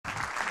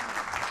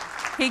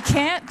He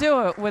can't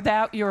do it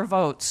without your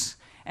votes.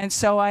 And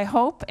so I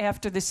hope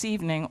after this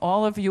evening,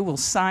 all of you will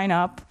sign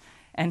up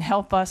and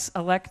help us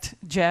elect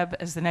Jeb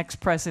as the next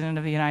President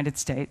of the United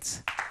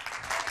States.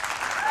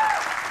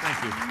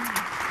 Thank you.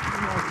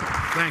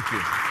 Thank you.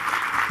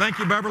 Thank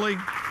you, Beverly.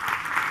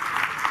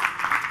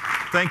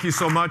 Thank you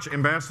so much,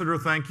 Ambassador.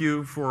 Thank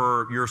you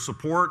for your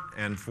support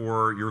and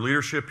for your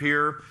leadership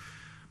here.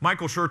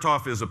 Michael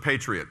Chertoff is a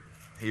patriot.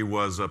 He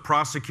was a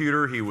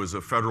prosecutor. He was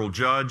a federal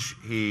judge.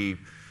 He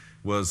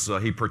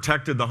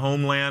protected the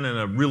homeland in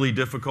a really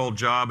difficult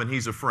job, and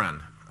he's a friend.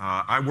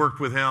 I worked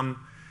with him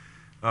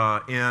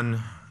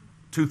in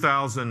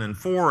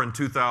 2004 and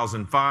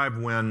 2005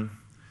 when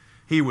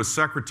he was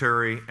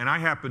secretary, and I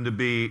happened to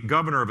be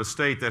governor of a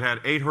state that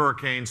had 8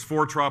 hurricanes,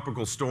 4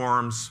 tropical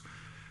storms,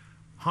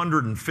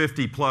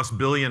 $150+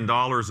 billion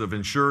of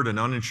insured and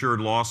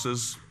uninsured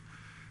losses,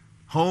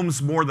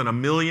 homes, more than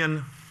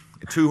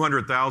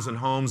 1,200,000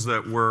 homes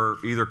that were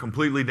either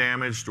completely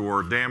damaged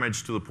or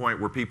damaged to the point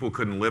where people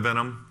couldn't live in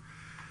them.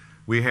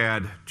 We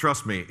had,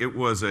 trust me, it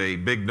was a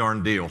big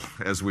darn deal,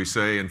 as we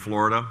say in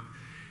Florida.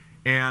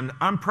 And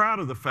I'm proud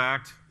of the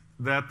fact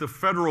that the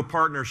federal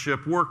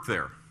partnership worked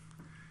there.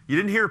 You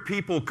didn't hear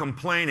people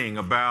complaining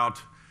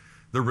about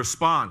the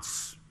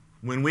response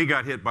when we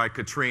got hit by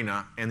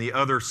Katrina and the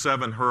other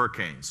 7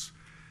 hurricanes,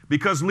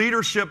 because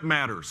leadership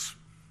matters.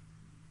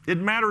 It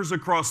matters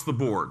across the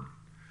board.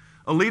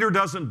 A leader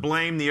doesn't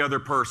blame the other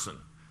person.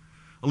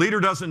 A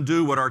leader doesn't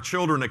do what our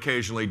children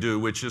occasionally do,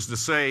 which is to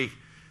say,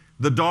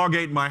 the dog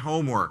ate my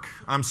homework.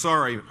 I'm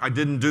sorry, I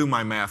didn't do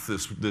my math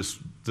this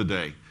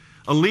today.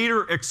 A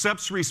leader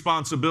accepts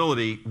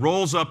responsibility,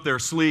 rolls up their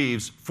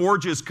sleeves,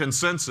 forges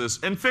consensus,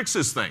 and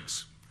fixes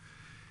things.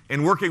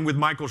 And working with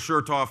Michael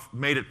Chertoff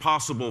made it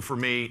possible for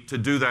me to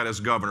do that as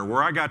governor,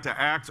 where I got to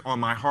act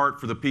on my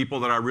heart for the people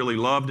that I really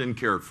loved and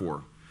cared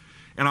for.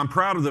 And I'm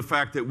proud of the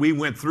fact that we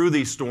went through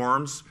these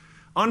storms,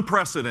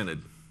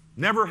 unprecedented.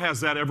 Never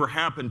has that ever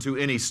happened to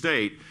any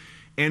state.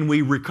 And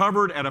we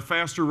recovered at a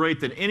faster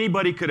rate than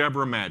anybody could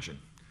ever imagine.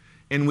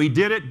 And we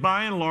did it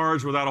by and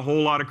large without a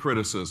whole lot of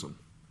criticism.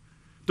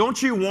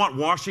 Don't you want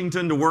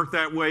Washington to work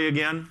that way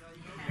again?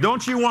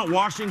 Don't you want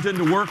Washington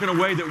to work in a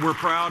way that we're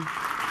proud?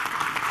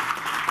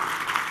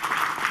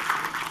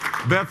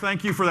 Beth,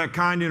 thank you for that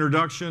kind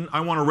introduction.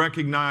 I want to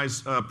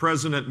recognize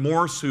President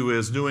Morse, who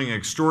is doing an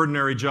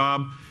extraordinary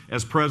job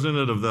as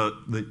president of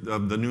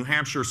the New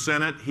Hampshire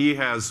Senate.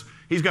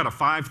 He's got a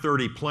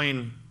 5:30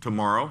 plane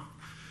tomorrow,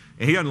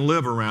 and he doesn't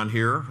live around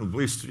here. At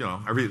least, you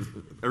know,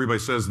 everybody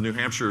says New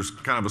Hampshire is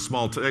kind of a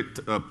small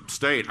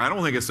state. I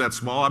don't think it's that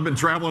small. I've been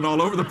traveling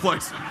all over the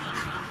place.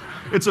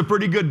 It's a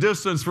pretty good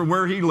distance from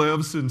where he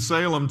lives in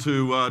Salem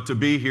to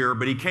be here,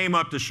 but he came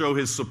up to show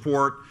his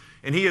support.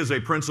 And he is a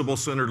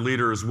principle-centered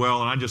leader as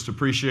well, and I just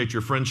appreciate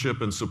your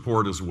friendship and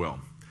support as well.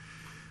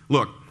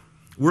 Look,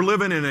 we're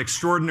living in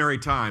extraordinary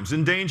times,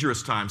 in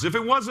dangerous times. If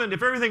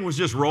everything was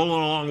just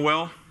rolling along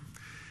well,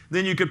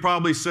 then you could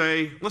probably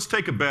say, let's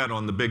take a bet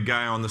on the big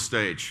guy on the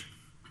stage.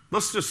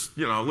 Let's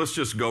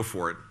just go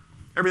for it.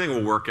 Everything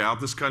will work out.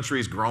 This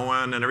country's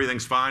growing and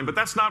everything's fine, but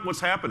that's not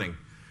what's happening.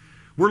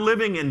 We're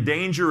living in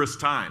dangerous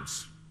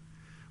times.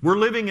 We're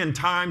living in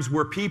times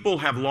where people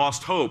have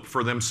lost hope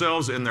for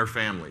themselves and their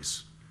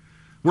families.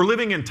 We're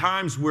living in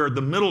times where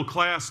the middle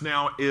class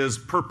now is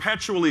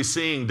perpetually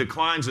seeing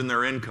declines in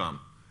their income.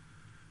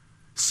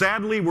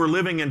 Sadly, we're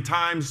living in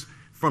times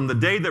from the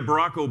day that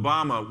Barack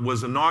Obama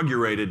was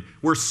inaugurated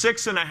where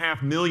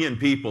 6.5 million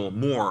people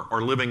more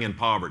are living in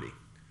poverty.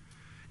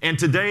 And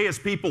today, as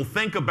people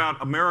think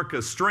about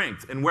America's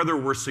strength and whether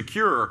we're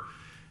secure,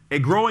 a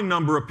growing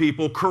number of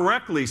people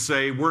correctly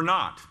say we're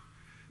not,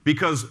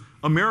 because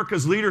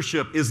America's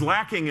leadership is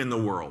lacking in the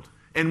world.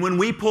 And when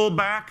we pull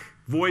back,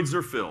 voids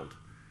are filled.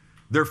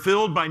 They're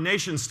filled by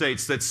nation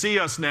states that see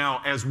us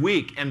now as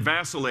weak and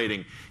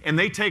vacillating, and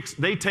they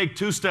take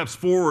 2 steps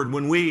forward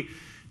when we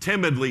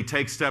timidly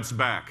take steps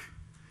back.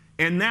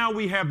 And now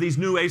we have these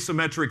new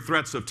asymmetric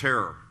threats of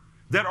terror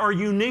that are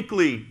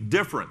uniquely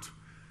different.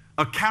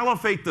 A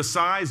caliphate the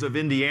size of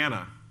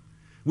Indiana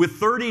with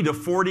 30,000 to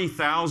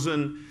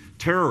 40,000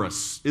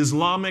 terrorists,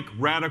 Islamic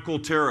radical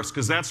terrorists,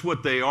 because that's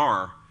what they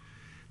are,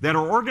 that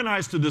are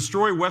organized to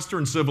destroy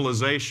Western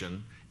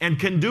civilization, and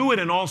can do it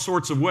in all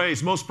sorts of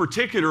ways, most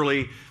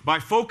particularly by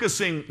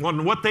focusing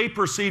on what they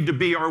perceive to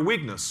be our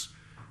weakness,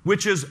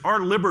 which is our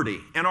liberty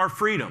and our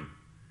freedom.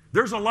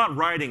 There's a lot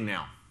riding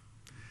now.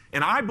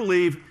 And I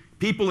believe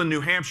people in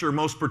New Hampshire,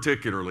 most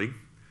particularly,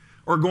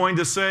 are going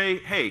to say,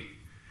 hey,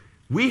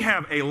 we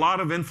have a lot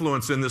of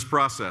influence in this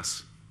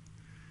process.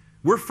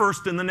 We're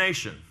first in the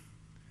nation.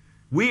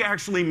 We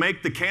actually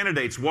make the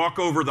candidates walk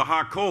over the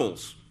hot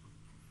coals.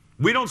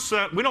 We don't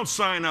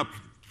sign up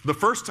the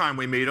first time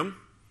we meet them.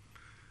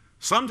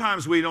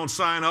 Sometimes we don't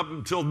sign up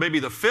until maybe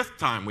the 5th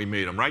time we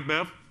meet them, right,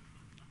 Bev?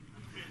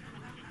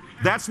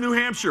 That's New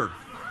Hampshire.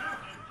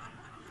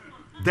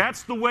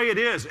 That's the way it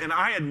is, and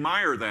I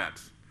admire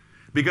that,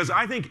 because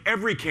I think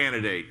every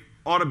candidate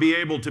ought to be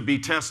able to be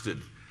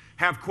tested,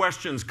 have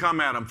questions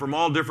come at them from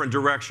all different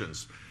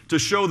directions, to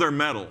show their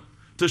mettle,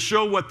 to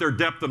show what their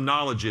depth of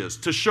knowledge is,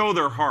 to show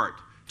their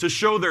heart, to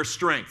show their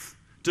strength,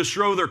 to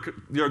show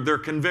their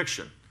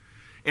conviction.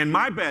 And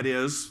my bet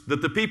is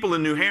that the people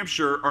in New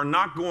Hampshire are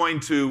not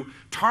going to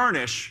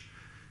tarnish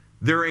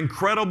their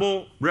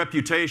incredible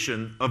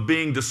reputation of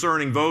being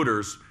discerning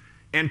voters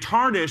and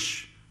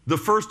tarnish the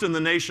first in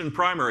the nation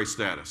primary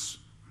status.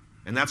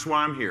 And that's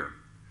why I'm here,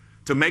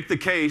 to make the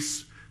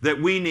case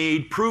that we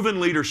need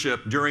proven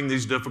leadership during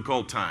these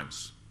difficult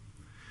times.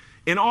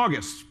 In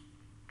August,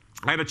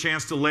 I had a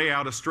chance to lay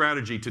out a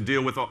strategy to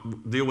deal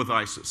with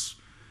ISIS.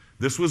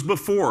 This was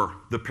before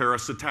the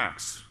Paris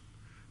attacks.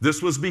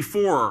 This was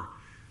before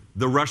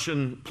the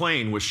Russian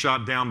plane was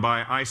shot down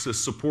by ISIS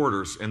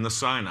supporters in the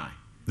Sinai.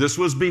 This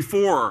was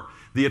before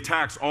the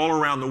attacks all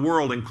around the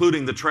world,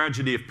 including the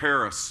tragedy of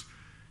Paris,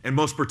 and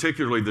most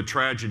particularly the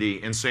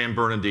tragedy in San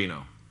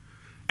Bernardino.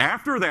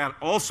 After that,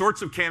 all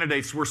sorts of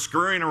candidates were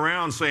scurrying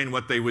around saying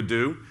what they would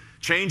do,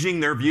 changing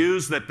their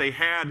views that they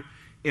had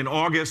in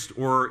August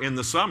or in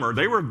the summer.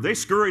 They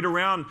scurried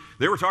around.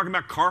 They were talking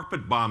about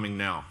carpet bombing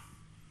now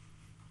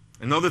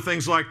and other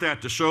things like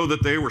that to show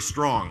that they were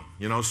strong,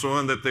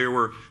 showing that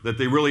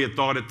they really had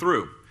thought it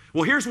through.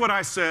 Well, here's what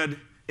I said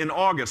in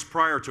August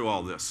prior to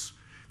all this,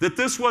 that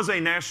this was a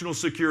national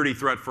security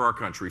threat for our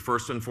country,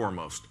 first and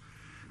foremost.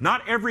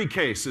 Not every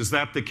case is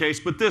that the case,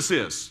 but this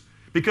is,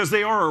 because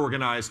they are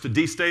organized to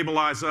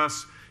destabilize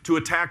us, to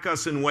attack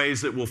us in ways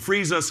that will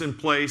freeze us in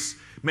place,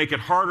 make it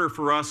harder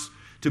for us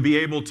to be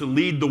able to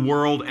lead the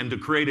world and to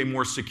create a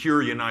more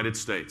secure United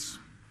States.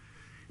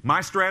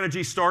 My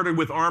strategy started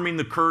with arming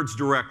the Kurds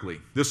directly.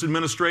 This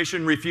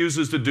administration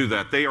refuses to do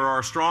that. They are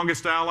our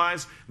strongest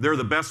allies. They're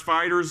the best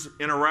fighters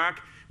in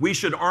Iraq. We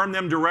should arm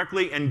them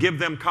directly and give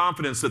them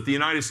confidence that the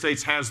United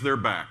States has their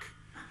back.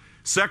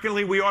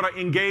 Secondly, we ought to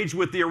engage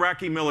with the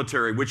Iraqi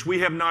military, which we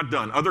have not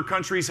done. Other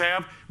countries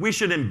have. We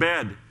should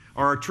embed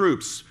our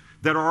troops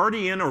that are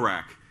already in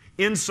Iraq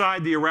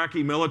inside the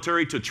Iraqi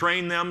military to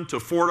train them, to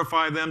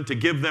fortify them, to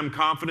give them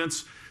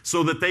confidence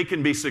so that they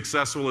can be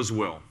successful as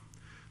well.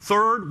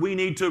 Third, we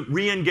need to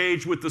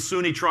re-engage with the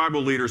Sunni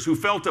tribal leaders who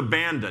felt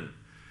abandoned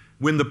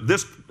when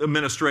this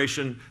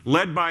administration,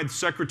 led by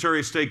Secretary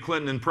of State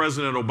Clinton and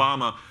President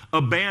Obama,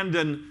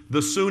 abandoned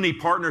the Sunni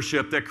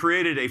partnership that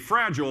created a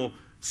fragile,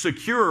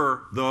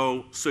 secure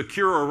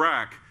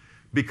Iraq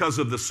because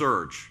of the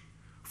surge.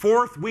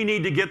 Fourth, we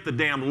need to get the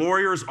damn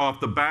lawyers off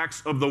the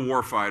backs of the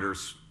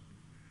warfighters.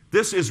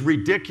 This is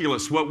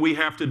ridiculous what we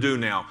have to do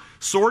now.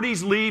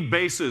 Sorties leave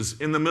bases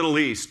in the Middle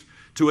East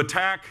to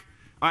attack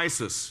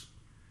ISIS,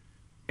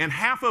 and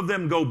half of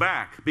them go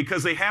back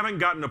because they haven't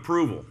gotten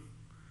approval.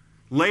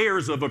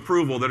 Layers of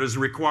approval that is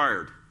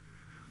required.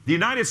 The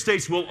United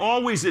States will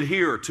always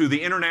adhere to the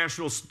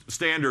international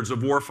standards of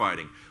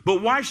warfighting.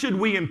 But why should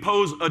we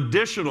impose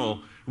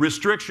additional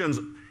restrictions,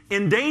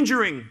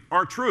 endangering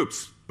our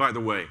troops, by the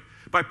way,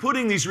 by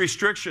putting these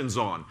restrictions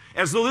on,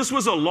 as though this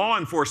was a law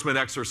enforcement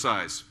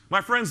exercise?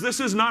 My friends, this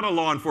is not a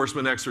law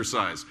enforcement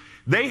exercise.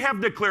 They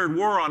have declared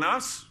war on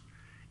us,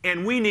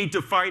 and we need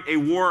to fight a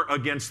war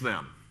against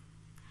them.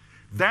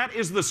 That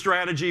is the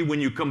strategy when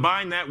you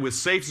combine that with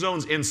safe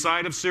zones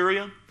inside of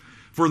Syria.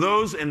 For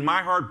those, and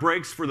my heart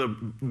breaks for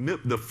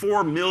the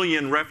 4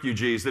 million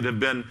refugees that have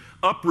been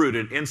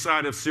uprooted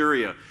inside of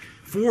Syria.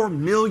 4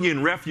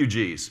 million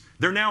refugees.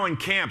 They're now in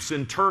camps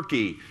in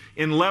Turkey,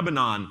 in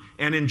Lebanon,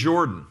 and in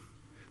Jordan.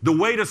 The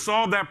way to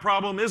solve that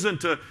problem isn't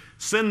to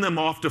send them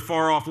off to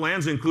far-off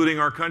lands, including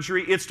our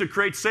country. It's to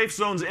create safe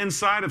zones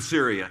inside of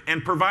Syria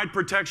and provide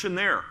protection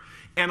there,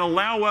 and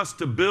allow us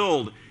to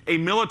build a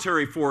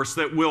military force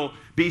that will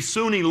be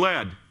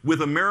Sunni-led,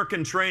 with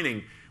American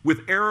training,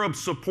 with Arab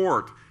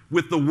support,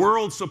 with the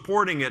world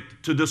supporting it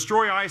to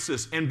destroy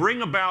ISIS and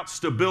bring about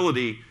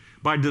stability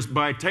by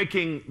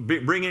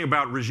bringing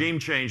about regime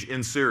change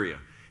in Syria.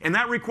 And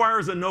that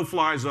requires a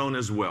no-fly zone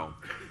as well.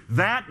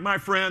 That, my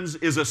friends,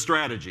 is a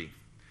strategy.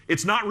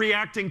 It's not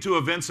reacting to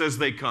events as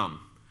they come,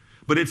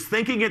 but it's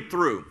thinking it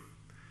through.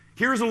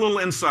 Here's a little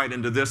insight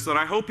into this that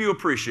I hope you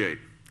appreciate.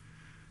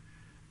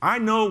 I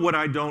know what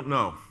I don't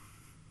know.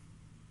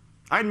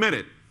 I admit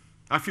it.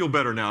 I feel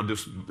better now.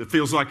 It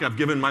feels like I've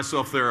given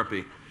myself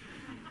therapy.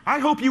 I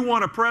hope you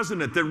want a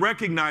president that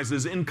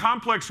recognizes in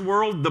complex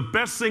world the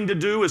best thing to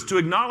do is to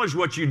acknowledge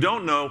what you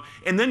don't know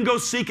and then go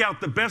seek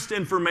out the best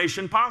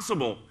information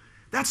possible.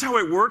 That's how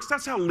it works.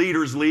 That's how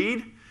leaders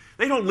lead.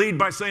 They don't lead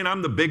by saying,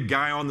 I'm the big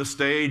guy on the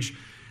stage.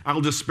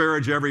 I'll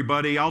disparage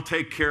everybody. I'll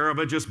take care of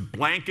it. Just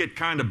blanket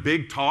kind of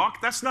big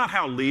talk. That's not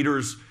how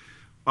leaders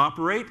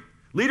operate.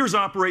 Leaders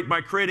operate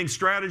by creating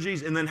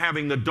strategies and then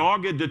having the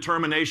dogged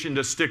determination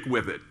to stick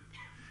with it.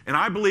 And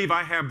I believe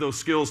I have those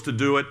skills to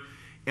do it.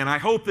 And I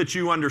hope that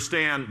you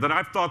understand that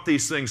I've thought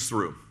these things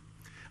through.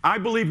 I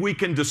believe we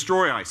can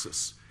destroy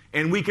ISIS,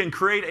 and we can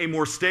create a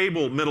more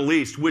stable Middle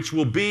East, which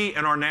will be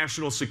in our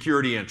national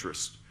security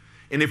interest.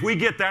 And if we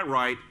get that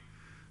right,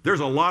 there's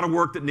a lot of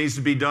work that needs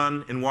to be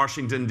done in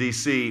Washington,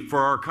 D.C. for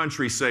our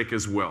country's sake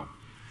as well.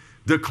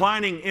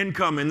 Declining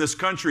income in this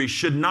country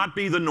should not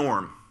be the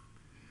norm.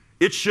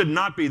 It should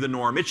not be the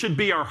norm. It should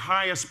be our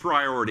highest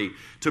priority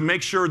to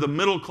make sure the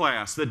middle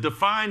class that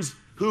defines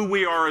who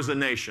we are as a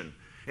nation,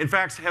 in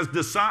fact,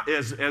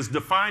 has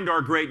defined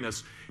our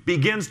greatness,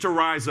 begins to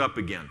rise up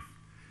again.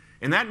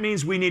 And that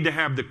means we need to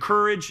have the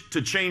courage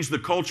to change the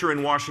culture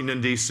in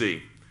Washington,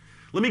 D.C.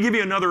 Let me give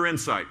you another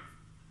insight.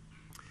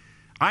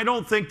 I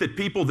don't think that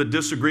people that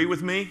disagree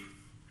with me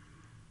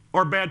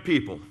are bad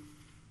people.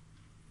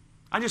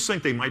 I just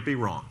think they might be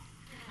wrong.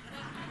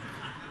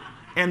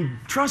 And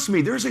trust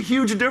me, there's a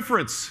huge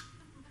difference.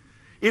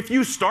 If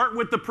you start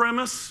with the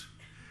premise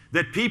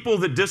that people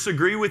that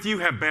disagree with you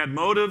have bad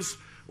motives,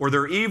 or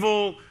they're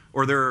evil,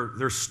 or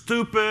they're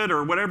stupid,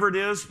 or whatever it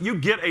is, you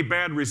get a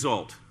bad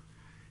result.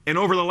 And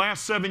over the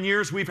last 7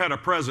 years, we've had a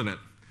president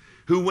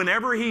who,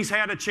 whenever he's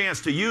had a chance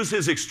to use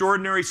his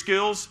extraordinary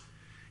skills,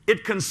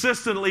 it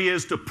consistently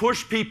is to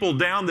push people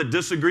down that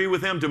disagree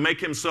with him to make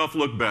himself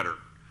look better.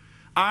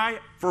 I,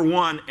 for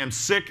one, am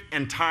sick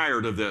and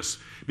tired of this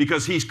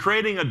because he's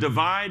creating a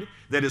divide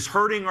that is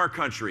hurting our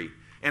country.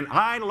 And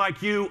I,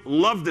 like you,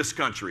 love this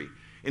country.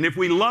 And if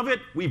we love it,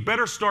 we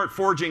better start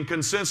forging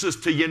consensus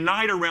to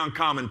unite around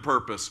common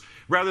purpose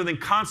rather than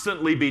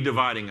constantly be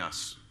dividing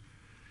us.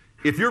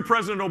 If you're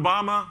President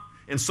Obama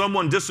and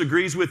someone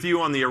disagrees with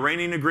you on the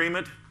Iranian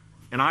agreement,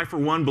 and I, for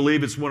one,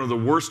 believe it's one of the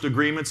worst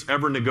agreements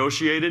ever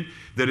negotiated,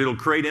 that it'll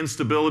create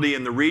instability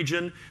in the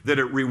region, that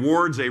it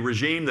rewards a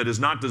regime that is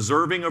not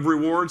deserving of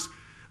rewards,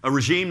 a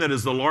regime that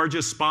is the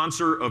largest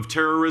sponsor of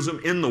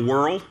terrorism in the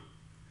world,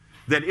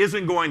 that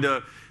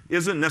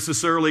isn't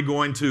necessarily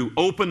going to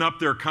open up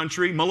their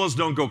country. Mullahs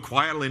don't go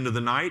quietly into the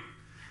night.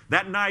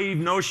 That naive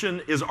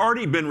notion has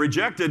already been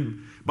rejected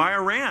by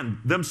Iran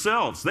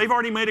themselves. They've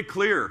already made it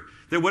clear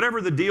that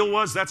whatever the deal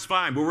was, that's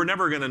fine, but we're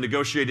never going to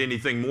negotiate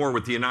anything more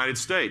with the United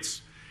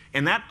States.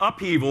 And that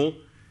upheaval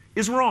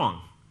is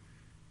wrong.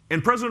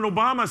 And President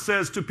Obama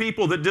says to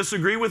people that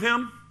disagree with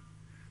him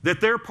that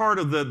they're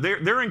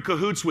they're in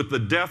cahoots with the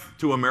death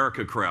to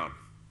America crowd.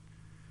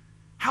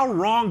 How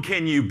wrong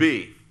can you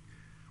be?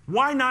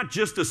 Why not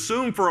just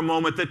assume for a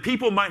moment that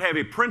people might have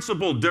a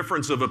principled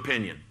difference of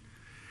opinion?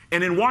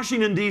 And in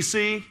Washington,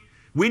 D.C.,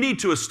 we need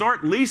to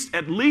start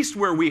at least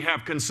where we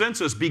have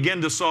consensus,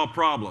 begin to solve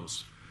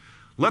problems.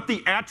 Let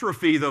the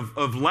atrophy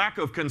of lack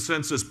of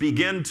consensus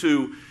begin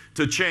to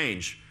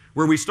change,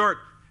 where we start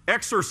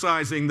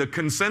exercising the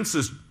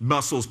consensus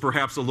muscles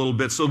perhaps a little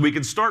bit so we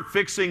can start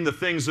fixing the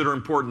things that are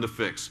important to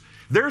fix.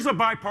 There's a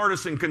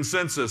bipartisan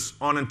consensus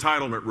on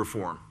entitlement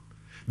reform.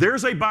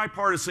 There's a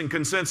bipartisan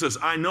consensus,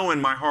 I know in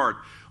my heart,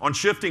 on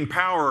shifting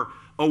power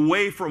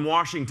away from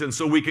Washington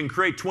so we can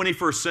create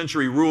 21st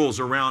century rules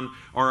around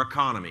our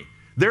economy.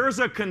 There is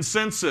a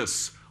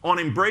consensus on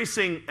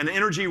embracing an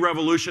energy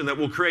revolution that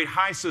will create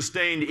high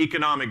sustained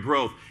economic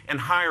growth and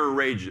higher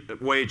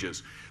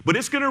wages. But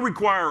it's going to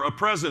require a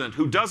president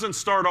who doesn't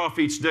start off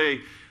each day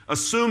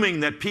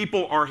assuming that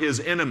people are his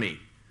enemy,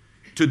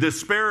 to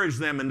disparage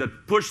them and to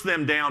push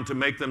them down to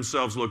make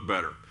themselves look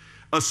better.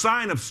 A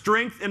sign of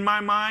strength in my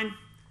mind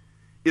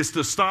is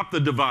to stop the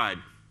divide.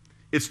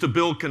 It's to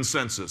build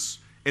consensus.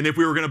 And if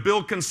we were going to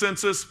build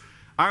consensus,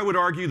 I would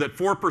argue that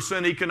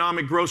 4%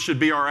 economic growth should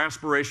be our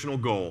aspirational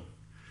goal.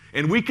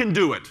 And we can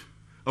do it.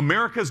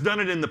 America's done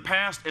it in the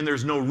past, and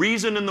there's no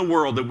reason in the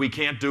world that we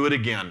can't do it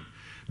again.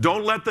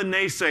 Don't let the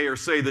naysayers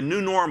say the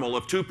new normal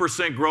of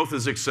 2% growth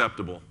is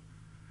acceptable.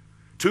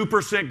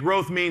 2%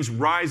 growth means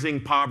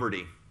rising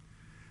poverty.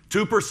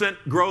 2%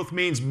 growth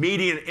means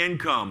median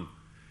income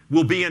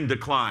will be in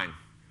decline.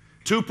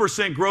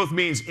 2% growth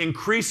means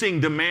increasing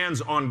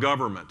demands on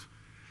government.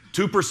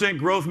 2%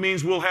 growth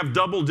means we'll have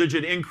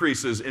double-digit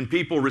increases in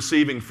people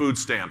receiving food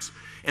stamps.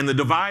 And the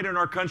divide in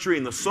our country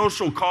and the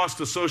social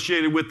cost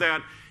associated with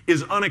that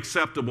is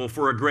unacceptable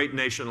for a great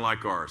nation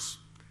like ours.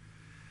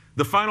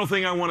 The final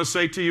thing I want to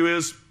say to you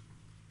is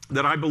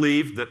that I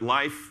believe that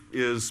life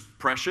is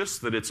precious,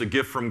 that it's a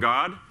gift from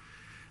God.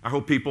 I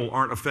hope people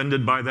aren't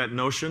offended by that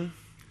notion,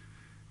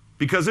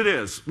 because it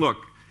is. Look,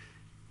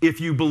 if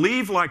you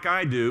believe like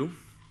I do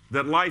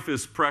that life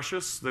is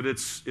precious, that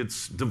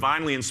it's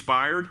divinely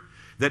inspired,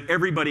 that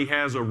everybody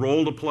has a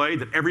role to play,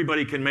 that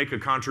everybody can make a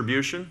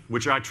contribution,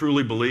 which I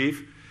truly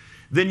believe,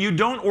 then you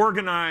don't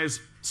organize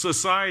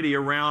society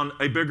around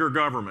a bigger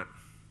government,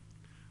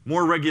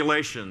 more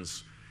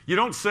regulations. You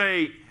don't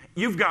say,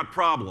 you've got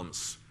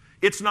problems.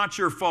 It's not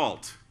your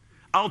fault.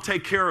 I'll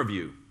take care of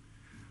you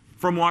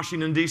from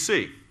Washington,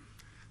 D.C.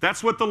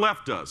 That's what the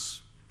left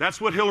does. That's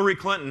what Hillary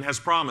Clinton has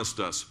promised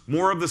us.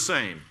 More of the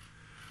same.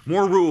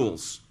 More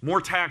rules,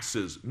 more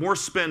taxes, more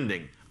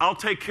spending. I'll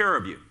take care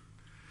of you.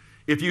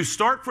 If you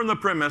start from the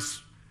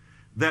premise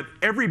that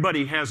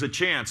everybody has a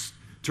chance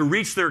to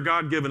reach their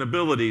God-given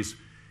abilities,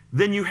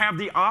 then you have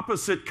the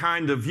opposite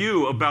kind of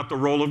view about the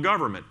role of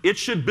government. It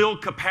should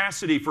build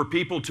capacity for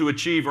people to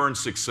achieve earned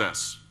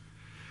success.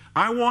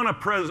 I want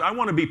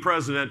to be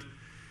president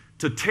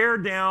to tear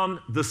down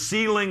the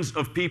ceilings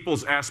of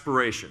people's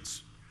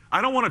aspirations.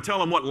 I don't want to tell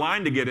them what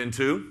line to get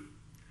into.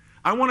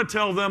 I want to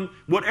tell them,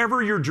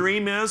 whatever your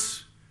dream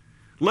is,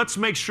 let's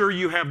make sure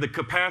you have the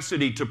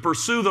capacity to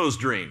pursue those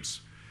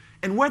dreams.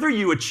 And whether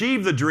you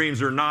achieve the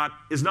dreams or not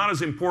is not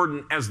as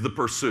important as the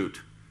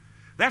pursuit.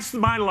 That's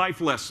my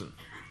life lesson.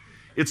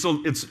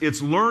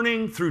 It's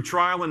learning through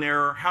trial and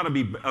error how to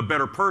be a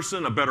better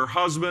person, a better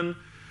husband,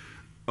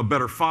 a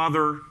better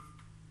father.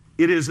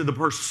 It is the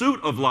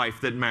pursuit of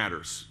life that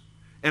matters.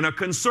 And a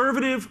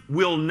conservative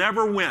will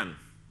never win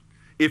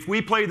if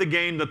we play the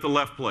game that the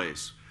left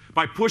plays,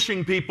 by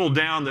pushing people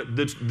down that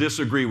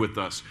disagree with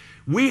us.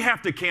 We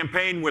have to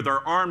campaign with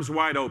our arms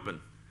wide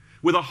open,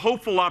 with a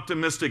hopeful,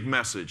 optimistic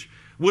message,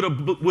 with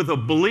a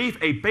belief,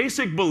 a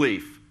basic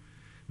belief,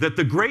 that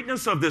the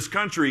greatness of this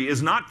country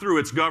is not through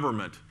its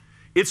government.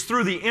 It's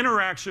through the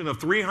interaction of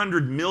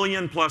 300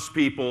 million plus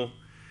people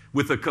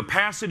with the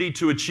capacity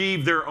to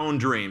achieve their own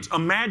dreams.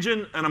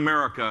 Imagine an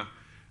America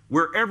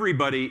where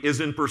everybody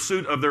is in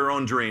pursuit of their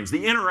own dreams.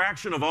 The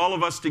interaction of all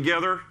of us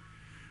together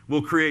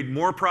will create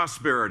more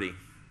prosperity,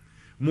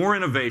 more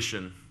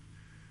innovation,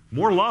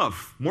 more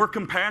love, more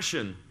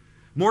compassion,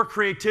 more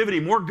creativity,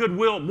 more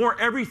goodwill, more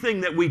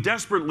everything that we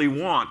desperately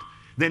want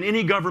than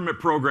any government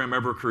program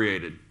ever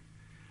created.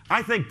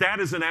 I think that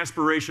is an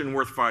aspiration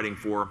worth fighting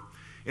for,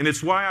 and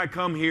it's why I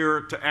come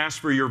here to ask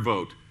for your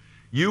vote.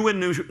 You in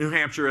New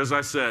Hampshire, as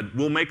I said,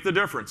 will make the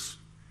difference.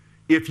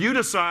 If you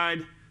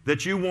decide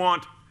that you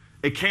want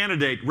a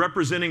candidate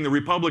representing the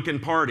Republican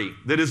Party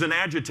that is an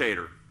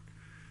agitator,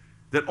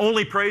 that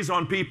only preys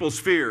on people's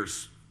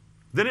fears,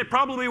 then it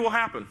probably will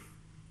happen.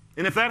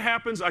 And if that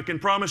happens, I can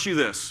promise you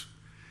this: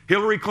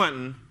 Hillary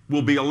Clinton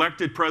will be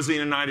elected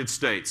President of the United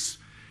States.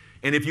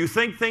 And if you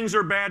think things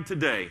are bad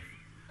today,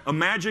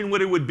 imagine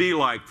what it would be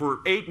like for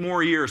 8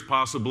 more years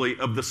possibly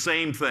of the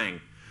same thing,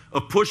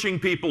 of pushing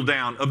people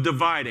down, of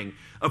dividing,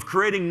 of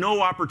creating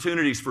no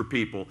opportunities for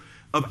people,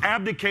 of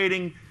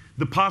abdicating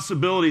the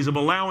possibilities of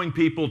allowing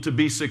people to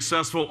be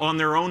successful on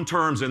their own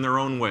terms in their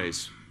own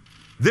ways.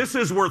 This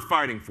is worth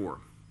fighting for.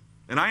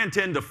 And I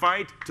intend to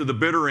fight to the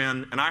bitter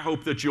end, and I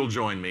hope that you'll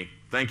join me.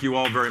 Thank you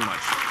all very much.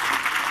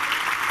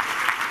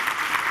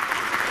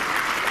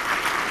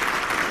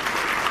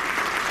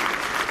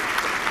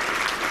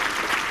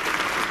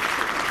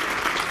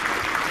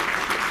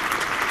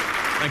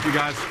 Thank you,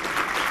 guys.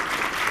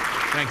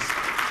 Thanks.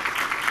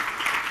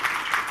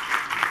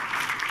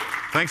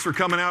 Thanks for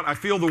coming out. I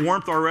feel the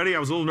warmth already. I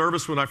was a little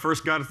nervous when I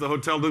first got to the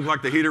hotel. It looked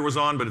like the heater was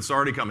on, but it's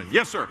already coming.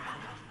 Yes, sir.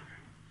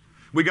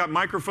 We got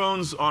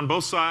microphones on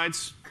both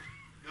sides.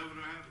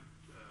 Governor, I have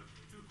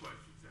 2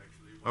 questions,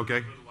 actually. One Okay.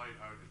 is a little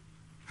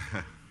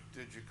lighthearted.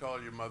 Did you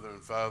call your mother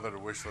and father to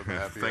wish them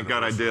happy Thank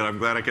God I anniversary? did. I'm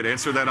glad I could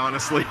answer that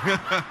honestly.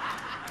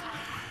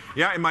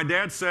 Yeah, and my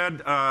dad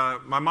said,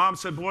 my mom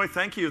said, boy,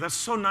 thank you. That's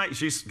so nice.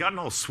 She's gotten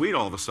all sweet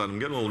all of a sudden. I'm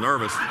getting a little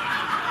nervous.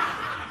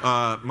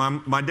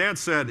 My dad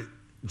said,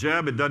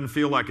 Jeb, it doesn't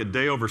feel like a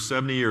day over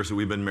 70 years that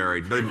we've been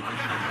married.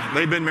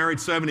 They've been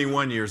married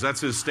 71 years. That's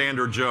his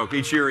standard joke.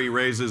 Each year he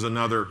raises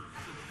another.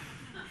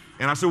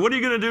 And I said, what are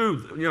you going to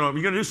do? You know, are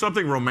you going to do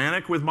something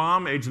romantic with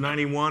Mom, age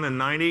 91 and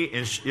 90?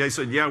 And he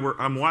said, yeah, we're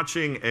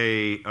watching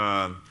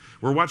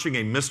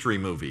a mystery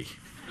movie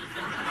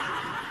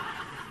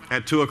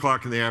at 2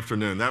 o'clock in the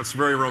afternoon. That's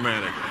very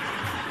romantic.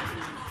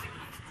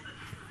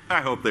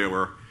 I hope they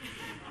were.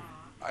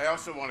 I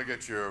also want to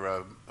get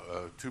your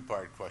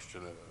 2-part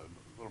question,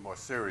 a little more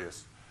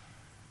serious.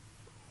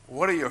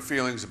 What are your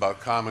feelings about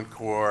Common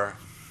Core,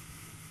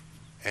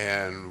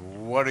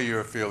 and what are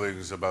your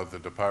feelings about the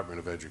Department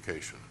of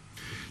Education?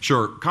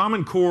 Sure.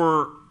 Common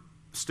Core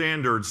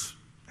standards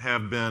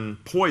have been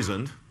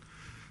poisoned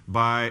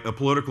by a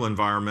political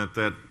environment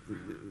that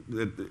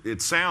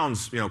it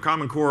sounds, you know,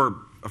 Common Core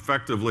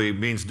effectively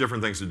means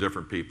different things to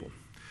different people.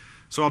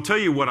 So I'll tell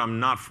you what I'm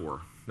not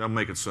for. That'll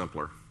make it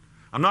simpler.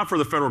 I'm not for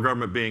the federal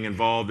government being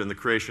involved in the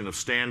creation of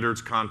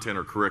standards, content,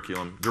 or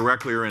curriculum,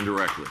 directly or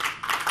indirectly.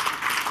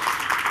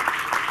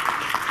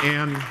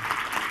 And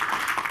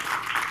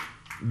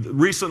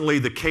recently,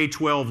 the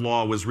K-12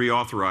 law was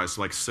reauthorized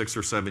like 6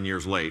 or 7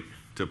 years late,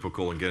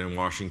 typical again in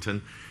Washington.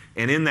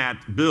 And in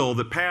that bill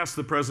that passed,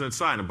 the president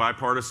signed a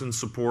bipartisan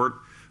support.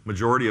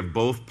 Majority of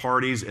both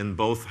parties in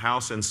both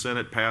House and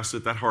Senate passed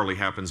it. That hardly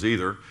happens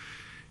either.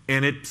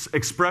 And it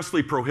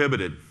expressly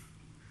prohibited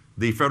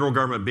the federal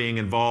government being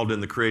involved in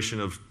the creation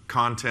of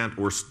content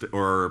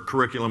or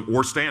curriculum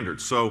or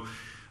standards. So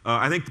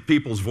I think the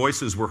people's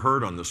voices were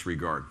heard on this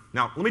regard.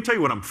 Now, let me tell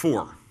you what I'm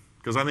for,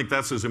 because I think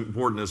that's as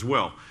important as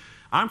well.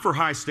 I'm for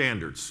high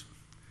standards.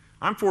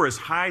 I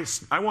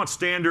want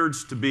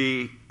standards to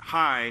be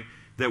high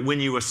that when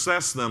you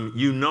assess them,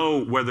 you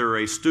know whether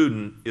a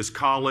student is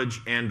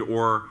college and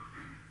or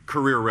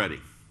career ready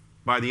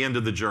by the end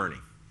of the journey.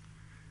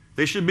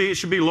 It should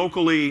be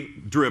locally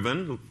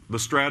driven, the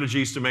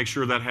strategies to make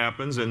sure that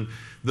happens, and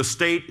the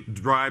state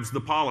drives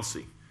the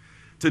policy.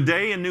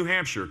 Today in New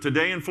Hampshire,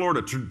 today in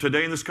Florida,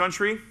 today in this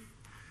country,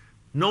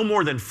 no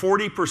more than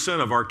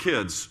 40% of our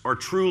kids are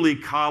truly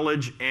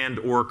college and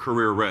or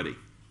career ready.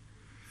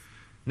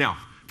 Now,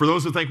 for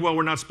those who think, well,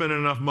 we're not spending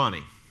enough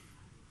money,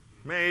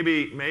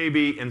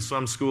 maybe in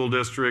some school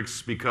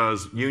districts,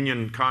 because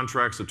union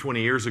contracts of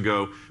 20 years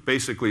ago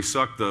basically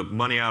sucked the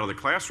money out of the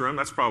classroom.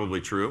 That's probably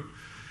true.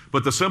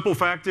 But the simple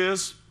fact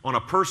is, on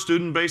a per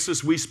student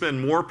basis, we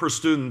spend more per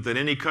student than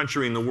any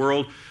country in the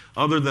world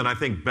other than, I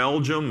think,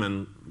 Belgium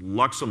and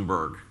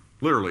Luxembourg.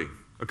 Literally,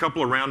 a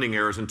couple of rounding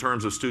errors in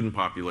terms of student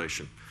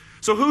population.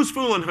 So who's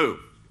fooling who?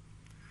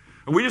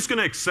 Are we just going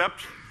to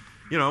accept,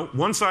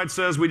 one side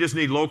says we just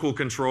need local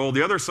control,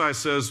 the other side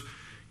says,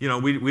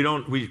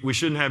 we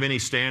shouldn't have any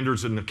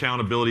standards and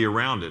accountability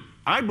around it.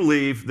 I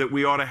believe that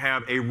we ought to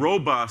have a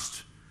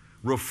robust,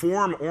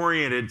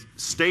 reform-oriented,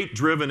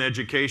 state-driven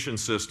education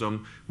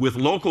system with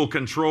local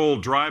control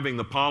driving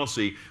the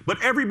policy,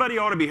 but everybody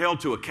ought to be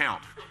held to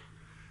account.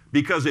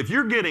 Because if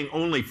you're getting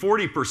only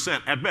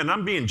 40%, at best, and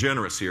I'm being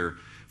generous here,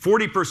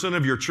 40%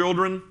 of your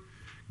children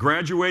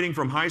graduating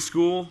from high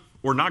school,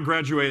 or not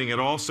graduating at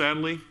all,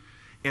 sadly,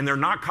 and they're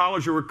not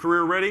college or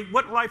career ready,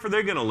 what life are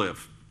they going to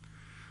live?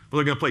 Well,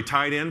 they're going to play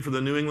tight end for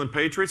the New England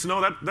Patriots?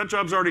 No, that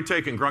job's already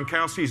taken.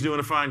 Gronkowski's doing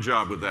a fine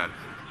job with that.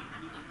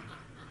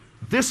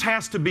 This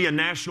has to be a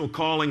national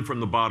calling from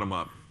the bottom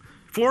up.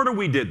 Florida,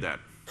 we did that.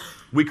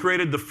 We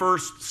created the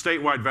first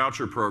statewide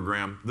voucher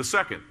program, the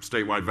second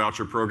statewide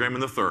voucher program,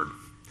 and the third.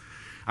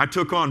 I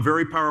took on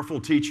very powerful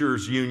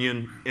teachers'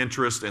 union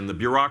interest and the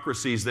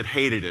bureaucracies that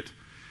hated it.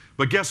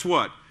 But guess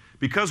what?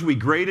 Because we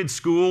graded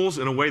schools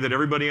in a way that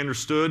everybody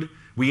understood,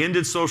 we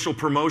ended social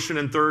promotion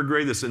in third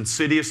grade, this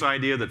insidious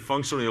idea that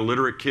functionally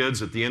illiterate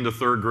kids at the end of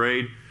third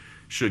grade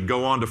should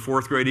go on to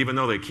fourth grade even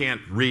though they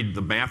can't read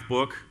the math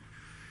book.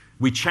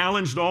 We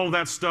challenged all of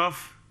that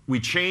stuff. We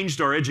changed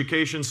our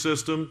education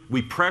system.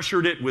 We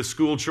pressured it with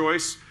school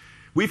choice.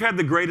 We've had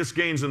the greatest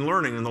gains in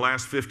learning in the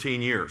last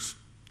 15 years.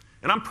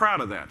 And I'm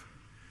proud of that.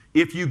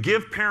 If you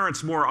give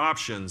parents more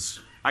options,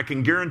 I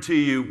can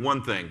guarantee you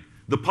one thing.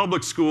 The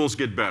public schools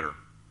get better.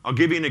 I'll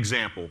give you an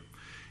example.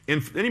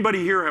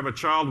 Anybody here have a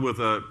child with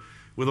a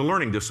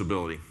learning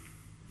disability?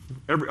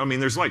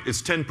 There's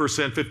it's 10%,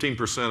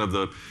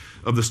 15%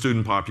 of the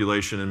student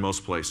population in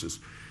most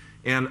places.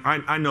 And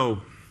I know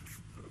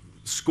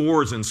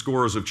scores and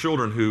scores of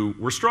children who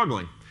were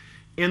struggling.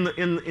 In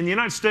the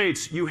United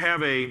States, you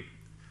have a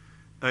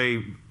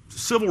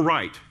civil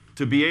right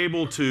to be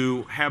able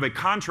to have a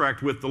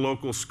contract with the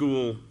local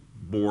school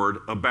board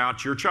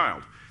about your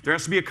child. There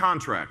has to be a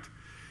contract.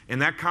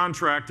 And that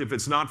contract, if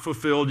it's not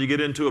fulfilled, you get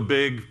into a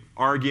big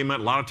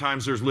argument. A lot of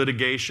times there's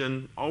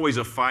litigation, always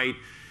a fight.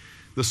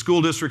 The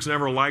school districts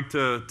never like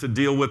to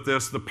deal with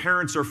this. The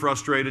parents are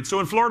frustrated. So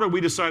in Florida,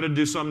 we decided to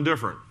do something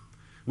different,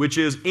 which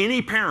is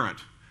any parent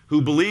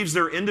who believes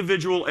their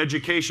individual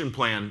education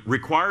plan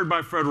required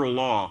by federal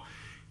law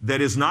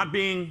that is not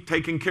being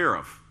taken care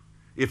of,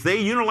 if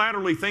they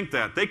unilaterally think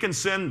that, they can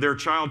send their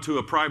child to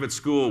a private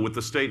school with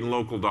the state and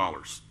local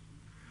dollars.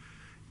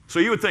 So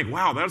you would think,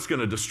 wow, that's going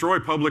to destroy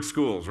public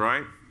schools,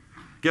 right?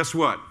 Guess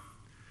what?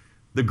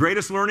 The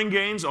greatest learning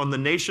gains on the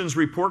nation's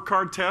report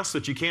card test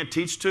that you can't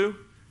teach to,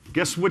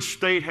 guess which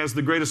state has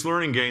the greatest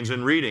learning gains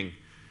in reading?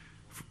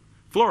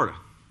 Florida.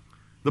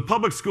 The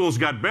public schools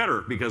got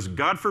better because,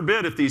 God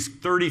forbid, if these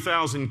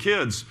 30,000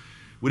 kids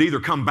would either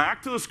come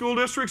back to the school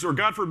districts or,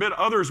 God forbid,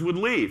 others would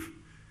leave.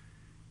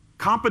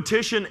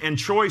 Competition and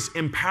choice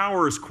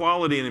empowers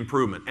quality and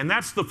improvement, and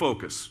that's the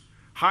focus.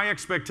 High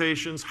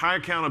expectations, high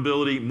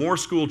accountability, more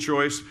school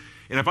choice.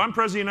 And if I'm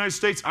President of the United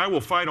States, I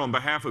will fight on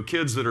behalf of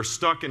kids that are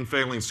stuck in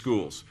failing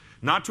schools.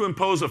 Not to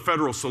impose a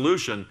federal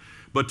solution,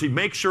 but to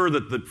make sure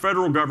that the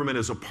federal government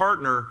is a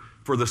partner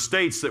for the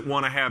states that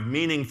want to have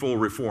meaningful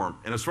reform.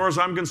 And as far as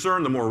I'm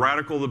concerned, the more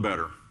radical, the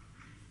better.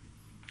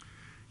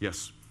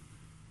 Yes?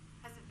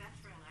 As a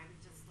veteran, I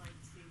would just like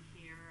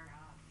to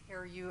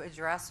hear you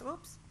address,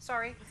 oops,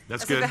 sorry.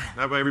 That's good.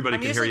 That way everybody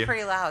can hear you. I'm usually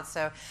pretty loud,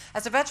 so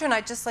as a veteran,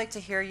 I'd just like to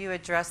hear you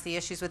address the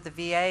issues with the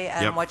VA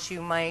and what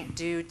you might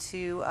do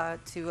to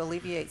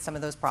alleviate some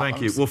of those problems.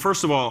 Thank you. Well,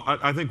 first of all,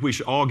 I think we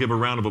should all give a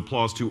round of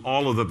applause to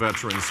all of the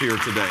veterans here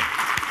today.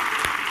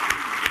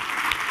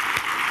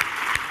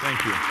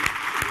 Thank you.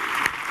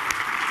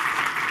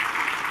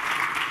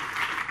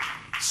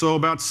 So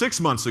about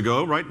 6 months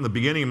ago, right in the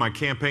beginning of my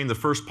campaign, the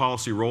first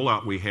policy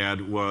rollout we had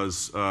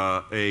was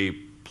a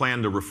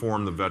plan to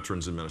reform the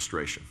Veterans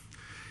Administration.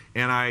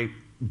 And I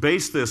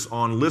based this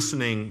on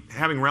listening,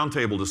 having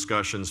roundtable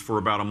discussions for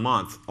about a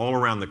month all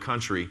around the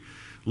country,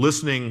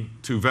 listening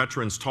to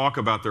veterans talk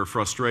about their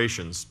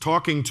frustrations,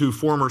 talking to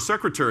former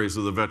secretaries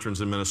of the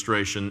Veterans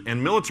Administration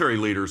and military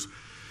leaders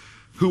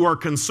who are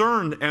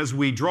concerned as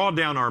we draw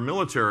down our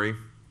military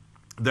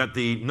that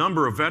the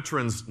number of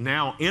veterans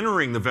now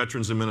entering the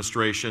Veterans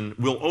Administration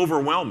will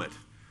overwhelm it,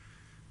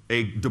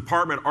 a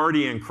department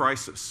already in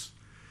crisis.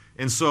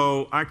 And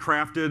so I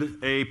crafted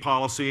a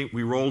policy.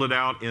 We rolled it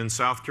out in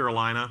South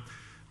Carolina,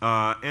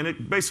 and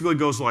it basically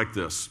goes like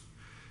this.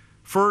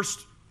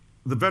 First,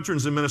 the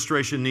Veterans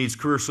Administration needs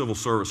career civil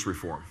service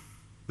reform.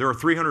 There are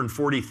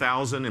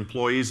 340,000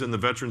 employees in the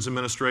Veterans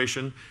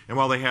Administration, and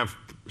while they have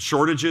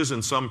shortages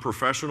in some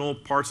professional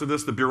parts of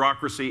this, the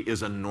bureaucracy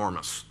is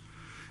enormous.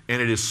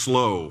 And it is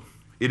slow.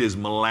 It is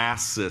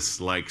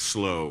molasses-like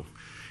slow.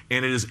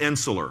 And it is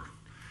insular.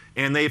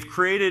 And they've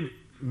created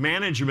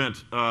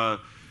management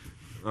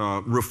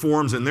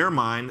reforms in their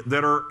mind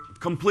that are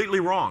completely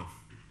wrong.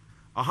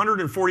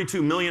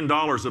 $142 million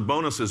of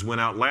bonuses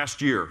went out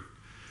last year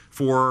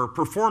for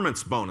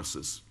performance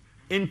bonuses,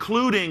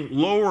 including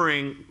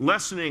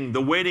lessening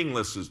the waiting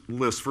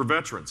list for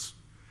veterans.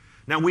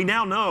 Now, we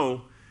now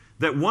know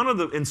that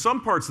in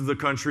some parts of the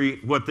country,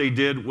 what they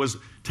did was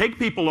take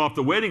people off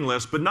the waiting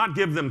list, but not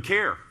give them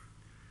care.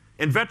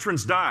 And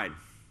veterans died.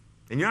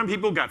 And you know how many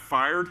people got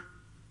fired?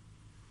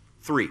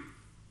 3.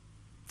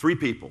 3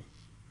 people.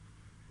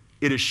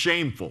 It is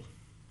shameful.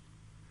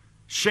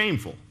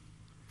 Shameful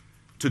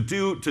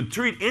to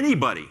treat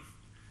anybody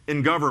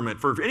in government,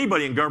 for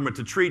anybody in government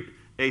to treat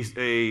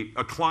a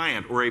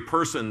client or a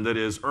person that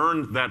has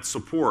earned that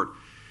support,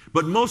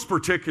 but most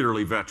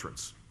particularly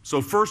veterans. So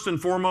first and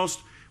foremost,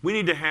 we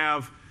need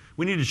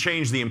to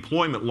change the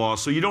employment law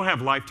so you don't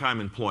have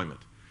lifetime employment,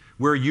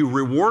 where you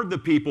reward the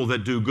people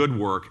that do good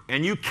work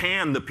and you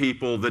can the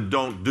people that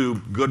don't do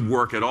good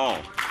work at all.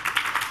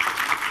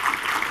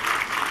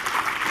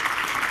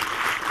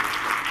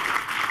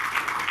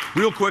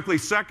 Real quickly,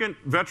 second,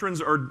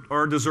 veterans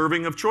are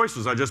deserving of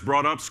choices. I just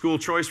brought up school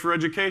choice for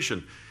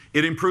education.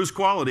 It improves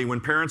quality when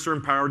parents are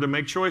empowered to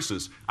make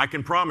choices. I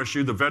can promise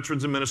you the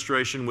Veterans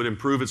Administration would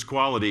improve its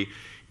quality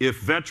if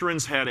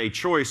veterans had a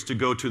choice to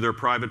go to their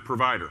private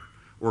provider,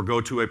 or go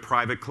to a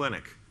private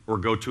clinic, or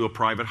go to a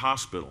private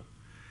hospital.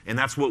 And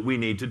that's what we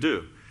need to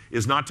do,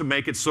 is not to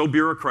make it so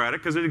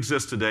bureaucratic, because it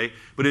exists today,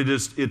 but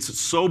it's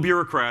so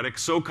bureaucratic,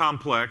 so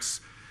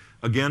complex.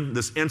 Again,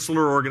 this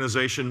insular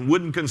organization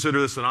wouldn't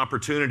consider this an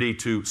opportunity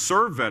to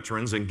serve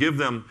veterans and give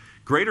them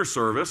greater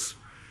service.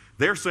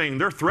 They're saying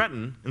they're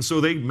threatened, and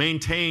so they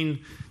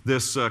maintain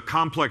this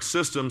complex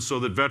system so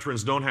that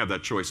veterans don't have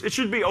that choice. It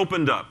should be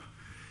opened up.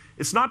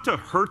 It's not to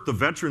hurt the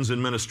Veterans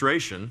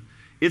Administration.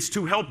 It's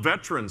to help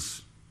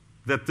veterans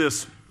that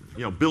this,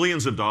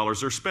 billions of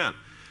dollars are spent.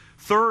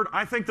 Third,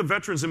 I think the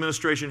Veterans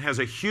Administration has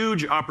a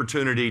huge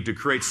opportunity to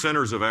create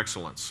centers of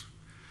excellence.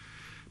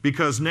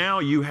 Because now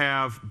you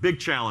have big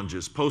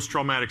challenges,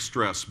 post-traumatic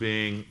stress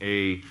being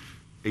a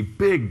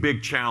big,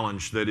 big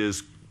challenge that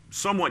is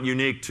somewhat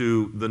unique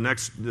to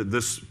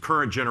this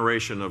current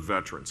generation of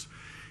veterans.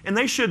 And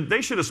they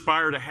should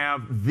aspire to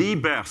have the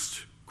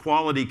best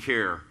quality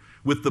care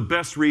with the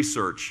best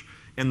research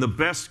and the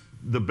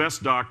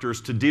best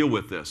doctors to deal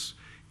with this,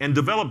 and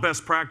develop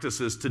best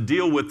practices to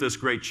deal with this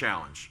great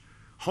challenge.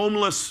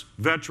 Homeless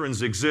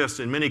veterans exist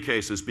in many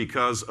cases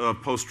because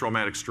of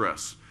post-traumatic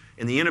stress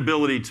and the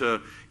inability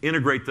to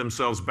integrate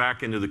themselves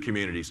back into the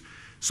communities.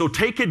 So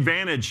take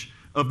advantage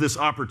of this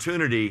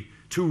opportunity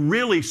to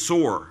really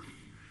soar.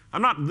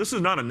 This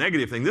is not a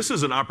negative thing. This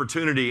is an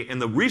opportunity,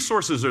 and the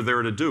resources are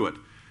there to do it.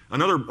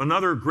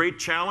 Another great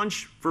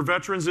challenge for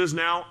veterans is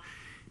now,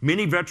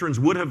 many veterans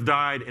would have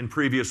died in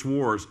previous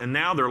wars, and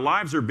now their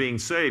lives are being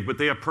saved, but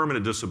they have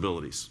permanent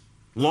disabilities.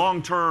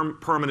 Long-term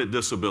permanent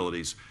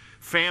disabilities.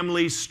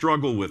 Families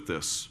struggle with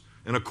this.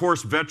 And of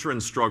course,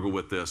 veterans struggle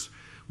with this.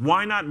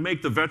 Why not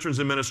make the Veterans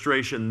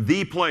Administration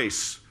the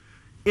place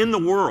in the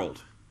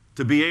world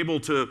to be able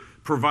to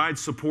provide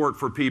support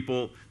for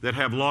people that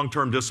have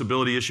long-term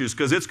disability issues?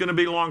 Because it's going to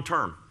be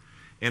long-term.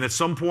 And at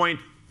some point,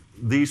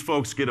 these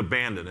folks get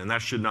abandoned, and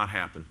that should not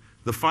happen.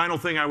 The final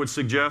thing I would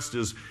suggest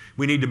is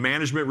we need to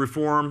management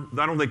reform.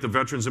 I don't think the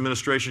Veterans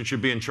Administration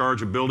should be in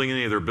charge of building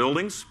any of their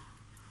buildings.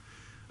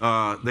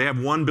 They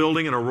have one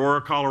building in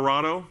Aurora,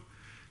 Colorado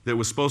that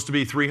was supposed to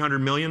be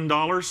 $300 million.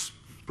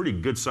 Pretty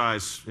good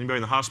size. Anybody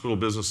in the hospital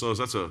business knows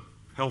that's a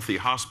healthy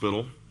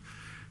hospital.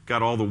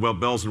 Got all the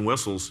bells and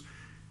whistles.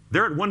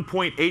 They're at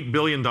 $1.8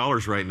 billion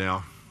right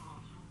now.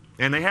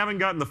 And they haven't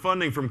gotten the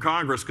funding from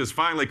Congress because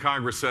finally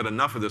Congress said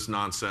enough of this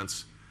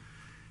nonsense.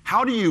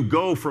 How do you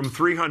go from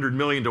 $300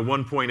 million to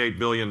 $1.8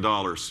 billion?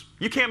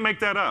 You can't make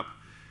that up.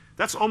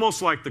 That's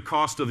almost like the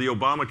cost of the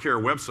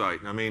Obamacare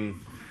website. I mean,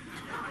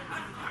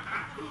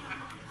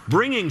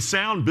 bringing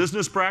sound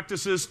business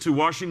practices to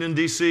Washington,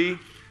 D.C.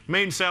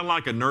 may sound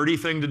like a nerdy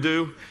thing to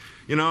do,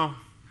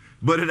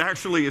 but it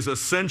actually is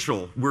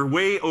essential. We're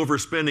way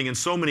overspending in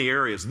so many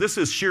areas. This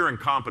is sheer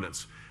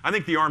incompetence. I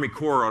think the Army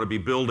Corps ought to be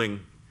building,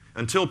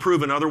 until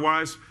proven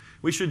otherwise,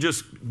 we should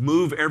just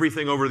move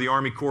everything over to the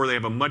Army Corps. They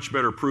have a much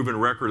better proven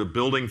record of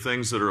building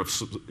things that are,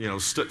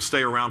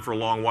 stay around for a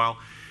long while.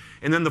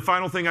 And then the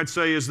final thing I'd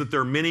say is that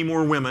there are many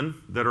more women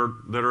that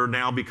are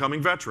now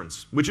becoming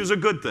veterans, which is a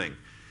good thing.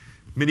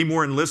 Many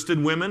more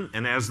enlisted women,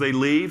 and as they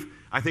leave,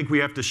 I think we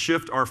have to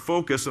shift our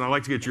focus, and I'd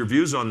like to get your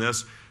views on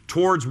this,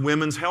 towards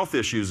women's health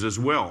issues as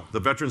well. The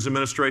Veterans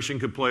Administration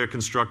could play a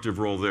constructive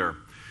role there.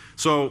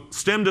 So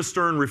stem to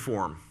stern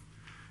reform,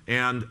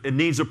 and it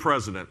needs a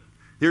president.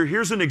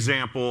 Here's an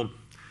example.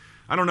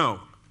 I don't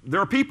know. There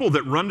are people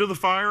that run to the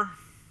fire,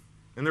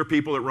 and there are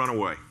people that run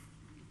away.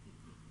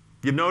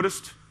 You've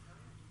noticed?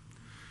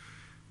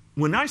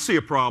 When I see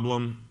a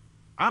problem,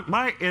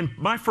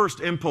 my first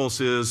impulse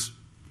is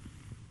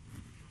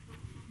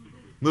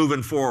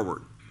moving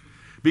forward.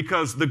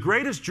 Because the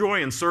greatest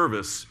joy in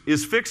service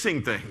is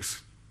fixing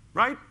things,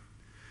 right?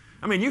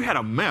 I mean, you had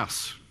a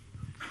mess.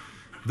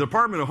 The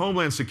Department of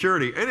Homeland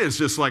Security, it is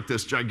just like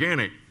this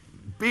gigantic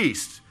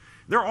beast.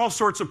 There are all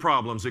sorts of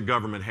problems that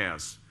government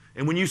has.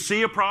 And when you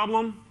see a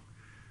problem,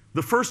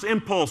 the first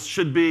impulse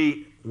should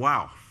be,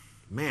 wow,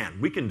 man,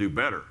 we can do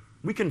better.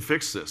 We can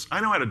fix this.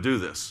 I know how to do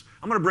this.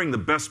 I'm going to bring the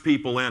best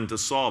people in to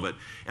solve it.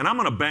 And I'm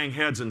going to bang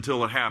heads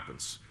until it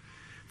happens.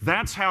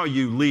 That's how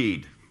you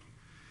lead.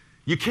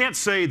 You can't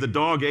say the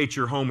dog ate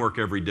your homework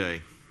every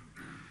day.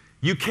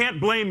 You can't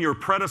blame your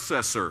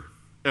predecessor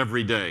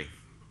every day.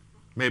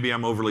 Maybe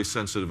I'm overly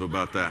sensitive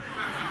about that.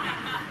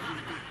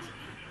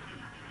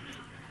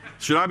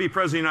 Should I be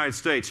President of the United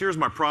States? Here's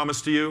my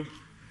promise to you.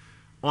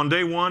 On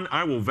day one,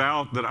 I will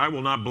vow that I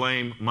will not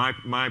blame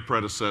my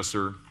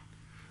predecessor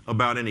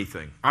about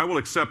anything. I will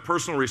accept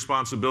personal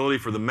responsibility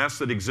for the mess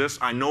that exists.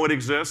 I know it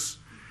exists.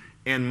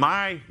 And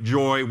my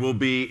joy will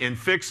be in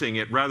fixing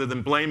it rather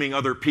than blaming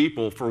other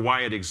people for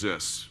why it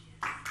exists.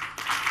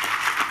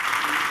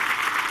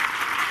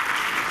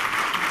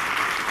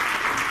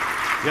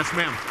 Yes,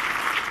 ma'am.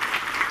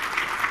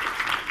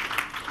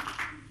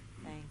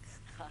 Thanks.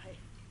 Hi.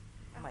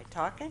 Am I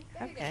talking?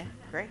 Okay,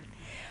 great.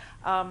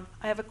 I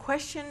have a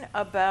question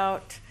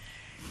about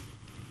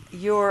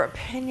your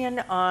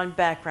opinion on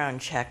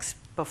background checks.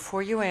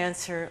 Before you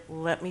answer,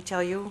 let me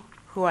tell you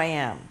who I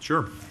am.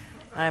 Sure.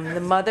 I'm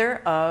the mother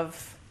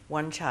of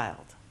one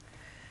child.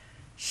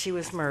 She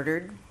was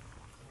murdered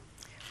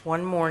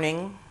one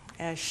morning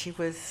as she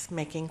was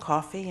making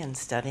coffee and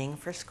studying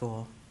for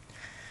school.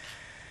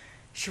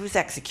 She was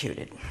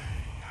executed.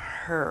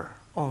 Her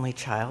only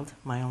child,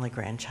 my only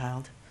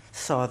grandchild,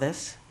 saw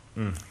this,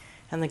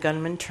 and the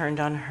gunman turned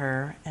on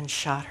her and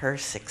shot her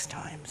 6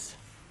 times.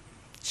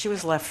 She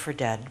was left for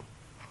dead.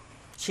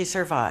 She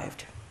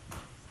survived.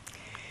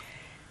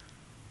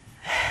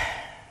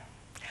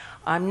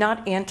 I'm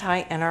not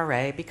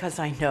anti-NRA because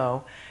I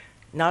know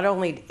not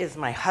only is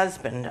my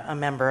husband a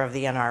member of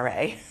the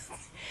NRA,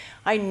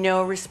 I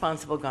know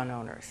responsible gun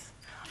owners.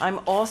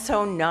 I'm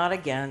also not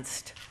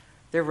against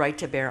the right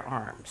to bear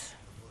arms.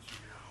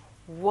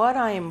 What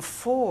I am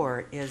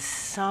for is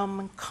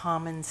some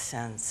common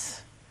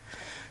sense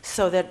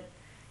so that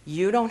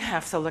you don't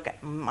have to look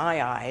at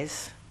my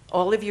eyes,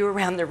 all of you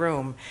around the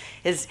room,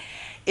 is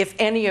if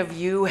any of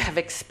you have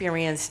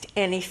experienced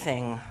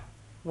anything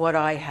what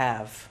I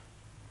have,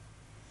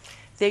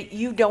 that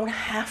you don't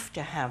have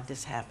to have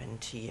this happen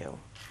to you.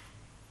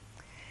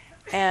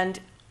 And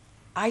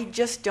I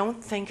just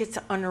don't think it's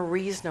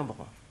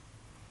unreasonable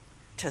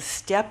to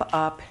step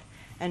up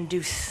and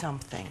do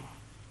something.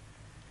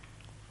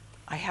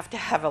 I have to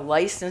have a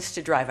license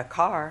to drive a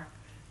car.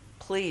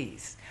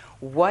 Please,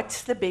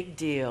 what's the big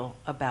deal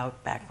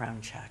about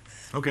background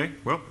checks? Okay,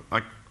 well,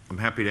 I'm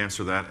happy to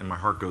answer that, and my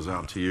heart goes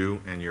out to you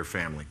and your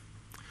family.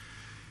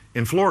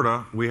 In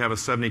Florida, we have a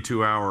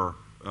 72-hour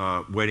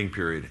waiting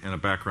period and a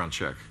background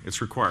check.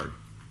 It's required.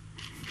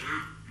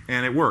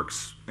 And it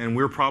works. And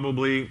we're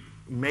probably,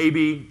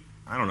 maybe,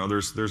 I don't know,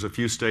 there's a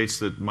few states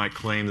that might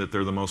claim that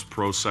they're the most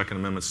pro-Second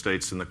Amendment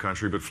states in the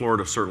country, but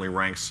Florida certainly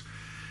ranks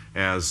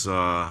as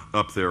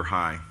up there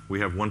high. We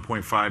have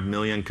 1.5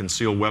 million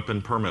concealed weapon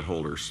permit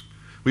holders.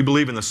 We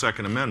believe in the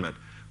Second Amendment,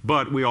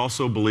 but we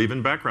also believe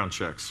in background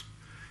checks.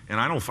 And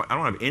I don't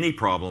have any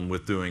problem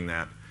with doing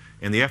that.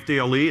 And the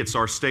FDLE, it's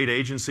our state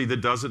agency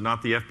that does it,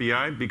 not the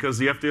FBI, because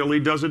the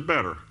FDLE does it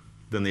better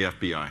than the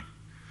FBI.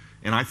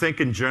 And I think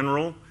in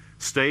general,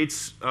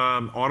 states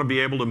ought to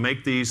be able to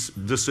make these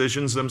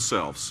decisions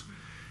themselves.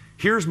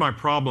 Here's my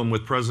problem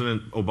with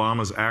President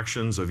Obama's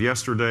actions of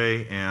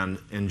yesterday and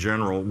in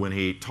general when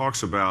he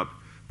talks about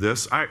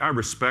this. I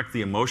respect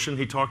the emotion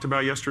he talked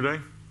about yesterday.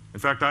 In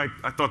fact, I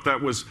thought that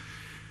was,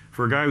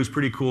 for a guy who's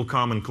pretty cool,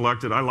 calm, and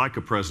collected, I like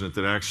a president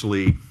that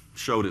actually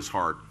showed his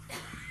heart.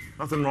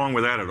 Nothing wrong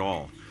with that at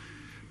all.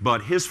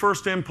 But his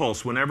first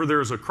impulse whenever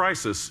there's a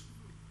crisis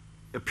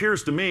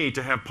appears to me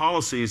to have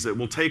policies that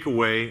will take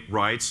away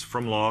rights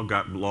from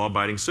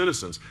law-abiding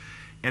citizens.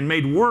 And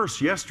made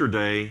worse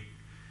yesterday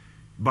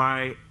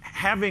by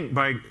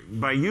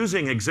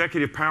using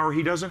executive power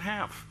he doesn't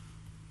have.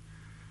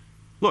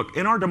 Look,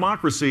 in our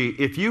democracy,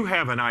 if you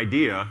have an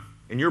idea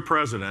and you're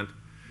president,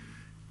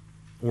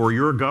 or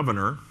you're a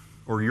governor,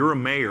 or you're a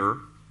mayor,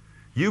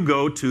 you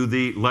go to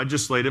the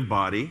legislative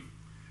body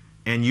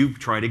and you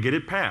try to get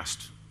it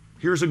passed.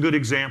 Here's a good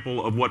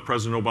example of what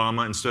President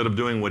Obama, instead of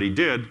doing what he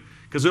did,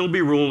 because it'll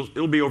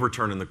be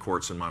overturned in the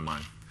courts in my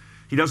mind.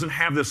 He doesn't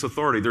have this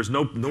authority. There's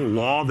no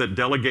law that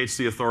delegates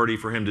the authority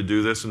for him to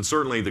do this, and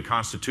certainly the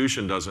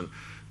Constitution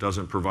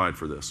doesn't provide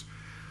for this.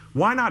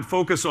 Why not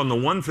focus on the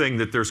one thing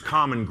that there's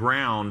common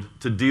ground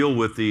to deal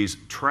with these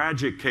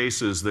tragic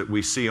cases that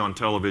we see on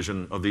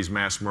television of these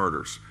mass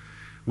murders,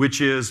 which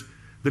is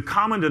the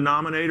common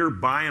denominator,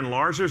 by and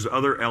large, there's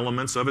other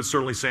elements of it.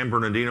 Certainly San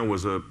Bernardino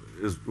was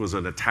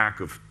an attack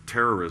of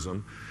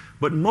terrorism.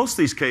 But in most of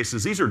these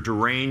cases, these are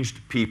deranged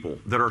people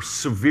that are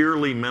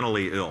severely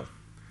mentally ill.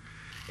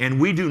 And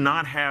we do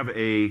not have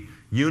a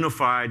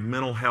unified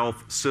mental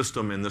health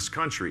system in this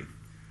country.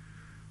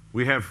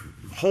 We have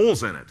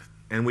holes in it,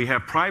 and we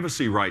have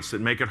privacy rights that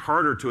make it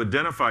harder to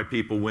identify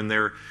people when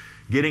they're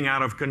getting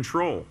out of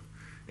control.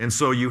 And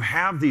so you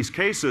have these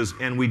cases,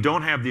 and we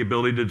don't have the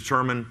ability to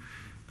determine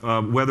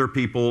whether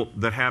people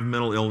that have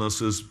mental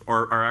illnesses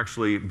are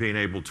actually being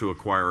able to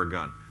acquire a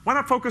gun. Why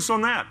not focus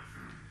on that?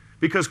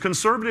 Because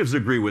conservatives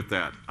agree with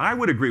that. I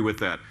would agree with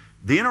that.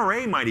 The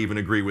NRA might even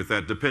agree with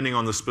that, depending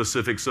on the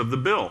specifics of the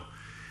bill.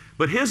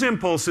 But his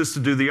impulse is to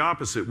do the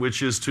opposite,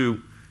 which is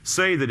to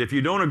say that if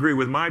you don't agree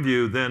with my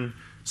view, then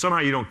somehow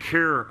you don't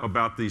care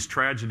about these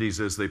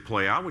tragedies as they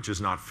play out, which is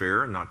not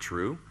fair and not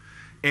true,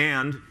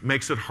 and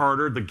makes it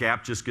harder. The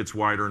gap just gets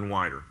wider and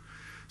wider.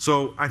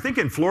 So I think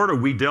in Florida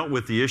we dealt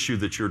with the issue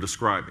that you're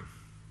describing,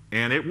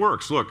 and it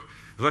works. Look,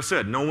 as I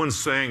said, no one's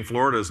saying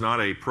Florida is not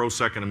a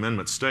pro-Second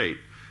Amendment state,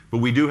 but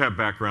we do have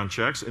background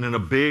checks, and in a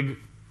big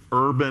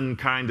urban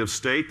kind of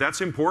state,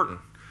 that's important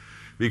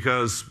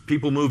because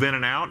people move in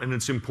and out, and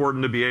it's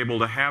important to be able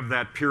to have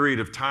that period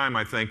of time,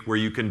 I think, where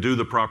you can do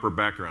the proper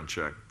background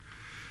check.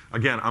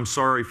 Again, I'm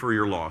sorry for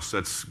your loss.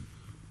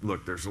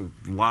 Look, there's a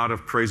lot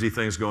of crazy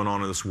things going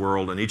on in this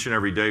world, and each and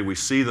every day we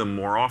see them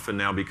more often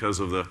now because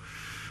of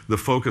the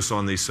focus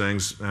on these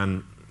things,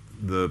 and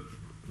it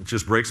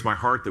just breaks my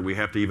heart that we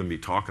have to even be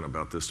talking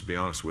about this, to be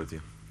honest with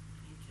you.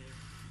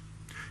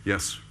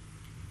 Yes?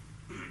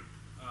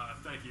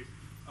 Thank you.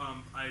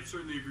 I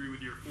certainly agree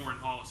with your foreign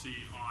policy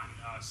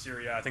on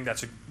Syria. I think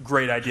that's a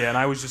great idea, and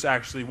I was just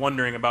actually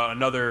wondering about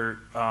another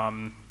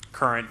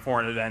current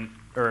foreign event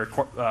or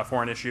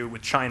foreign issue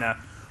with China.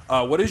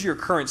 What is your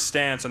current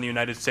stance on the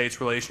United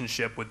States'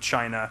 relationship with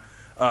China,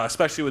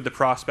 especially with the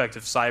prospect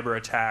of cyber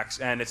attacks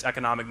and its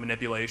economic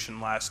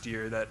manipulation last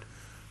year that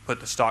put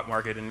the stock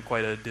market in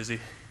quite a dizzy?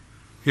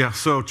 Yeah,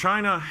 so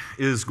China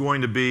is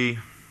going to be,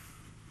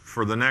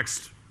 for the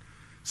next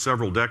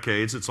several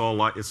decades, in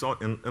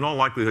all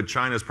likelihood,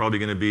 China is probably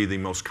going to be the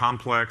most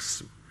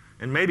complex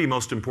and maybe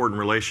most important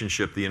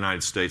relationship the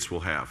United States will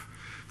have.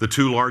 The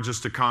two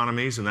largest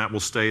economies, and that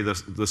will stay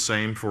the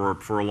same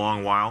for a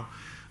long while.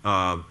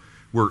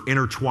 We're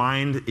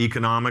intertwined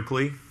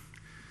economically.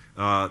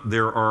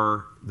 There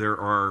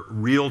are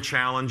real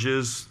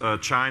challenges.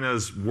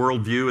 China's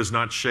worldview is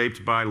not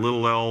shaped by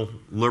little l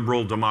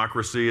liberal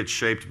democracy. It's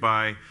shaped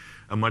by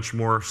a much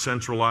more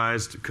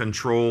centralized,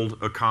 controlled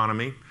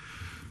economy.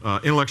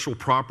 Intellectual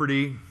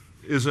property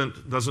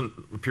doesn't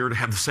appear to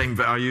have the same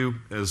value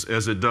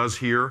as it does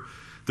here.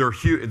 The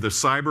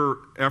cyber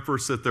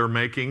efforts that they're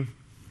making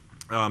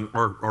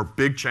are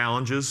big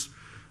challenges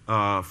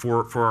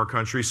for our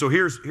country. So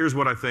here's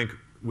what I think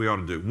we ought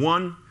to do.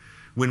 One,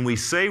 when we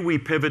say we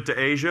pivot to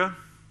Asia,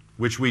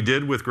 which we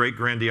did with great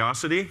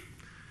grandiosity,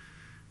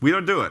 we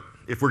don't do it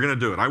if we're going to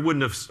do it. I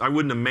wouldn't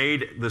have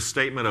made the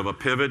statement of a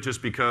pivot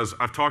just because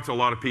I've talked to a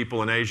lot of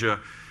people in Asia.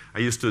 I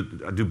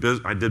did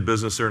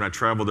business there and I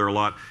traveled there a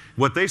lot.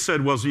 What they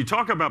said was, you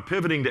talk about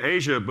pivoting to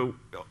Asia, but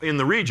in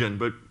the region,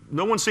 but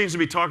no one seems to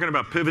be talking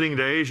about pivoting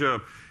to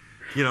Asia,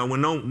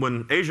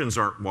 when Asians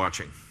aren't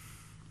watching.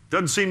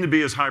 Doesn't seem to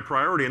be as high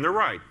priority, and they're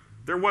right.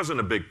 There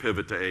wasn't a big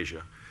pivot to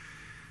Asia.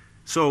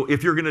 So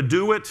if you're going to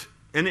do it,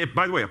 and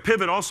by the way, a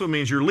pivot also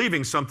means you're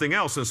leaving something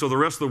else, and so the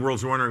rest of the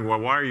world's wondering, well,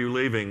 why are you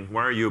leaving?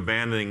 Why are you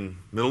abandoning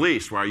Middle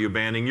East? Why are you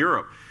abandoning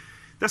Europe?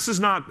 This is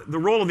not, the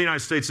role of the United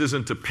States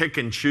isn't to pick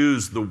and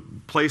choose the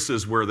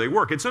places where they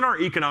work. It's in our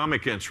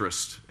economic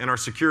interest and our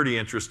security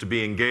interest to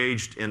be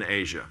engaged in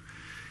Asia.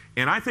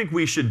 And I think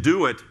we should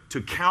do it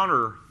to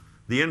counter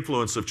the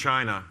influence of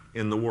China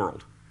in the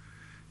world.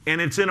 And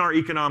it's in our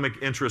economic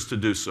interest to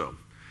do so.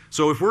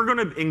 So if we're going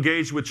to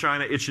engage with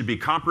China, it should be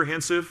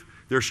comprehensive,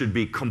 there should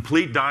be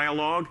complete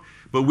dialogue,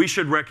 but we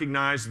should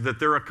recognize that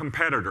they're a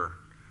competitor,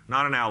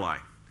 not an ally,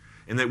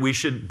 and that we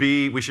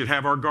should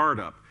have our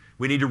guard up.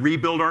 We need to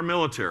rebuild our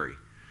military.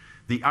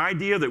 The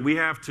idea that we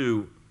have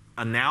to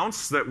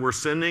announce that we're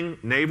sending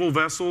naval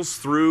vessels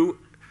through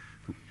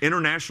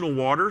international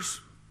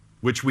waters,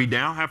 which we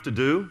now have to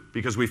do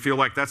because we feel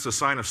like that's a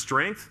sign of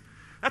strength,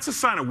 that's a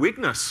sign of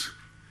weakness.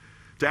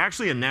 To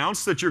actually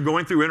announce that you're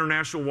going through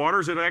international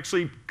waters, it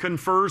actually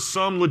confers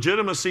some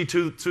legitimacy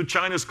to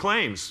China's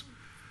claims.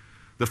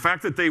 The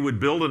fact that they would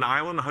build an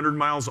island 100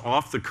 miles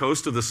off the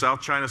coast of the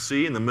South China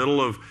Sea in the middle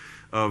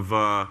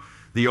of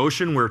the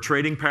ocean where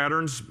trading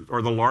patterns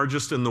are the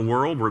largest in the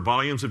world, where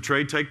volumes of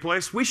trade take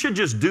place, we should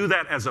just do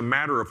that as a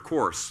matter of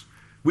course.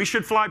 We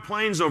should fly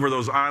planes over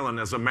those islands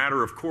as a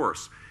matter of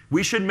course.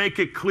 We should make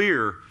it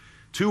clear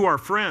to our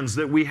friends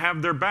that we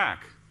have their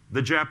back,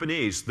 the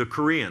Japanese, the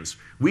Koreans.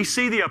 We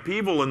see the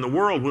upheaval in the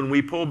world when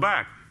we pull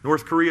back,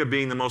 North Korea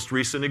being the most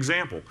recent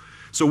example.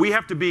 So we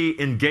have to be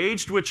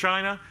engaged with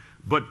China,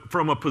 but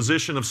from a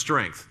position of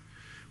strength.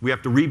 We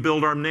have to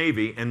rebuild our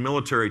Navy and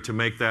military to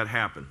make that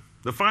happen.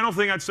 The final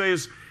thing I'd say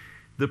is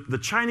the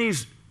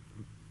Chinese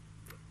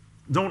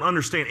don't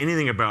understand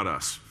anything about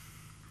us,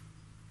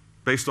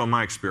 based on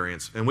my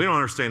experience, and we don't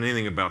understand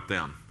anything about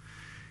them.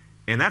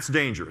 And that's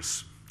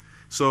dangerous.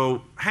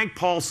 So Hank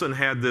Paulson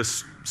had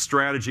this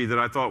strategy that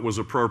I thought was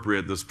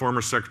appropriate, this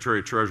former Secretary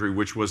of Treasury,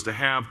 which was to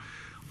have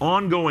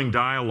ongoing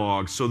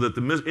dialogue so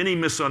that any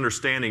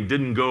misunderstanding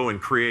didn't go and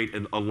create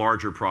a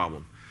larger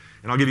problem.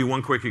 And I'll give you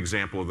one quick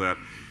example of that.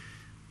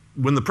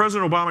 When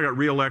President Obama got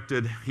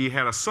reelected, he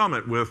had a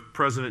summit with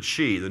President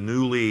Xi, the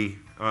newly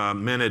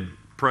minted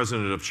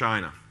president of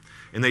China.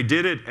 And they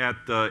did it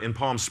in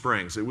Palm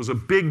Springs. It was a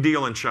big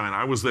deal in China.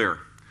 I was there.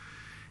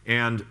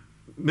 And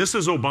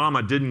Mrs.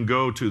 Obama didn't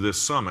go to this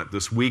summit,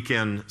 this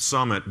weekend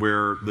summit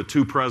where the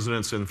two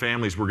presidents and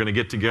families were going to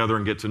get together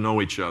and get to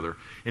know each other.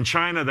 In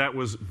China, that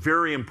was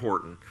very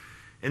important.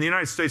 In the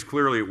United States,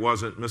 clearly it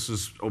wasn't.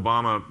 Mrs.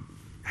 Obama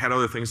had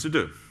other things to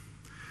do.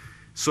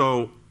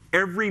 So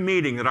every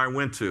meeting that I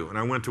went to, and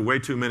I went to way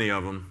too many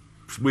of them,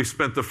 we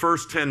spent the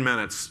first 10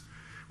 minutes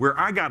where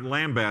I got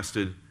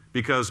lambasted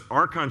because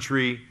our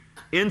country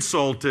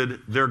insulted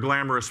their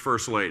glamorous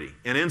first lady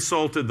and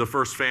insulted the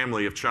first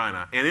family of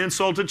China and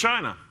insulted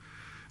China.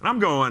 And I'm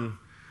going,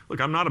 look,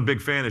 I'm not a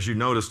big fan, as you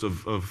noticed,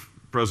 of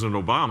President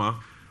Obama,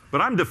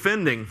 but I'm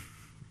defending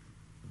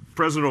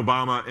President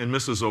Obama and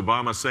Mrs.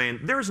 Obama, saying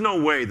there's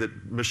no way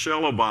that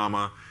Michelle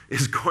Obama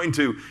is going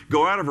to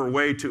go out of her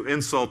way to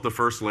insult the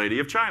First Lady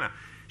of China.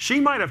 She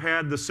might have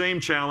had the same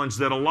challenge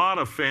that a lot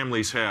of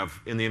families have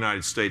in the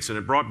United States, and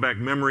it brought back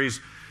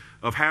memories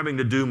of having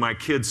to do my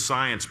kids'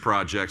 science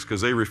projects because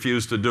they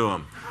refused to do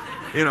them.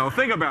 You know,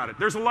 think about it.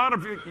 There's a lot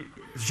of,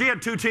 she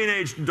had 2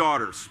 teenage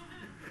daughters.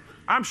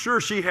 I'm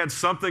sure she had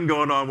something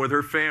going on with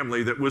her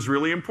family that was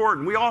really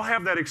important. We all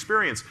have that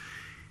experience.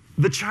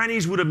 The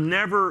Chinese would have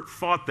never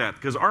thought that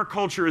because our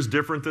culture is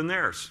different than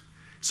theirs.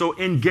 So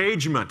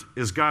engagement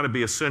has got to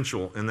be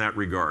essential in that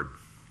regard.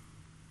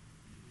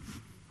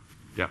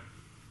 Yeah.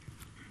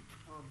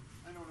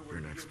 I don't know where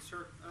You're to next. begin,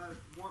 sir.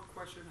 One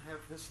question I have.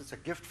 This is a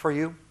gift for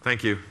you.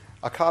 Thank you.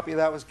 A copy of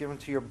that was given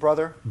to your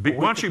brother. Why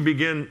don't you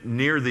begin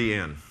near the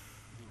end?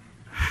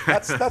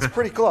 That's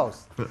pretty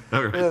close.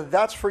 All right.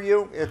 That's for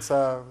you. It's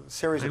a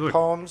series Hey, of look.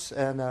 poems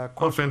and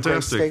quotes from great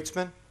fantastic.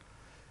 statesmen.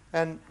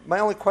 And my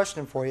only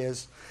question for you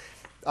is,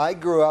 I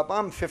grew up,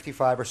 I'm a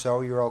 55 or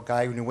so year old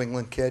guy, New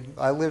England kid.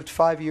 I lived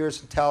 5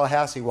 years in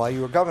Tallahassee while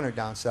you were governor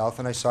down south,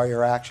 and I saw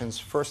your actions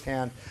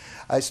firsthand.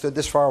 I stood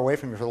this far away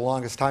from you for the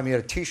longest time. You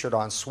had a t-shirt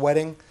on,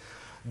 sweating,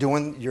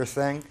 doing your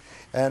thing.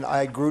 And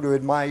I grew to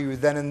admire you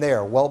then and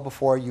there, well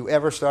before you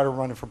ever started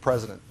running for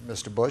president,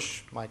 Mr.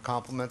 Bush. My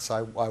compliments.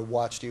 I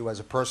watched you as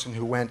a person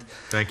who went.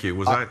 Thank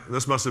you.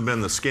 This must have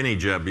been the skinny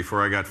Jeb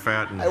before I got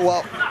fat. And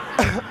Well,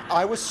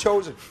 I was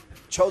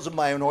chosen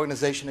by an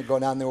organization to go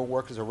down there and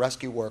work as a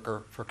rescue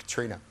worker for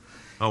Katrina.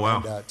 Oh,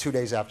 wow. And, 2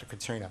 days after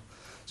Katrina,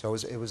 so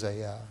it was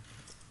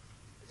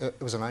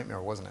a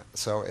nightmare, wasn't it?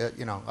 So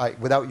you know,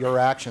 without your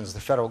actions, the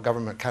federal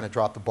government kind of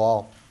dropped the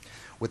ball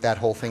with that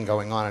whole thing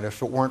going on. And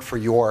if it weren't for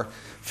your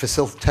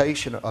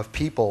facilitation of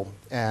people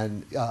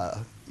and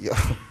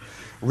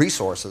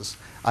resources,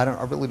 I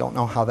really don't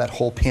know how that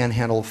whole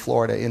panhandle of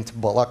Florida into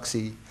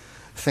Biloxi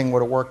thing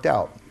would have worked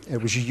out.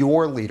 It was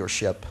your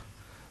leadership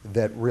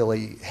that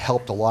really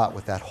helped a lot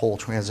with that whole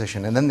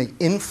transition. And then the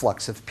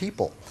influx of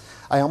people.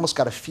 I almost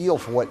got a feel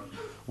for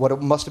what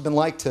it must have been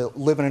like to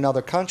live in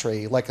another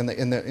country, like in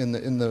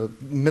the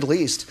Middle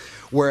East,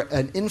 where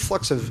an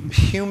influx of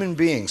human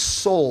beings,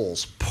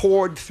 souls,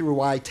 poured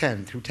through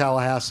I-10, through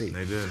Tallahassee.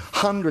 They did.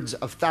 Hundreds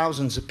of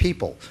thousands of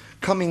people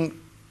coming,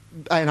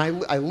 and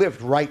I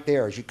lived right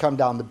there as you come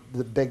down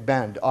the Big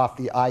Bend off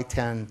the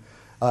I-10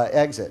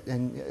 exit,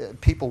 and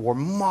people were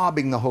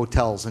mobbing the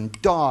hotels, and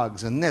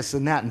dogs, and this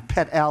and that, and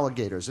pet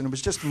alligators, and it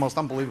was just the most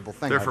unbelievable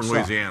thing. they're I from saw.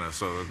 Louisiana,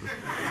 so.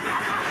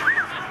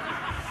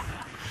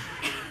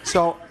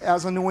 So,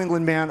 as a New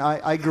England man,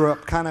 I grew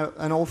up kind of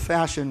an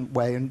old-fashioned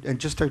way, and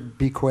just to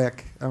be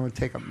quick, I don't want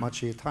to take up much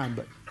of your time,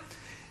 but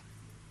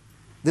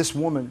this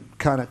woman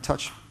kind of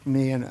touched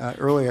me, and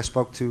earlier I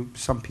spoke to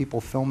some people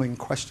filming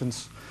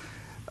questions.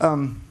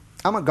 I'm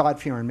a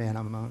God-fearing man.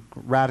 I'm a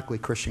radically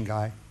Christian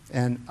guy.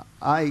 And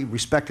I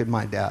respected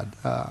my dad,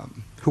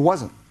 who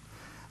wasn't.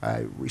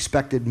 I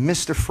respected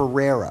Mr.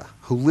 Ferreira,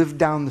 who lived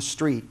down the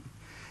street.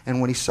 And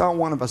when he saw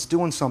one of us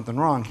doing something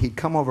wrong, he'd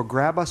come over,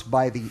 grab us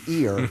by the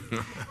ear,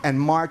 and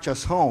march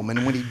us home.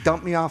 And when he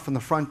dumped me off on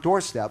the front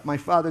doorstep, my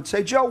father would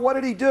say, "Joe, what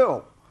did he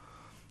do?"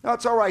 "No,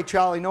 it's all right,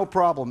 Charlie, no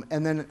problem."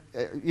 And then,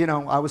 you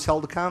know, I was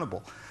held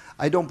accountable.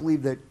 I don't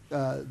believe that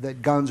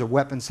that guns or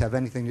weapons have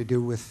anything to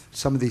do with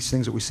some of these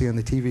things that we see on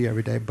the TV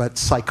every day, but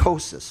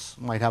psychosis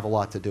might have a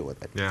lot to do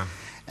with it. Yeah.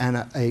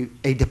 And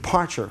a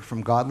departure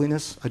from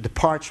godliness, a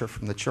departure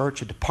from the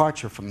church, a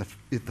departure from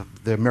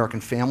the American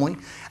family,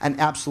 an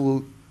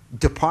absolute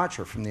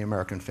departure from the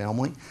American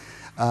family.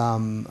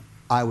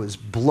 I was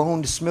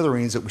blown to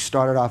smithereens that we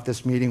started off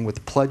this meeting with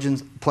the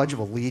Pledge of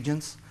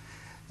Allegiance.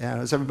 And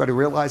as everybody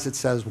realized, it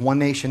says, "One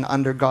nation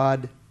under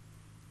God,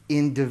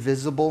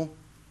 indivisible."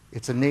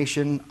 It's a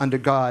nation under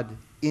God,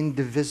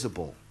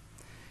 indivisible.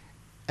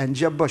 And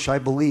Jeb Bush, I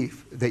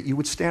believe that you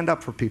would stand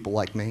up for people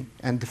like me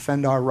and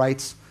defend our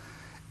rights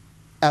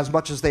as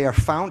much as they are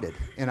founded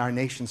in our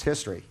nation's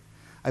history.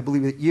 I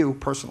believe that you,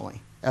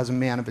 personally, as a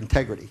man of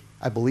integrity,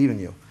 I believe in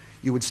you.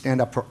 You would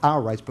stand up for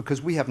our rights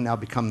because we have now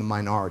become the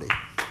minority.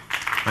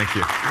 Thank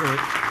you.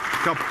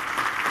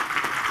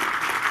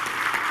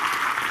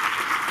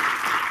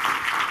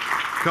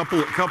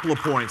 Couple of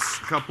points,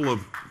 couple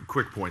of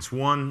quick points.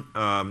 One,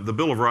 the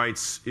Bill of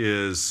Rights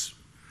is,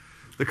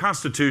 the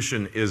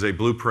Constitution is a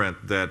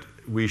blueprint that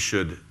we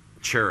should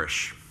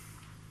cherish.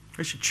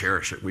 We should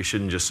cherish it. We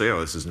shouldn't just say,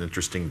 oh, this is an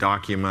interesting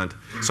document.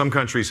 Some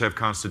countries have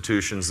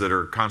constitutions that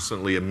are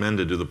constantly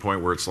amended to the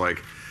point where it's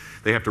like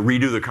they have to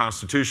redo the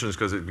constitutions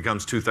because it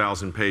becomes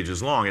 2,000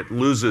 pages long. It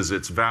loses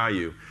its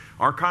value.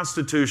 Our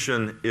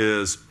Constitution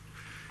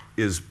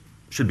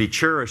should be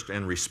cherished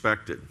and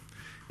respected.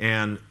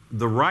 And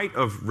the right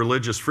of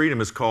religious freedom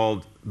is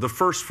called the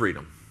first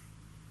freedom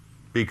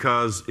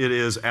because it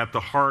is at the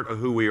heart of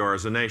who we are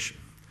as a nation.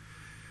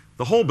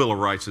 The whole Bill of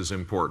Rights is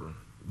important,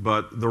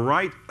 but the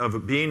right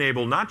of being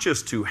able not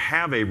just to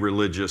have a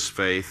religious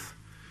faith.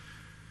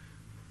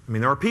 I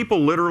mean, there are people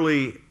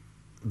literally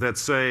that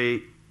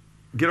say,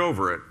 get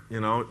over it. You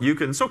know,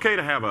 it's okay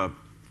to have a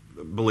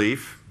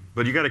belief,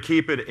 but you got to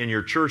keep it in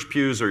your church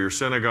pews or your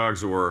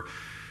synagogues or,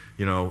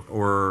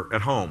 or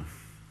at home.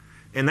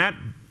 And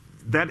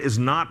that is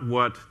not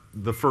what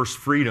the first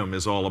freedom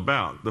is all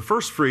about. The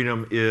first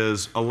freedom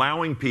is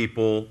allowing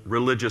people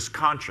religious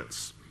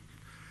conscience,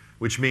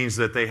 which means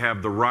that they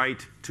have the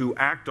right to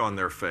act on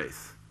their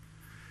faith.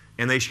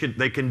 And they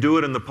can do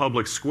it in the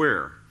public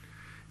square.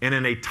 And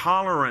in a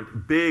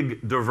tolerant,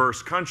 big,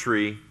 diverse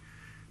country,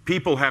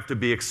 people have to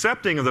be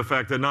accepting of the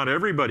fact that not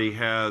everybody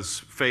has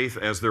faith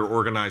as their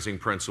organizing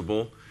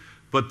principle,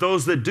 but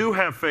those that do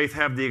have faith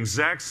have the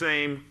exact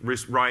same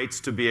rights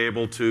to be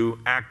able to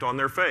act on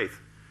their faith.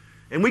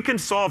 And we can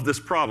solve this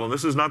problem.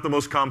 This is not the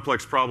most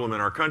complex problem in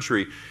our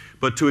country,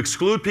 but to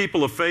exclude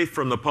people of faith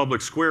from the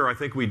public square, I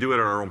think we do it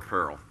at our own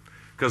peril.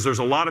 Because there's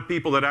a lot of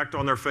people that act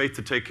on their faith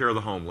to take care of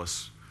the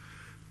homeless,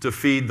 to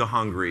feed the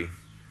hungry,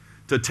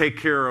 to take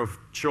care of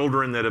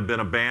children that have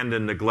been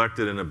abandoned,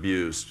 neglected, and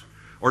abused,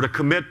 or to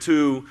commit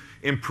to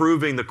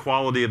improving the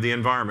quality of the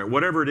environment.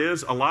 Whatever it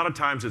is, a lot of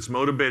times it's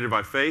motivated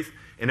by faith,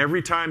 and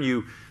every time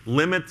you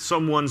limit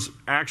someone's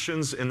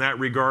actions in that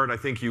regard, I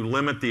think you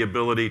limit the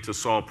ability to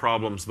solve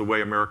problems the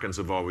way Americans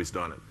have always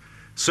done it.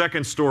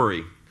 Second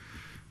story,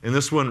 and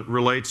this one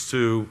relates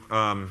to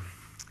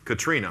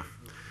Katrina,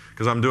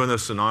 because I'm doing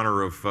this in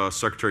honor of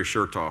Secretary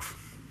Chertoff.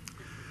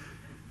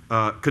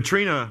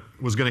 Katrina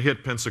was going to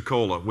hit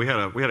Pensacola. We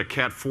had a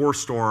Cat 4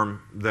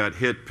 storm that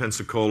hit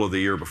Pensacola the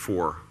year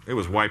before. It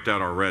was wiped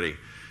out already.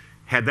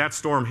 Had that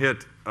storm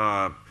hit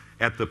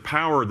at the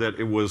power that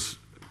it was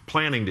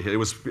planning to hit, it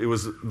was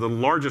the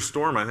largest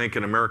storm I think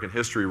in American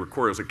history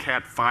recorded. It was a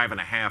Cat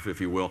 5.5,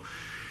 if you will,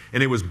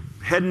 and it was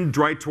heading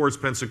right towards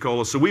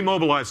Pensacola. So we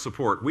mobilized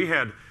support. We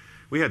had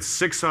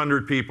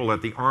 600 people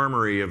at the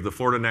armory of the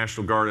Florida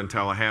National Guard in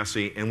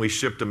Tallahassee, and we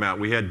shipped them out.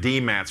 We had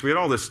DMATs. We had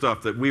all this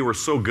stuff that we were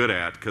so good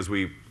at because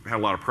we had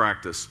a lot of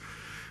practice.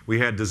 We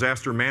had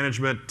disaster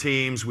management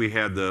teams. We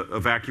had the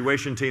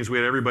evacuation teams. We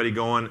had everybody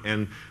going,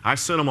 and I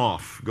sent them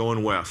off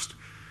going west.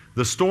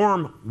 The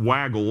storm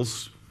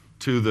waggles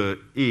to the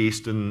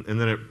east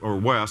or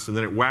west, and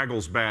then it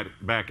waggles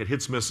back. It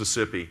hits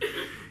Mississippi.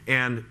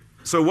 And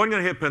so it wasn't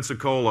going to hit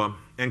Pensacola.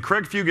 And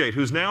Craig Fugate,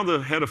 who's now the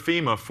head of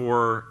FEMA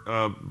for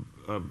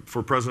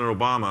President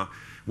Obama,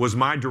 was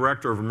my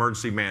director of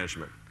emergency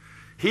management.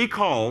 He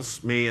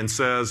calls me and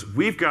says,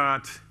 we've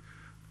got,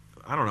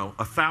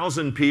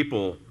 1,000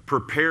 people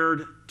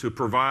prepared to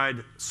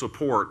provide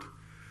support,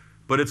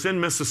 but it's in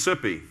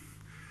Mississippi.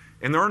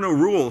 And there are no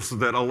rules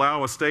that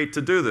allow a state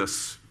to do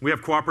this. We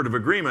have cooperative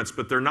agreements,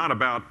 but they're not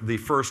about the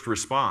first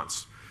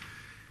response.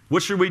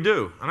 What should we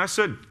do? And I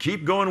said,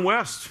 keep going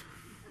west.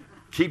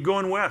 Keep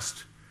going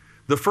west.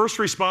 The first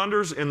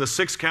responders in the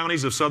 6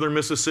 counties of southern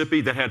Mississippi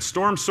that had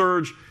storm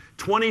surge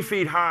 20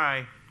 feet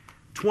high,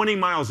 20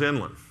 miles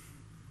inland.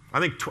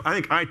 I think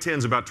I-10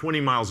 is about 20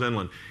 miles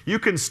inland. You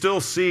can still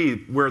see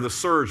where the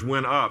surge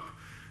went up,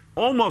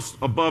 almost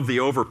above the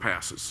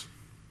overpasses.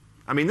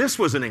 I mean, this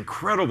was an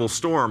incredible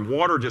storm,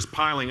 water just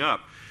piling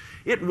up.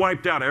 It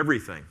wiped out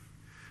everything.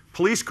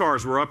 Police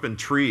cars were up in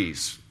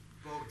trees.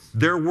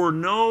 There were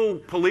no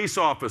police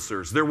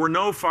officers. There were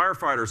no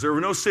firefighters. There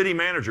were no city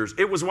managers.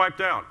 It was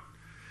wiped out.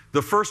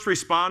 The first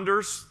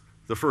responders,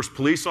 the first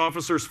police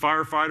officers,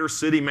 firefighters,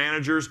 city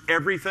managers,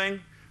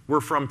 everything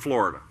were from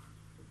Florida.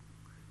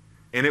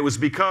 And it was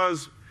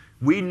because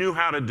we knew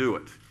how to do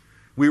it.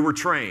 We were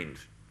trained,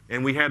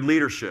 and we had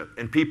leadership,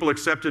 and people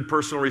accepted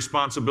personal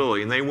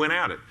responsibility, and they went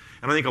at it.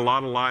 And I think a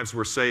lot of lives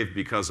were saved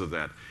because of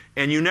that.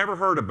 And you never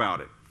heard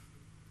about it.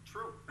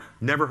 True.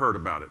 Never heard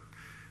about it.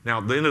 Now,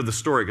 the end of the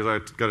story, because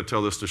I've got to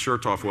tell this to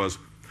Chertoff, was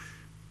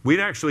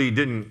we actually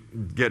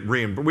didn't get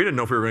reimbursed. We didn't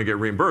know if we were going to get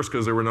reimbursed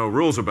because there were no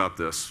rules about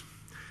this.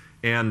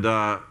 And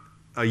a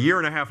year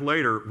and a half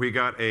later, we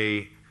got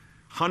a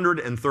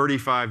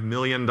 $135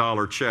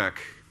 million check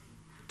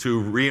to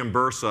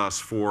reimburse us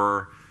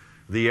for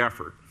the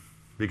effort,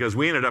 because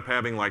we ended up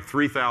having like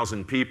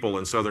 3,000 people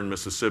in southern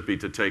Mississippi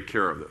to take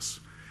care of this.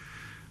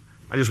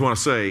 I just want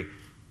to say,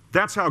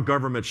 that's how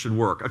government should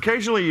work.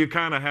 Occasionally, you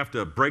kind of have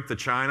to break the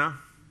china,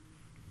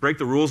 break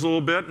the rules a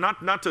little bit,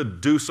 not to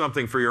do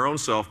something for your own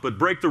self, but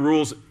break the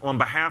rules on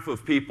behalf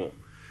of people.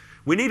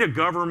 We need a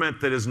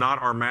government that is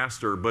not our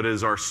master, but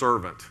is our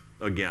servant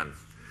again.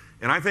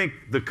 And I think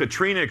the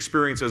Katrina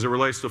experience as it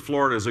relates to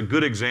Florida is a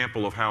good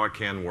example of how it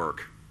can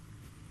work.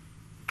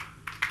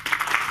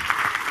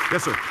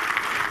 Yes, sir.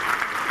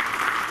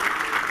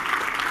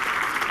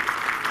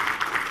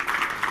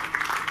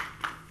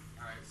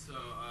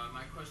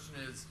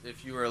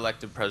 If you were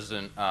elected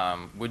president,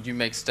 would you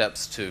make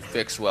steps to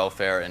fix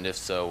welfare, and if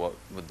so, what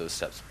would those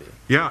steps be?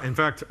 Yeah, in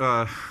fact,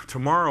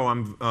 tomorrow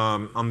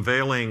I'm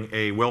unveiling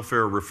a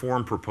welfare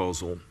reform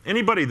proposal.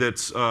 Anybody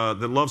that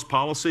loves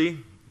policy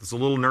It's a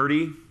little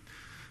nerdy,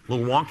 a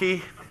little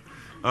wonky.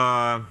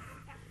 I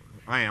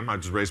am. I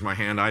just raised my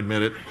hand. I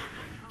admit it.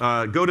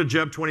 Go to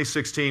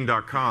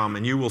jeb2016.com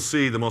and you will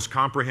see the most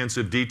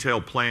comprehensive,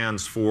 detailed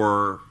plans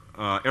for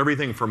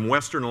everything from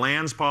Western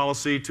lands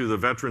policy to the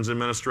Veterans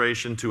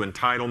Administration to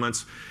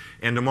entitlements.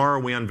 And tomorrow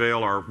we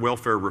unveil our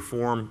welfare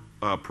reform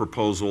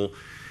proposal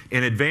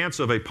in advance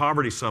of a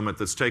poverty summit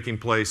that's taking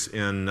place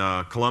in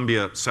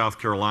Columbia, South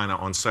Carolina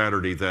on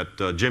Saturday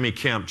that Jimmy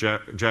Kemp,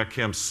 Jack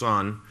Kemp's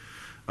son,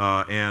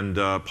 and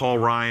Paul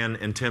Ryan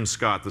and Tim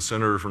Scott, the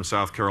senator from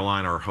South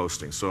Carolina, are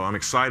hosting. So I'm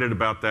excited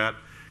about that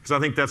because I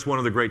think that's one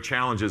of the great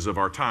challenges of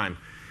our time.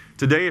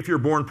 Today, if you're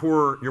born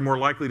poor, you're more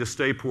likely to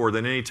stay poor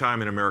than any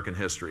time in American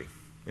history.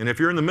 And if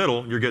you're in the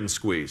middle, you're getting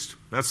squeezed.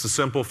 That's the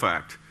simple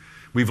fact.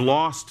 We've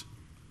lost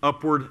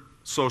upward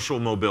social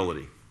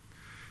mobility.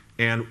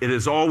 And it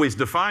has always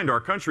defined our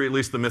country, at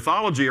least the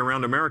mythology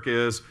around America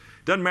is,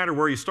 doesn't matter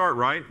where you start,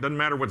 right? Doesn't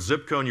matter what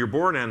zip code you're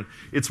born in.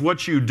 It's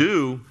what you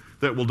do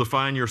that will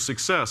define your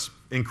success.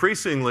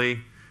 Increasingly,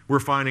 we're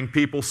finding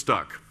people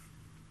stuck.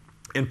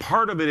 And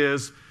part of it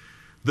is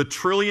the $1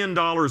 trillion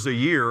a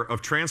year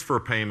of transfer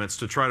payments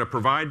to try to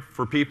provide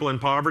for people in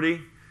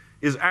poverty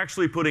is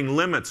actually putting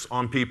limits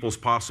on people's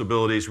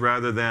possibilities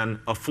rather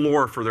than a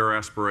floor for their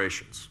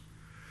aspirations.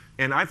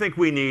 And I think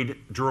we need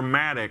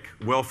dramatic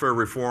welfare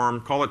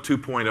reform, call it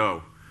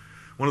 2.0.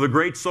 One of the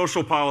great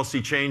social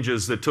policy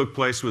changes that took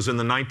place was in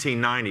the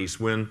 1990s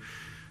when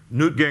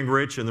Newt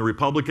Gingrich and the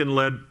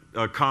Republican-led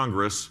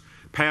Congress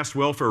passed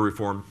welfare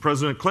reform.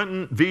 President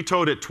Clinton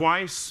vetoed it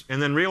twice and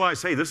then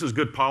realized, hey, this is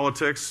good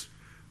politics,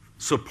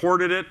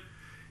 supported it,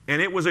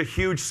 and it was a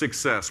huge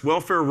success.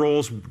 Welfare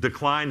rolls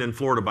declined in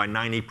Florida by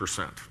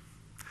 90%.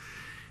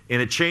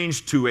 And it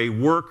changed to a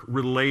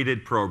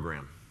work-related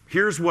program.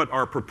 Here's what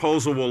our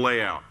proposal will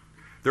lay out.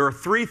 There are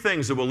 3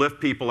 things that will lift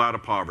people out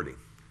of poverty: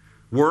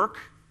 work,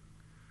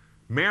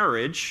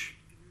 marriage,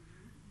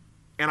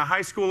 and a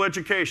high school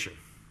education,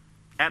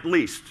 at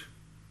least.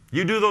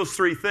 You do those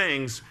 3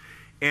 things,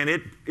 and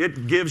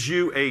it gives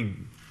you a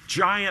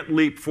giant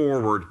leap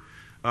forward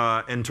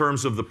in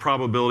terms of the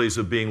probabilities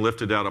of being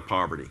lifted out of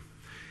poverty.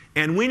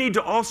 And we need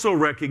to also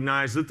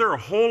recognize that there are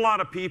a whole lot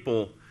of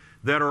people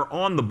that are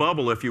on the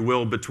bubble, if you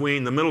will,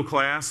 between the middle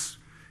class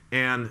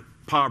and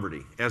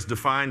poverty, as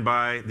defined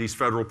by these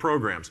federal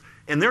programs.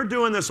 And they're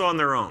doing this on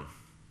their own.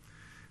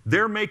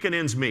 They're making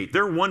ends meet.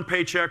 They're 1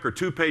 paycheck or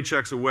 2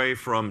 paychecks away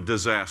from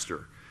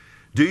disaster.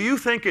 Do you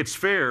think it's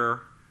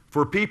fair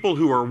for people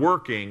who are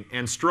working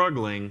and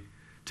struggling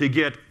to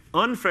get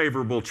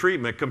unfavorable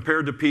treatment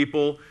compared to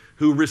people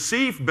who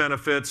receive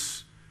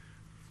benefits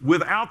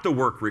without the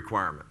work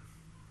requirement?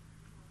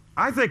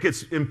 I think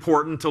it's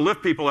important to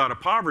lift people out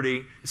of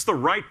poverty. It's the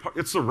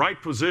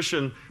right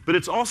position, but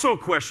it's also a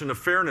question of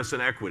fairness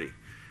and equity.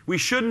 We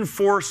shouldn't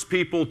force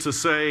people to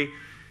say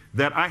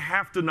that I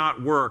have to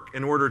not work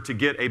in order to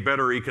get a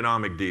better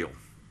economic deal.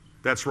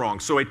 That's wrong.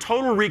 So a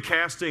total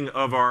recasting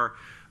of our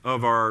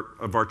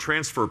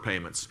transfer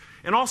payments,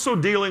 and also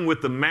dealing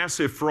with the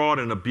massive fraud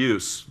and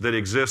abuse that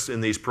exists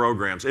in these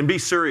programs, and be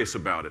serious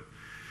about it.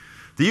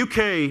 The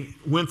UK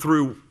went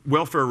through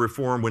welfare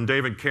reform when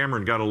David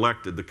Cameron got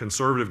elected. The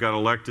Conservative got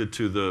elected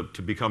to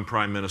become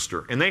Prime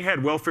Minister. And they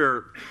had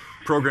welfare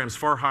programs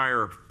far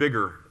higher,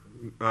 bigger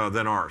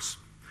than ours.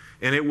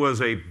 And it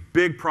was a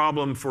big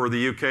problem for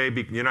the UK,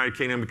 the United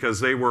Kingdom,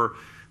 because they were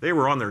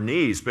on their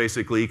knees,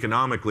 basically,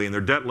 economically, and their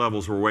debt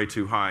levels were way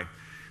too high.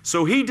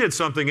 So he did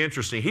something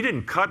interesting. He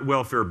didn't cut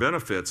welfare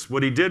benefits.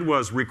 What he did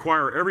was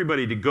require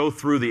everybody to go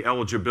through the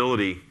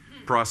eligibility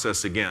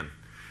process again.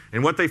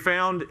 And what they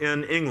found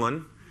in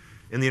England,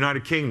 in the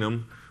United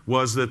Kingdom,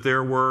 was that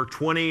there were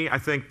 20, I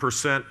think,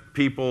 %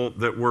 people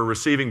that were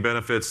receiving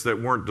benefits that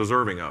weren't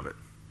deserving of it.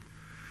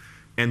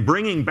 And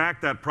bringing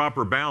back that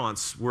proper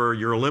balance where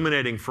you're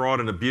eliminating fraud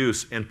and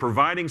abuse and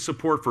providing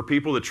support for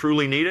people that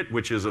truly need it,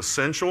 which is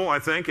essential, I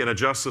think, in a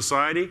just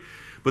society,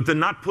 but then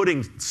not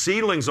putting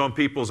ceilings on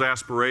people's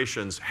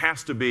aspirations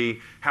has to be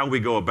how we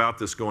go about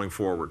this going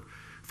forward.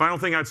 Final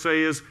thing I'd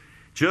say is,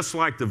 just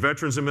like the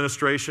Veterans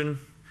Administration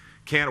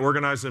can't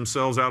organize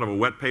themselves out of a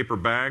wet paper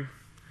bag,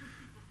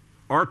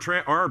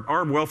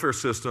 our welfare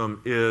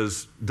system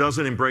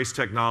doesn't embrace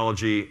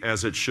technology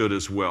as it should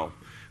as well.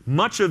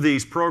 Much of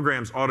these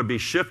programs ought to be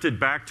shifted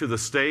back to the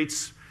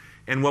states,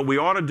 and what we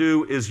ought to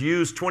do is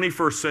use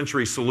 21st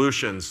century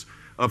solutions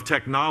of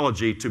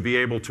technology to be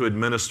able to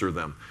administer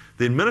them.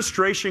 The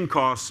administration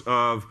costs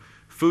of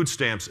food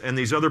stamps and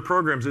these other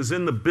programs is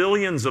in the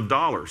billions of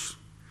dollars,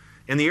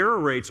 and the error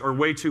rates are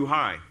way too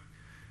high.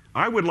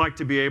 I would like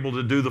to be able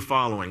to do the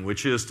following,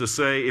 which is to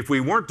say, if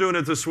we weren't doing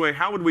it this way,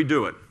 how would we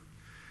do it?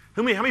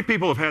 How many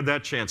people have had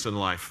that chance in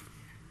life?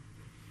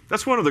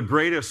 That's one of the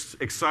greatest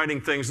exciting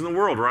things in the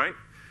world, right?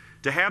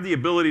 To have the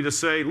ability to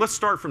say, let's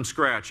start from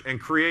scratch and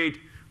create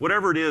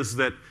whatever it is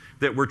that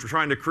we're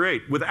trying to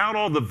create without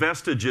all the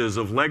vestiges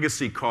of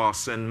legacy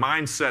costs and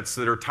mindsets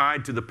that are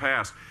tied to the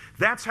past.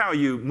 That's how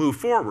you move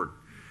forward.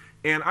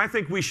 And I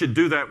think we should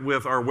do that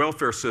with our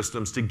welfare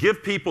systems to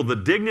give people the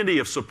dignity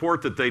of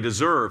support that they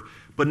deserve,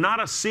 but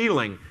not a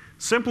ceiling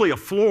simply a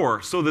floor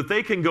so that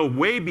they can go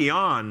way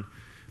beyond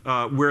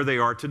where they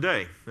are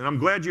today. And I'm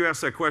glad you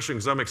asked that question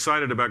because I'm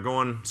excited about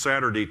going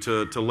Saturday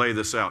to lay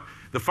this out.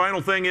 The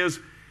final thing is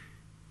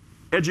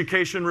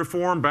education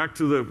reform. Back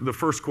to the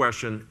first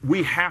question.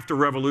 We have to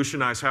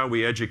revolutionize how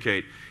we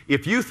educate.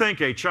 If you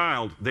think a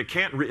child that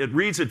can't it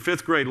reads at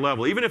 5th grade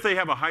level, even if they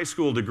have a high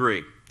school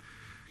degree,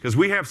 because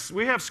we have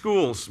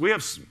schools, we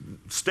have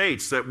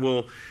states that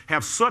will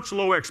have such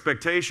low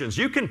expectations.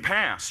 You can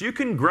pass, you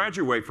can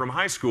graduate from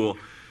high school,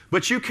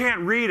 but you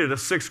can't read at a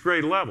 6th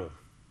grade level.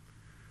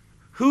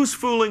 Who's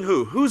fooling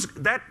who? Who's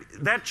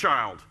that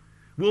child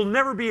will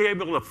never be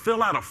able to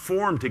fill out a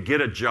form to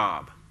get a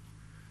job.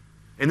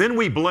 And then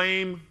we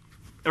blame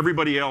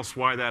everybody else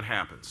why that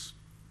happens.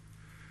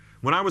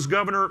 When I was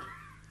governor,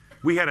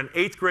 we had an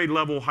 8th grade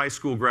level high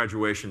school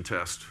graduation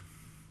test.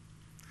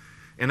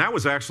 And that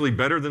was actually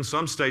better than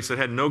some states that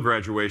had no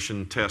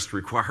graduation test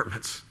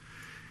requirements.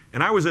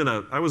 And I was in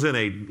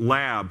a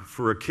lab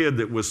for a kid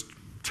that was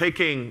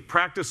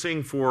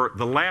practicing for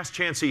the last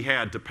chance he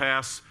had to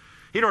pass.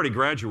 He'd already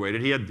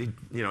graduated.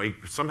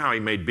 Somehow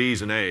he made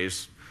B's and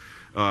A's.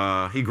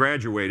 He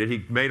graduated.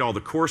 He made all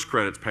the course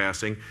credits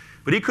passing.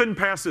 But he couldn't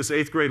pass this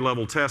 8th grade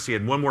level test. He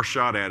had one more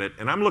shot at it.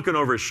 And I'm looking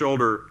over his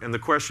shoulder, and the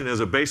question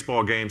is, a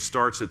baseball game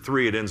starts at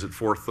 3, it ends at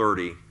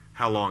 4:30.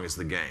 How long is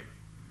the game?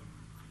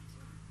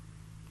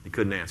 He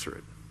couldn't answer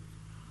it.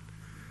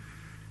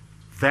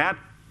 That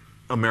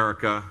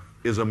America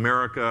is an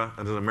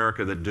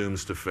America that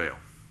dooms to fail.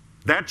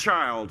 That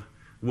child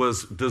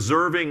was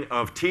deserving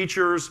of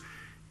teachers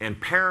and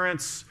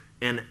parents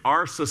in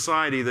our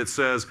society that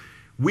says,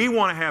 we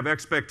want to have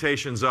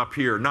expectations up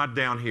here, not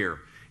down here.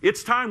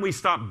 It's time we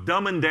stop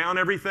dumbing down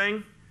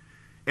everything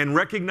and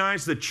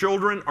recognize that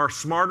children are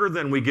smarter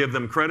than we give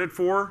them credit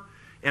for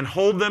and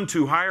hold them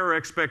to higher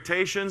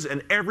expectations,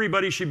 and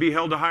everybody should be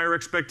held to higher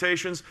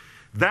expectations.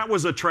 That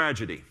was a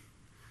tragedy,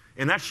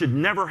 and that should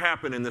never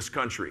happen in this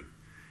country.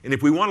 And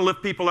if we want to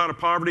lift people out of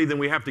poverty, then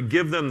we have to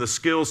give them the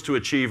skills to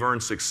achieve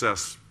earned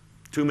success.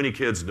 Too many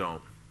kids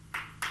don't.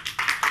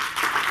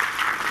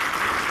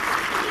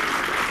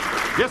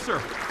 Yes,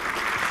 sir.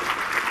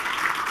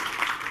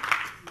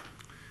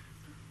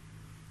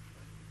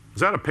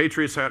 Is that a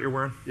Patriots hat you're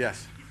wearing?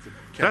 Yes.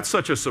 That's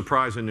such a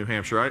surprise in New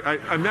Hampshire.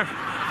 I've never...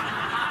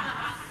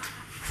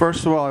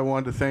 First of all, I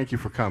wanted to thank you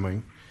for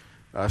coming.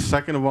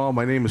 Second of all,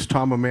 my name is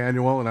Tom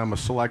Emanuel, and I'm a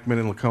selectman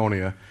in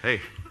Laconia. Hey.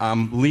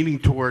 I'm leaning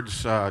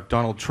towards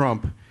Donald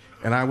Trump,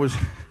 and I was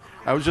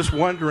just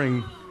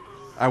wondering,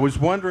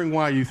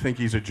 why you think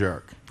he's a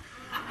jerk.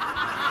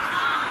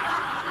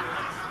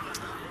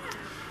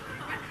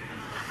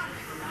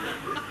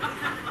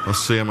 Let's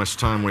see how much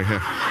time we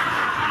have.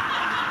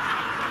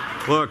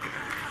 Look,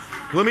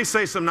 let me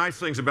say some nice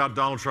things about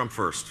Donald Trump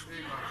first.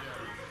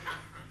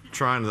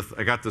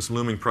 I got this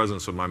looming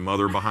presence of my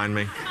mother behind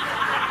me.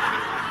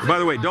 By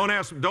the way, don't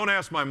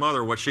ask my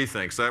mother what she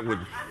thinks. That would.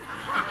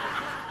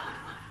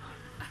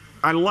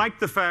 I like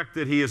the fact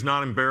that he is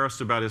not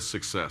embarrassed about his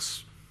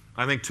success.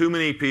 I think too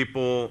many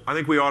people. I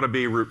think we ought to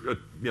be,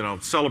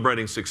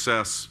 celebrating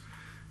success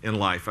in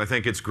life. I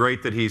think it's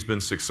great that he's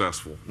been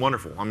successful.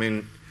 Wonderful. I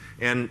mean,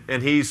 and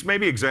he's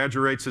maybe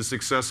exaggerates his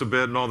success a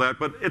bit and all that,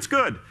 but it's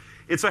good.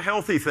 It's a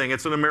healthy thing.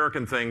 It's an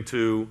American thing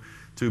to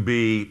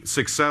be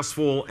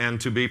successful and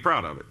to be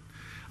proud of it.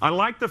 I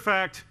like the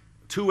fact,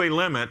 to a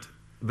limit,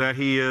 that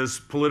he is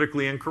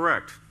politically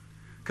incorrect,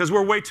 because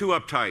we're way too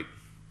uptight.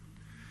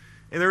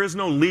 And there is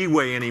no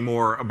leeway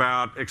anymore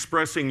about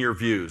expressing your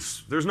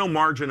views. There's no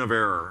margin of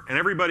error. And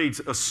everybody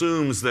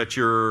assumes that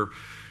you're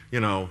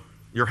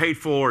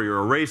hateful or you're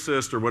a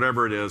racist or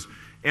whatever it is.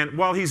 And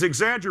while he's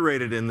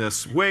exaggerated in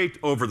this, way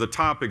over the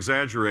top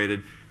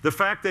exaggerated, the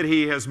fact that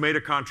he has made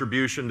a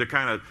contribution to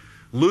kind of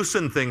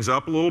loosen things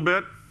up a little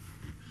bit,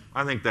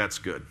 I think that's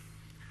good.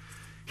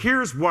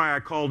 Here's why I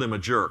called him a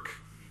jerk.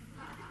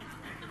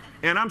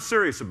 And I'm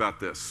serious about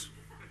this.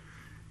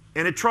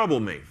 And it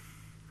troubled me.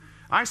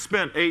 I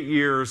spent 8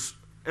 years,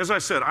 as I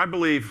said, I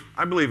believe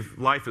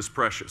life is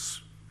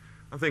precious.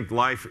 I think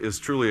life is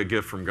truly a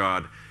gift from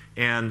God.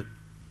 And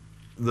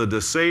the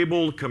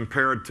disabled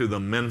compared to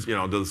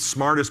the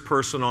smartest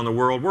person on the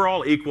world, we're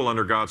all equal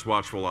under God's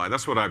watchful eye.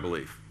 That's what I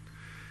believe.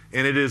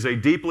 And it is a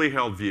deeply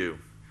held view.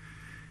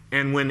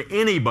 And when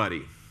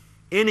anybody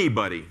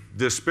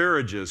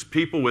disparages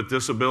people with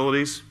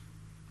disabilities,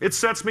 it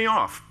sets me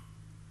off.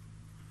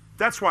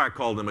 That's why I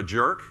called him a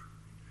jerk,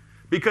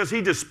 because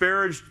he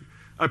disparaged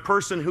a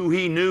person who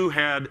he knew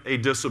had a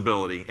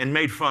disability and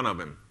made fun of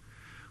him.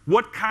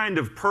 What kind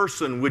of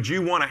person would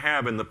you want to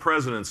have in the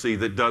presidency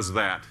that does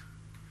that?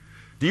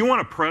 Do you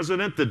want a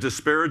president that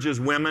disparages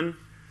women,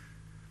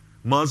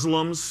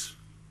 Muslims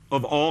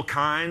of all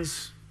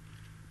kinds,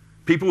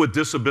 people with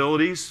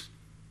disabilities,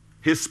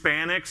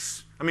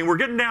 Hispanics? I mean, we're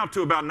getting down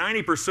to about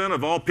 90%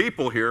 of all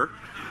people here.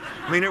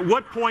 I mean, at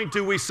what point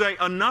do we say,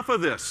 enough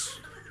of this?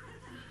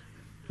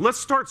 Let's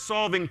start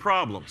solving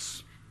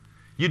problems.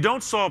 You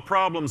don't solve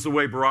problems the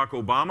way Barack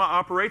Obama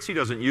operates. He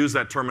doesn't use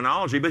that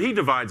terminology, but he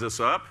divides us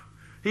up.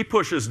 He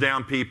pushes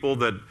down people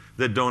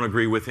that don't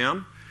agree with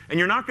him. And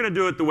you're not going to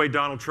do it the way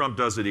Donald Trump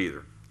does it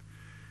either.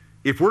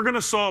 If we're going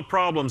to solve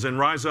problems and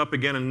rise up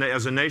again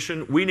as a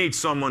nation, we need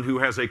someone who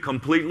has a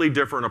completely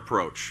different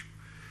approach.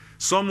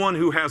 Someone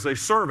who has a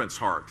servant's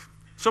heart.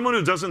 Someone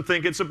who doesn't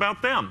think it's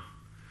about them.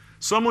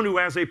 Someone who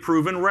has a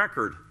proven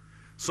record.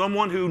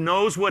 Someone who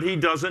knows what he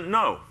doesn't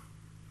know.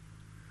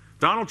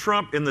 Donald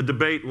Trump in the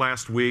debate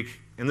last week,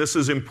 and this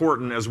is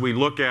important as we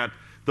look at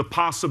the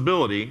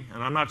possibility,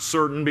 and I'm not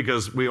certain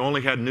because we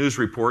only had news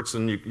reports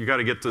and you got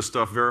to get this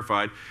stuff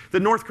verified,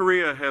 that North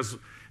Korea has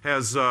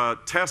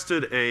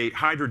tested a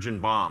hydrogen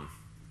bomb,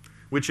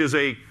 which is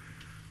a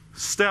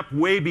step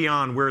way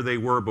beyond where they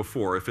were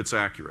before, if it's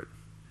accurate.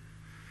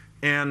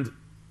 And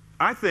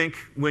I think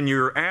when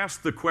you're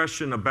asked the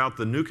question about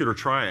the nuclear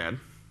triad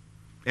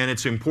and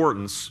its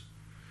importance,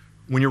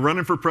 when you're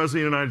running for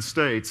President of the United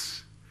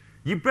States,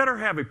 you better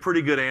have a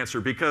pretty good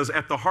answer, because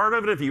at the heart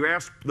of it, if you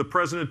ask the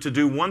President to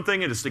do one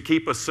thing, it is to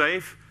keep us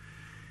safe.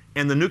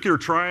 And the nuclear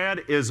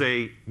triad is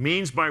a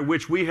means by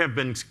which we have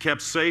been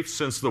kept safe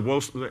since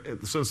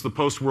the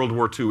post-World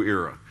War II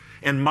era.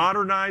 And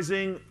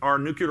modernizing our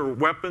nuclear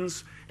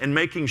weapons and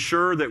making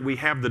sure that we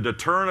have the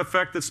deterrent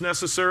effect that's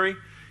necessary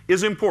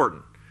is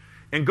important.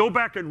 And go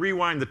back and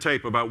rewind the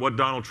tape about what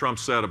Donald Trump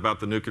said about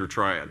the nuclear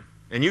triad.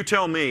 And you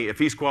tell me if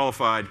he's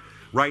qualified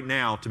right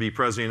now to be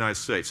President of the United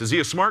States. Is he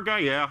a smart guy?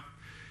 Yeah.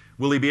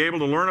 Will he be able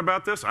to learn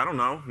about this? I don't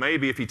know.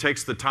 Maybe if he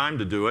takes the time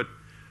to do it.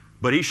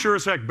 But he sure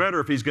as heck better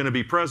if he's going to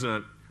be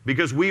president,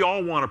 because we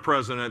all want a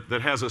president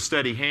that has a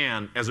steady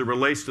hand as it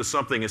relates to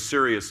something as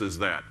serious as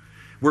that.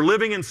 We're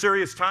living in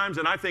serious times,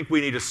 and I think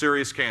we need a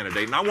serious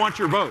candidate. And I want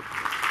your vote.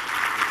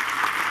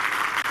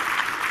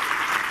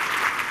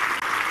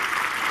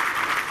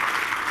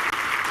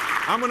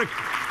 I'm going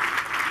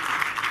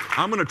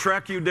to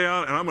track you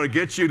down, and I'm going to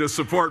get you to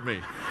support me.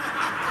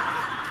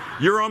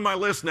 You're on my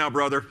list now,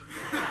 brother.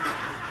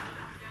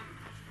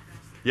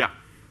 Yeah.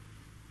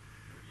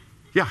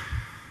 Yeah.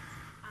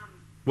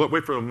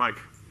 Wait for the mic.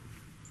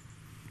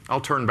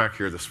 I'll turn back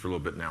here this for a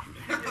little bit now.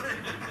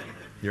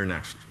 You're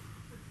next.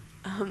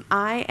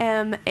 I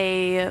am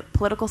a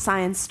political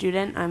science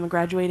student. I'm a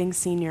graduating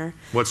senior.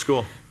 What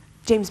school?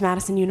 James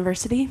Madison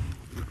University.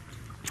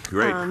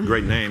 Great,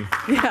 great name.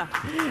 Yeah.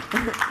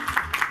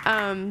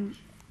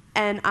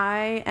 And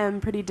I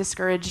am pretty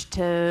discouraged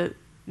to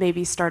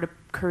maybe start a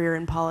career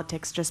in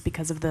politics just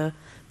because of the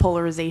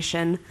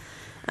polarization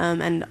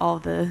and all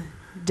the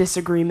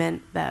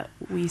disagreement that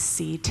we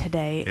see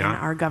today in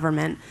our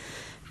government.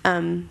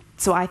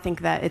 So I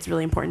think that it's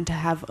really important to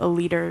have a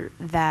leader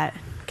that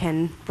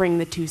can bring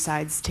the two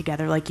sides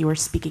together, like you were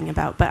speaking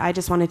about. But I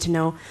just wanted to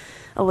know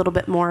a little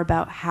bit more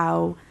about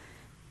how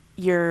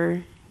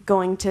you're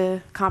going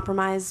to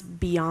compromise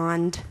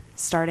beyond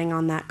starting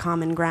on that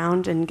common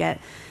ground and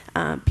get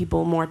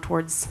people more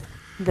towards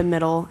the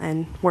middle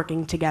and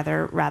working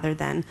together rather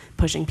than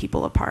pushing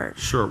people apart.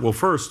 Sure. Well,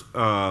 first,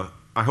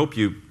 I hope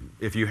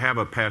if you have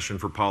a passion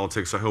for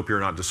politics, I hope you're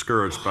not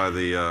discouraged by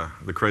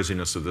the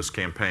craziness of this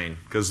campaign,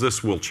 because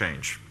this will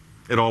change.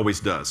 It always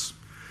does.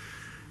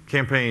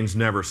 Campaigns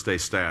never stay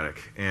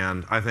static,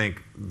 and I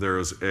think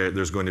there's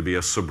going to be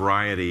a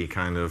sobriety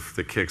kind of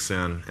that kicks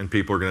in, and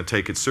people are going to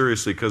take it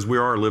seriously because we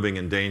are living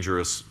in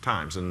dangerous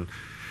times. And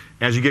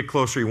as you get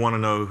closer, you want to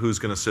know who's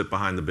going to sit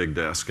behind the big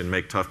desk and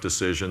make tough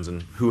decisions,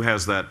 and who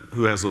has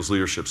those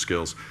leadership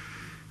skills.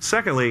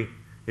 Secondly,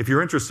 if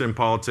you're interested in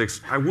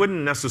politics, I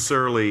wouldn't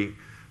necessarily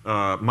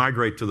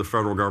migrate to the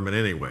federal government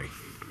anyway.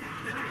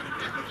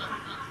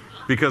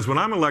 Because when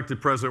I'm elected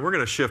president, we're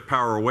going to shift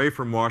power away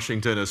from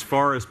Washington as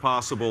far as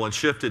possible and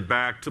shift it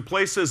back to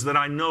places that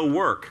I know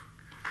work.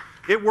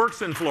 It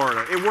works in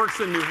Florida. It works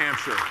in New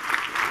Hampshire.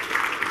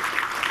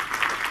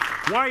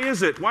 Why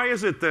is it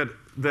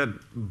that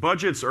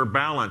budgets are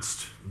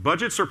balanced?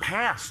 Budgets are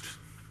passed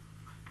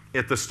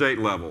at the state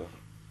level.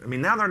 I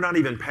mean, now they're not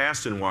even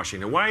passed in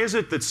Washington. Why is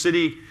it that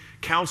city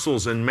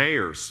councils and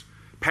mayors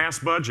pass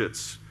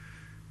budgets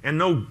and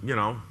no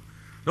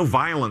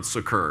violence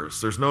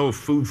occurs? There's no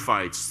food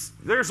fights.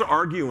 There's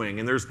arguing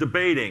and there's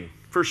debating,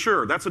 for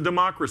sure. That's a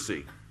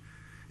democracy.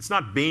 It's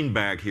not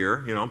beanbag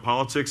here.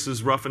 Politics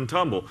is rough and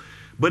tumble.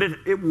 But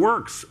it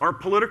works. Our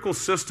political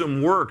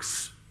system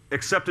works,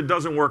 except it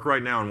doesn't work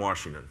right now in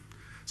Washington.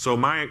 So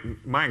my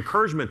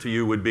encouragement to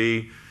you would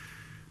be,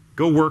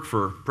 go work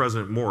for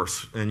President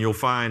Morse, and you'll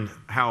find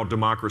how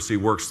democracy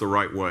works the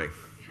right way,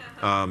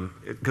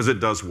 because it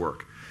does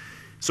work.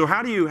 So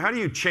how do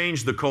you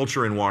change the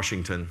culture in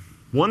Washington?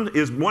 One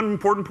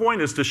important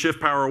point is to shift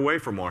power away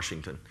from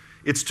Washington.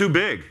 It's too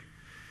big.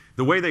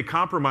 The way they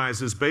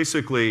compromise is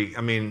basically,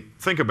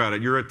 think about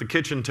it. You're at the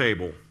kitchen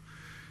table.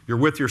 You're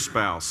with your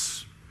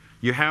spouse.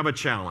 You have a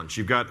challenge.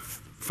 You've got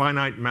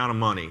finite amount of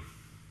money.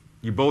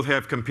 You both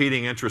have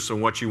competing interests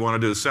in what you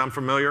want to do. Sound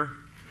familiar?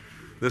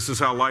 This is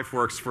how life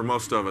works for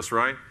most of us,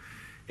 right?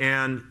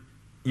 And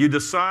you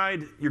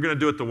decide you're going to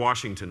do it the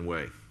Washington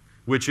way,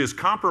 which is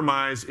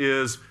compromise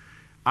is,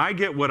 I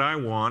get what I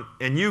want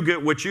and you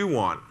get what you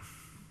want.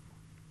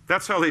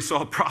 That's how they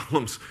solve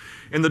problems.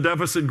 And the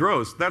deficit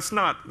grows. That's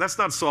not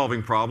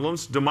solving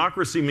problems.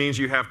 Democracy means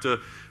you have to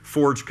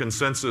forge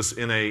consensus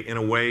in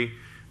a way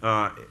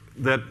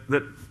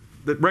that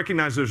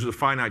recognizes there's a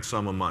finite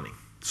sum of money.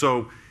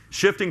 So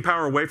shifting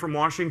power away from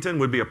Washington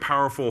would be a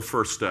powerful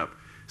first step.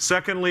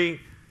 Secondly,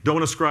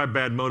 don't ascribe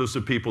bad motives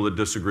to people that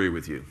disagree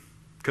with you,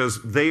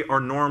 because they are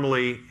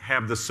normally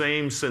have the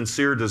same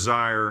sincere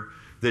desire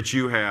that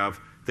you have.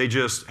 They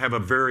just have a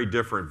very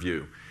different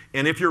view.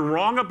 And if you're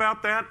wrong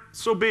about that,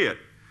 so be it.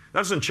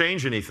 That doesn't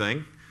change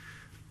anything.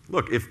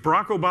 Look, if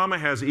Barack Obama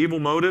has evil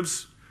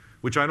motives,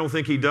 which I don't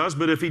think he does,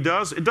 but if he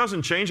does, it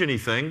doesn't change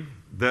anything.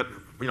 That,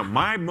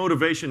 my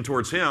motivation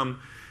towards him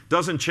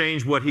doesn't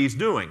change what he's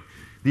doing.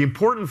 The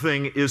important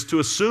thing is to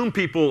assume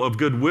people of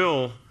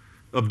goodwill,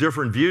 of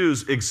different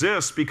views,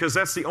 exist, because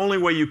that's the only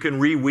way you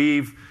can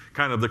reweave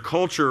kind of the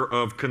culture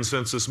of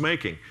consensus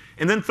making.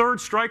 And then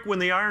third, strike when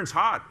the iron's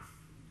hot.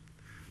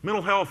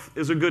 Mental health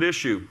is a good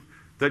issue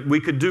that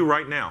we could do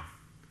right now.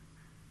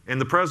 And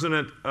the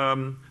president,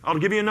 I'll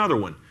give you another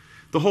one.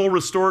 The whole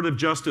restorative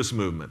justice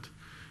movement.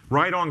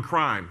 Right on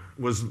Crime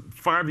was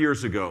 5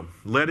 years ago,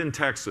 led in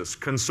Texas.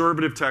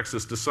 Conservative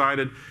Texas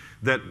decided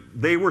that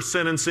they were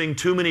sentencing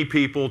too many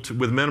people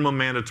with minimum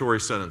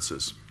mandatory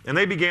sentences. And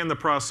they began the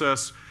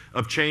process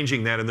of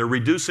changing that, and they're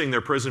reducing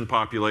their prison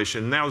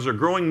population. Now there's a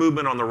growing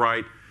movement on the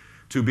right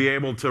to be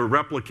able to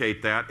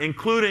replicate that,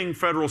 including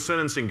federal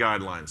sentencing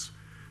guidelines,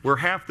 where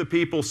half the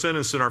people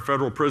sentenced in our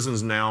federal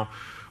prisons now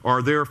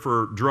are there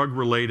for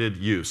drug-related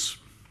use.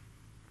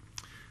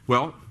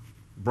 Well,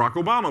 Barack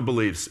Obama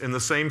believes in the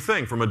same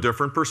thing from a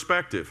different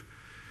perspective.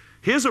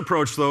 His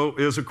approach, though,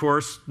 is, of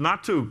course,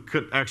 not to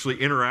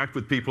actually interact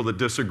with people that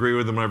disagree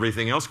with him and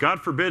everything else.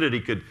 God forbid it, he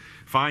could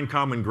find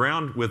common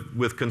ground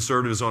with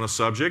conservatives on a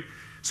subject.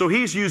 So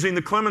he's using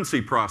the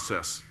clemency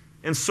process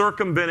and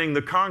circumventing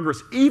the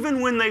Congress,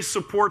 even when they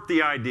support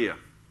the idea.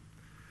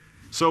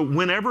 So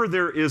whenever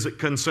there is a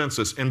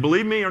consensus, and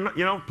believe me or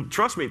not,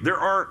 trust me, there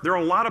are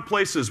a lot of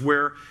places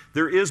where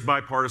there is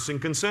bipartisan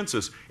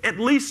consensus. At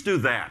least do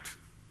that.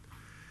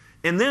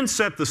 And then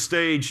set the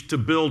stage to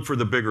build for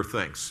the bigger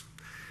things.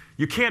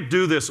 You can't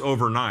do this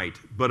overnight,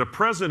 but a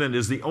president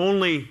is the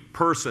only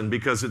person,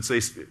 because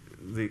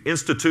the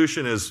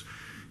institution is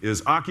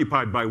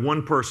occupied by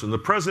one person. The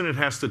president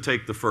has to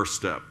take the first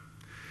step.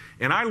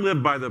 And I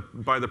live by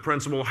the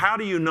principle, how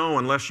do you know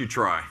unless you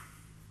try?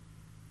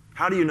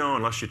 How do you know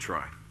unless you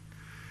try?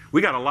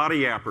 We got a lot of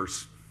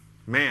yappers.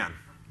 Man,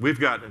 we've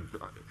got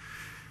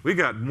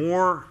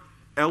more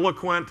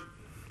eloquent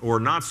or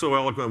not so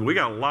eloquent. We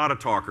got a lot of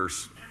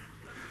talkers.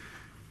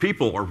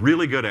 People are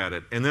really good at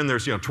it. And then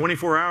there's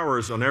 24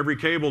 hours on every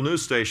cable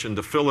news station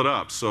to fill it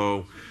up.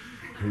 So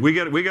we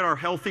get our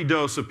healthy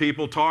dose of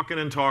people talking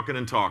and talking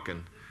and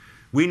talking.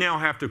 We now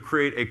have to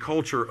create a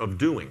culture of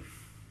doing.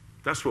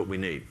 That's what we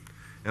need.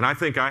 And I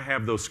think I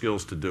have those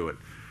skills to do it.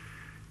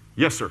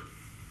 Yes, sir.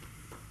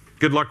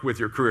 Good luck with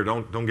your career.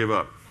 Don't give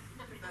up.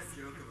 If that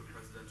joke of a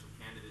presidential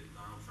candidate,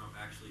 Donald Trump,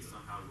 actually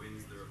somehow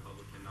wins the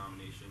Republican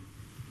nomination,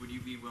 would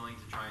you be willing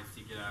to try and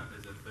seek it out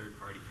as a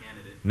third-party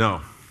candidate? No.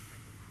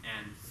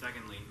 And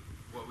secondly,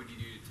 what would you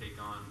do to take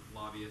on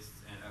lobbyists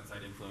and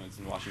outside influence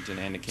in Washington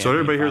and the campaign? So did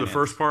everybody hear the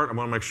first part? I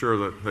want to make sure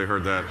that they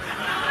heard that.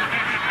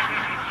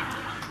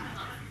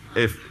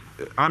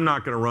 I'm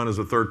not going to run as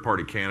a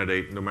third-party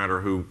candidate, no matter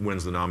who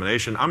wins the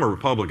nomination. I'm a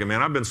Republican,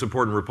 man. I've been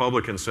supporting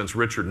Republicans since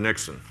Richard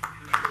Nixon.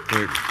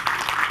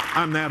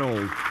 I'm that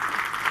old.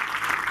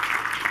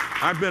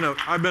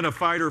 I've been a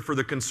fighter for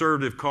the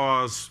conservative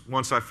cause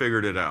once I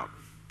figured it out.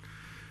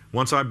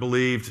 Once I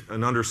believed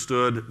and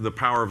understood the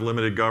power of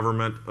limited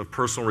government, of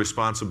personal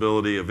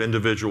responsibility, of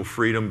individual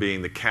freedom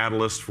being the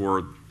catalyst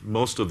for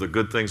most of the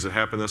good things that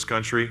happen in this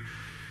country,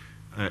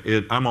 I've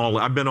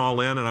been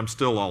all in, and I'm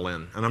still all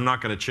in, and I'm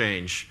not going to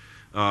change.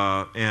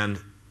 And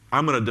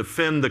I'm going to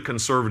defend the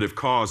conservative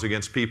cause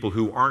against people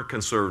who aren't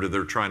conservative that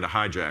are trying to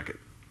hijack it.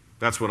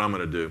 That's what I'm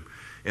going to do.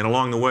 And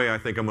along the way, I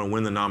think I'm going to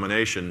win the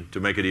nomination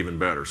to make it even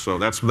better. So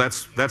that's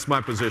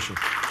my position.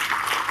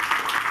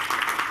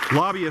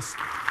 Lobbyists,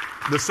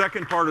 the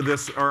second part of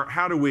this are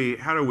how do we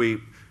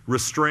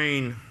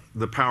restrain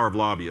the power of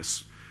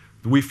lobbyists?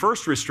 We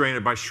first restrain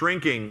it by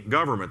shrinking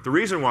government. The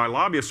reason why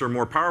lobbyists are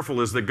more powerful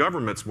is that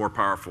government's more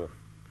powerful.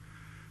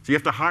 So you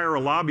have to hire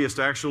a lobbyist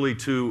actually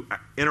to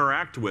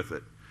interact with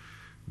it.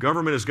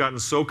 Government has gotten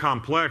so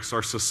complex,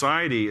 our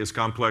society is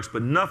complex,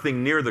 but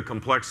nothing near the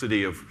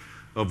complexity of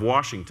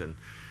Washington.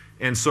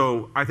 And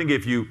so I think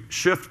if you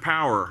shift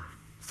power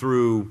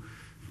through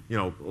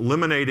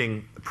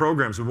eliminating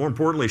programs, and more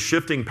importantly,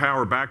 shifting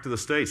power back to the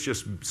states,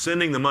 just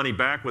sending the money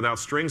back without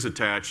strings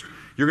attached,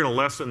 you're going to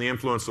lessen the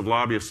influence of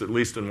lobbyists, at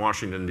least in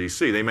Washington,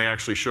 D.C. They may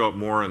actually show up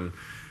more in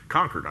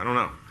Concord. I don't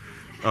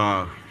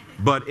know.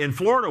 But in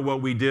Florida,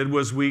 what we did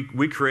was we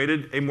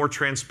created a more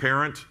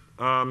transparent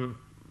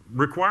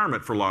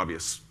requirement for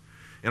lobbyists.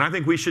 And I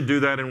think we should do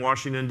that in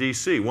Washington,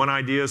 D.C. One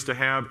idea is to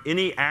have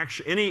any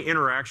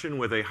interaction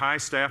with a high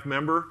staff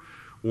member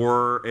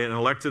or an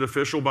elected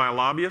official by a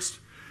lobbyist,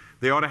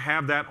 they ought to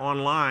have that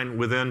online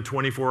within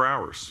 24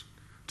 hours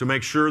to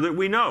make sure that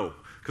we know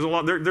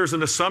because there's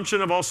an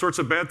assumption of all sorts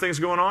of bad things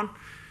going on.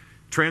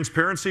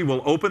 Transparency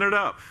will open it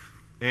up,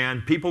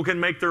 and people can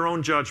make their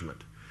own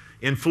judgment.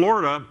 In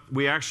Florida,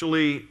 we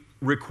actually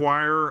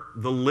require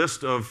the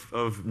list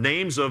of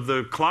names of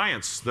the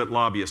clients that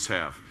lobbyists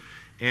have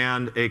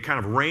and a kind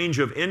of range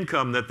of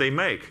income that they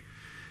make.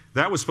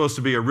 That was supposed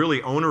to be a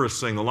really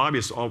onerous thing. The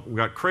lobbyists all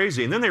got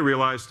crazy, and then they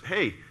realized,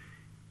 hey,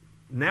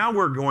 now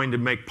we're going to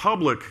make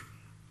public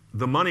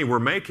the money we're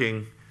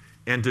making,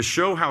 and to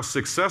show how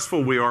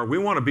successful we are, we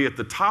want to be at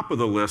the top of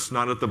the list,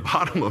 not at the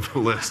bottom of the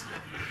list.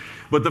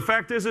 But the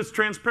fact is, it's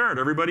transparent.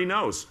 Everybody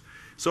knows.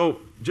 So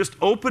just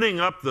opening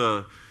up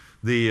the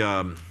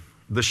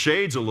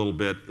shades a little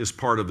bit is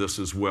part of this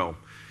as well.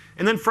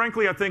 And then,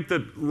 frankly, I think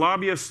that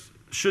lobbyists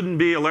shouldn't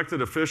be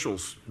elected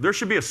officials. There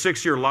should be a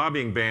 6-year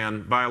lobbying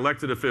ban by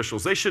elected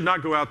officials. They should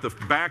not go out the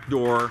back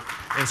door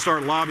and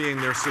start lobbying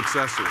their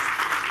successors.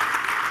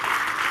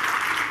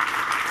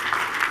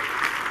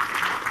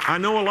 I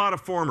know a lot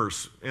of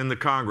formers in the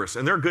Congress,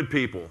 and they're good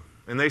people.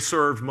 And they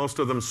served, most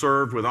of them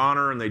served with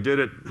honor, and they did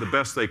it the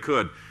best they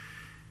could.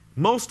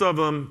 Most of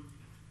them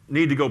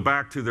need to go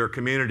back to their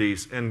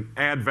communities and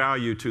add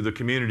value to the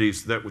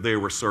communities that they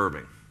were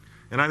serving.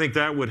 And I think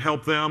that would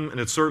help them, and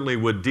it certainly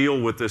would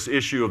deal with this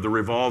issue of the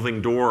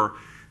revolving door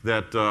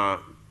that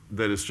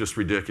is just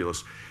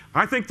ridiculous.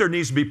 I think there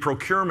needs to be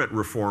procurement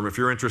reform if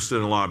you're interested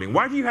in lobbying.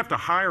 Why do you have to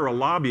hire a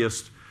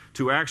lobbyist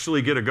to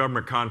actually get a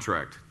government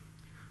contract?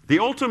 The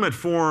ultimate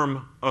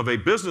form of a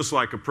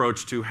business-like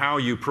approach to how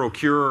you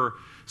procure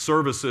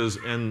services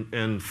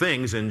and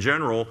things in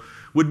general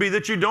would be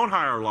that you don't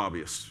hire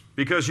lobbyists,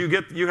 because you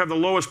have the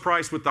lowest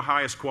price with the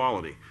highest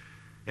quality.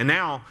 And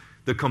now,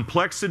 the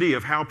complexity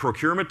of how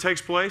procurement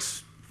takes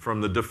place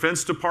from the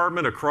Defense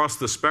Department across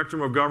the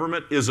spectrum of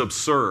government is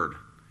absurd.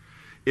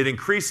 It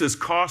increases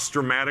costs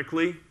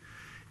dramatically,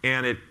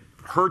 and it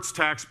hurts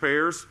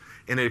taxpayers,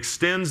 and it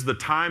extends the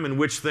time in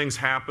which things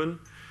happen.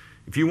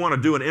 If you want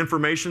to do an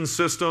information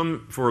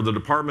system for the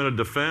Department of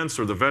Defense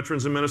or the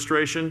Veterans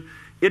Administration,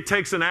 it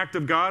takes an act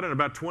of God and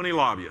about 20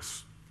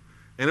 lobbyists.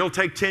 And it'll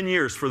take 10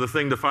 years for the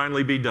thing to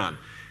finally be done.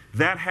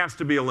 That has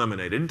to be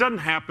eliminated. It doesn't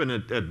happen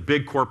at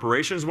big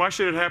corporations. Why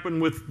should it happen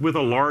with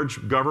a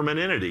large government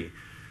entity?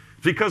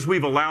 Because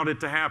we've allowed it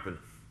to happen.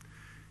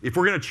 If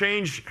we're going to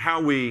change how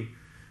we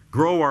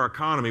grow our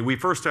economy, we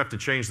first have to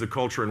change the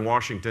culture in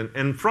Washington.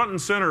 And front and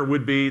center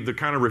would be the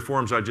kind of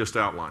reforms I just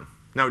outlined.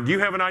 Now, do you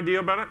have an idea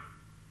about it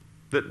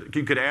that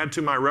you could add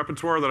to my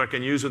repertoire that I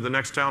can use at the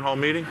next town hall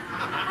meeting?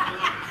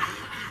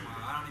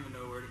 I don't even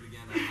know where to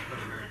begin.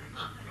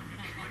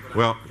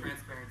 Well,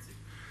 transparency.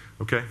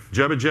 Okay.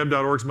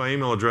 Jeb@jeb.org is my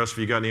email address if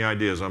you got any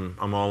ideas.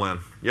 I'm all in.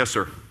 Yes,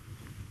 sir.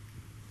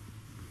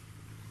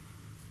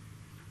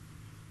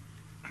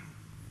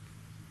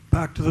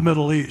 Back to the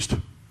Middle East.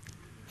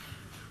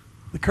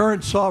 The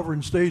current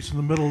sovereign states in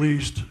the Middle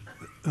East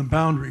and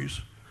boundaries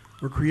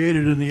were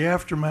created in the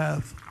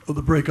aftermath of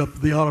the breakup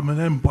of the Ottoman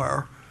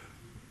Empire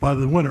by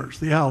the winners,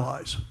 the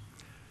Allies.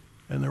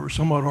 And they were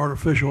somewhat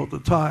artificial at the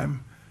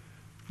time.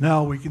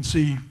 Now we can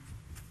see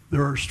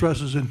there are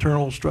stresses,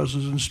 internal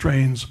stresses and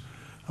strains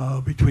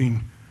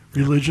between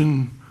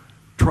religion,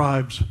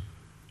 tribes,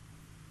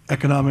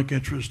 economic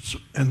interests,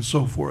 and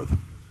so forth.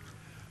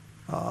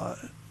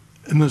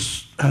 And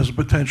this has a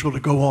potential to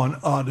go on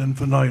ad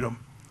infinitum.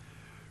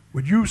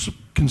 Would you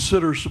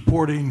consider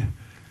supporting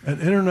an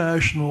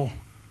international,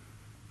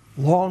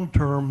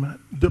 long-term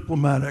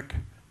diplomatic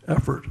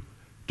effort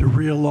to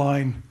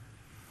realign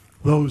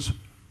those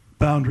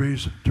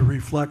boundaries to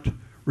reflect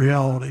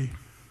reality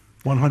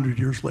 100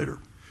 years later?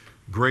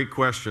 Great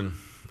question,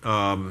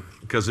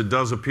 because it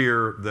does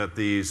appear that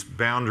these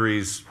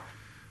boundaries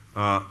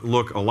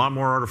look a lot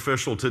more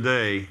artificial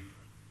today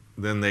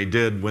than they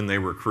did when they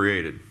were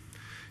created.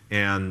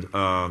 And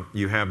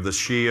you have the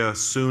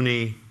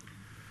Shia-Sunni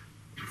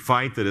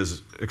fight that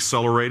is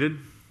accelerated,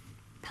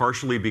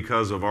 partially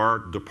because of our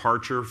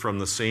departure from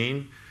the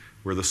scene,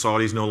 where the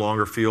Saudis no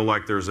longer feel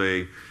like there's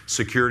a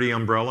security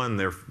umbrella and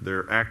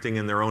they're acting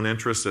in their own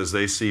interests as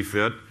they see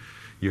fit.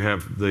 You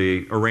have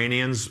the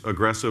Iranians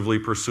aggressively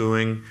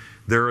pursuing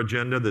their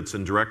agenda that's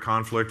in direct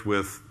conflict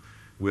with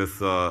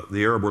the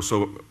Arab world.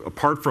 So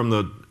apart from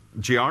the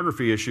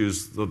geography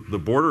issues, the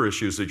border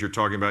issues that you're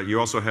talking about, you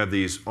also have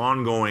these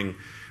ongoing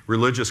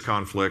religious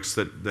conflicts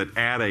that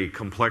add a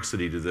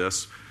complexity to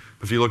this.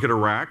 If you look at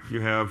Iraq,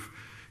 you have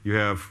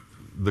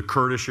the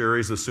Kurdish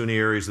areas, the Sunni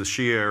areas, the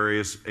Shia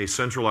areas, a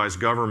centralized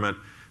government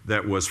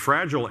that was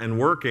fragile and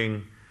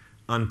working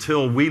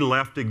until we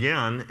left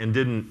again and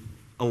didn't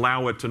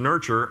allow it to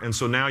nurture. And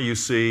so now you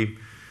see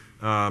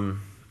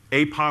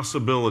a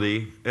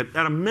possibility, at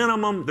a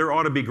minimum, there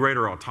ought to be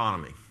greater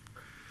autonomy.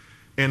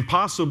 And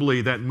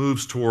possibly that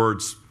moves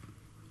towards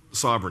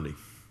sovereignty.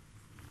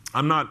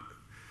 I'm not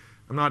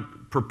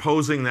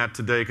proposing that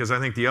today because I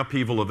think the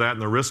upheaval of that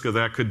and the risk of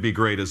that could be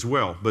great as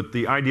well. But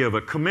the idea of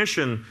a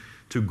commission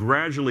to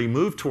gradually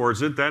move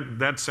towards it,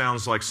 that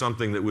sounds like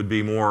something that would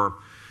be more,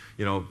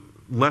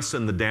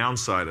 lessen the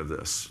downside of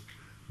this.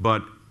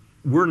 But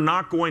we're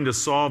not going to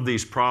solve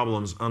these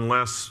problems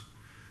unless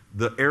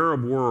the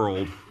Arab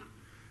world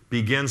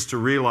begins to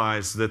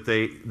realize that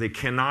they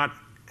cannot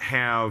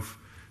have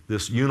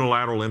this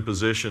unilateral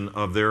imposition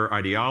of their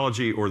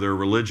ideology or their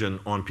religion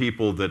on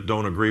people that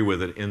don't agree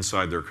with it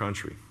inside their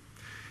country.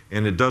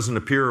 And it doesn't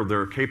appear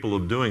they're capable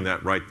of doing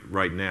that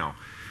right now.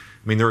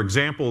 I mean, there are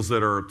examples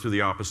that are to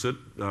the opposite.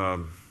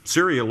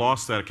 Syria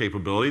lost that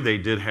capability. They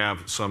did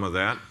have some of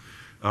that.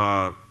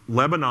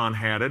 Lebanon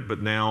had it,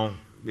 but now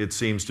it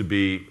seems to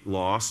be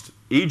lost.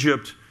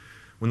 Egypt,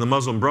 when the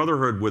Muslim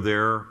Brotherhood were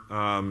there,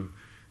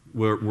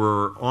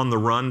 were on the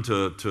run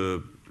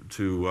to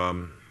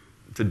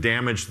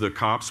damage the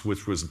Copts,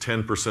 which was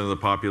 10% of the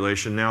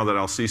population. Now that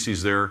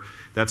al-Sisi's there,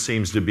 that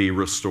seems to be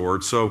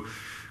restored. So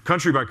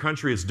country by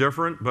country it's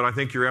different, but I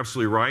think you're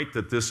absolutely right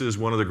that this is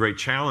one of the great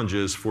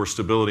challenges for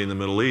stability in the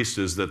Middle East,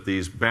 is that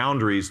these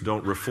boundaries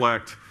don't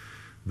reflect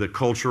the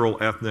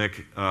cultural,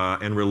 ethnic,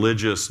 and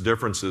religious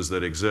differences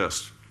that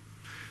exist.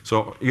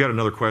 So you got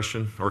another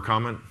question or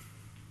comment?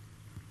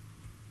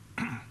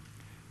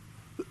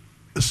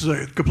 This is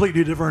a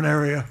completely different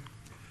area.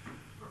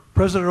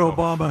 President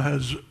Obama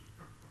has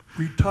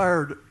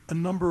retired a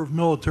number of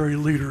military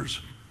leaders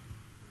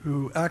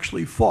who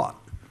actually fought.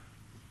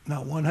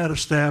 Now, one had a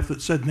staff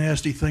that said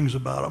nasty things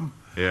about him.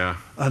 Yeah.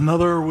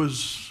 Another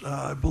was,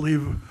 I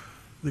believe,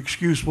 the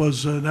excuse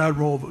was an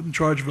admiral in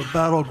charge of a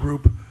battle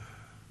group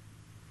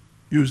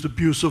used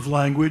abusive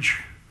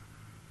language.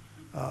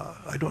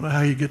 I don't know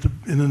how you get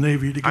in the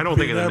Navy to get I don't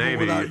think in the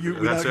admiral Navy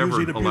without that's ever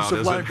using allowed, abusive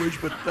is it? language.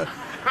 But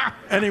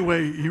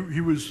anyway,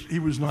 he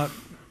was not,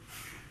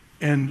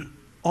 and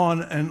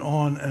on and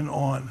on and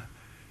on.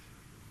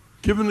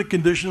 Given the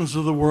conditions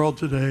of the world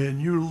today,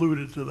 and you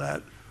alluded to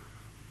that,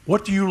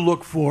 what do you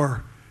look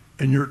for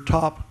in your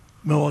top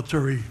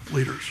military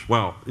leaders?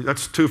 Well,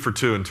 that's 2 for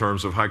 2 in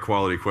terms of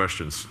high-quality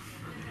questions.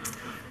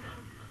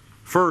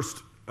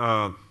 First,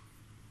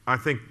 I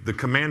think the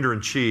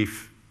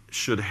commander-in-chief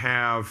should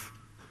have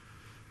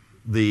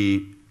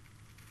the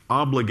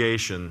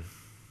obligation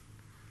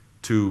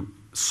to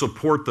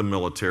support the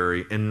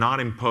military and not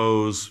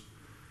impose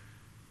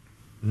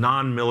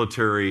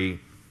non-military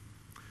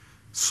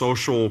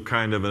social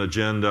kind of an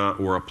agenda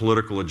or a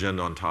political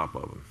agenda on top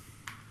of them.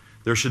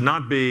 There should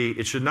not be,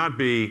 it should not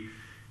be,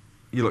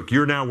 look,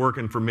 you're now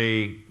working for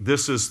me,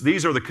 these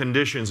are the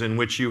conditions in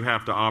which you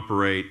have to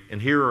operate,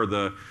 and here are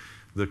the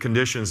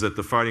conditions that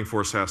the fighting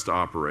force has to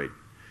operate.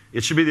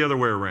 It should be the other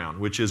way around,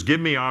 which is give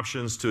me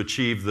options to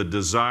achieve the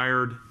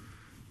desired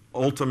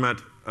ultimate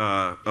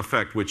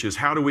effect, which is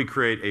how do we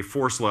create a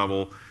force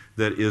level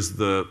that is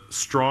the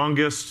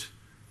strongest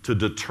to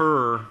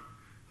deter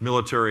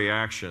military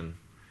action.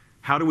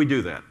 How do we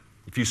do that?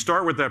 If you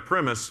start with that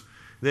premise,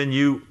 then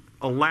you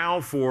allow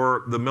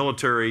for the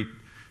military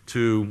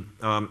to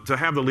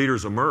have the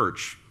leaders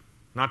emerge,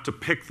 not to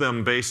pick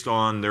them based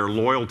on their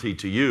loyalty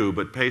to you,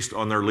 but based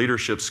on their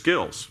leadership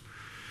skills.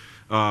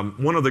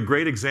 One of the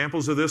great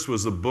examples of this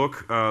was the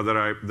book that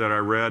I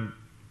read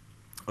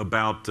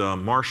about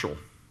Marshall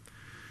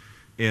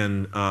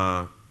in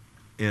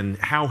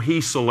how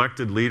he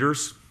selected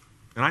leaders,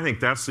 and I think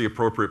that's the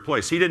appropriate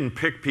place. He didn't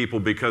pick people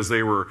because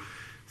they were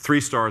 3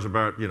 stars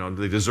about,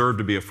 they deserved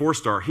to be a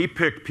 4-star. He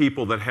picked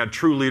people that had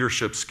true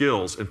leadership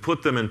skills and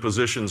put them in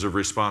positions of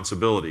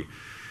responsibility.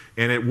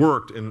 And it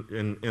worked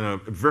in a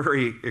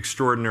very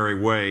extraordinary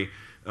way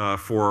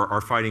for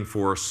our fighting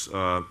force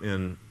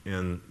in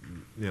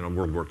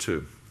World War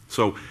II.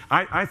 So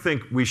I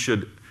think we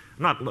should,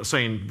 I'm not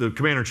saying the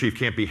commander-in-chief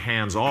can't be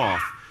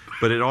hands-off,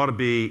 but it ought to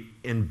be,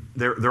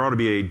 there ought to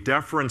be a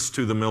deference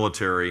to the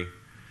military.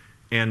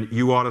 And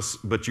you ought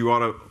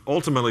to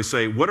ultimately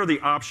say, what are the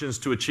options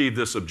to achieve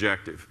this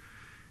objective?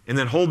 And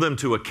then hold them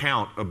to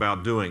account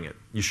about doing it.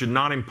 You should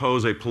not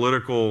impose a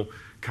political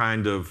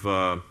kind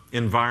of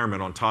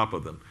environment on top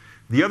of them.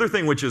 The other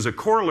thing which is a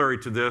corollary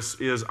to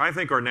this is I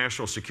think our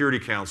National Security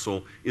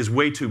Council is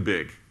way too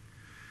big.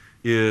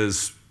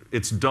 It's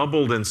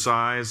doubled in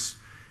size.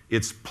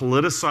 It's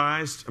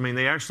politicized. I mean,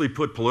 they actually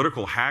put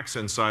political hacks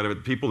inside of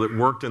it, people that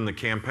worked in the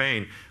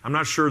campaign. I'm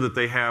not sure that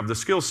they have the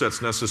skill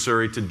sets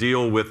necessary to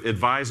deal with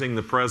advising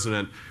the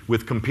president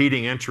with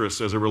competing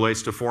interests as it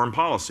relates to foreign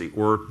policy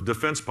or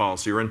defense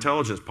policy or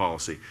intelligence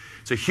policy.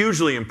 It's a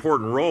hugely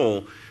important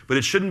role, but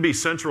it shouldn't be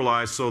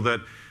centralized so that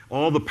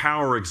all the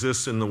power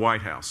exists in the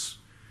White House.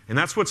 And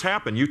that's what's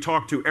happened. You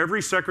talk to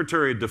every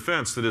Secretary of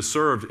Defense that has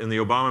served in the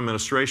Obama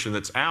administration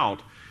that's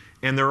out,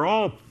 and they're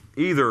all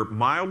either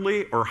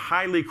mildly or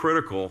highly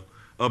critical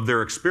of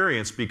their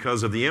experience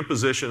because of the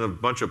imposition of a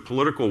bunch of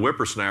political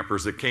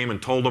whippersnappers that came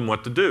and told them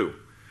what to do.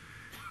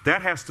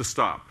 That has to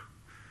stop.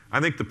 I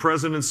think the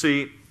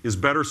presidency is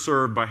better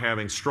served by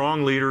having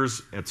strong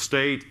leaders at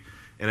state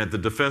and at the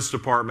Defense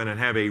Department and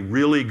have a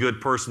really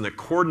good person that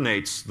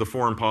coordinates the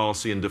foreign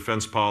policy and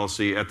defense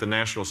policy at the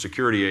National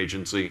Security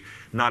Agency,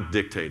 not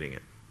dictating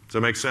it. Does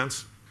that make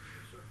sense?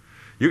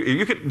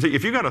 You can,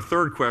 if you got a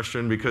third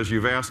question because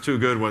you've asked 2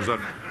 good ones.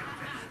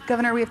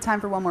 Governor, we have time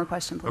for one more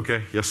question, please.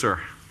 Okay, yes, sir.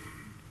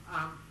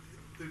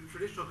 The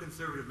traditional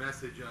conservative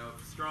message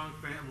of strong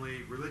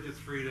family, religious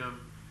freedom,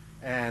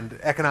 and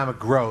economic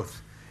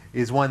growth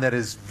is one that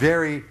is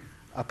very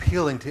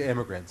appealing to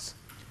immigrants.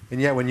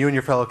 And yet, when you and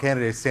your fellow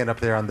candidates stand up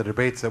there on the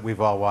debates that we've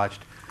all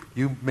watched,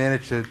 you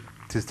manage to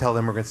tell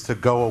immigrants to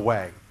go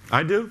away.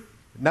 I do?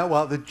 No,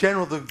 well, the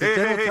general tone.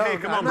 Hey,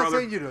 come on, I'm brother. not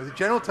saying you do. The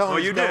general tone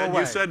is you go did.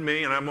 away. You said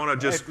me, and I'm going to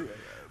just,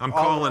 I'm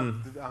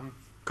putting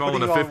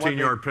calling a you on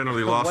 15-yard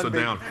penalty, lost it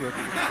down.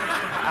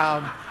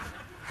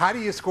 How do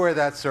you square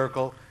that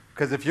circle?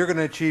 Because if you're going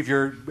to achieve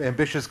your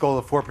ambitious goal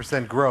of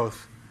 4%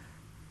 growth,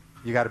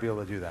 you got to be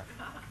able to do that.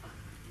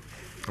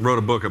 I wrote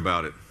a book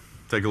about it.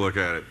 Take a look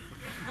at it.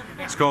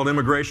 It's called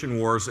Immigration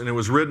Wars, and it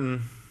was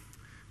written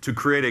to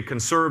create a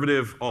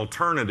conservative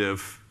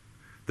alternative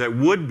that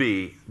would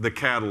be the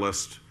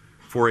catalyst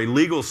for a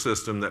legal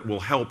system that will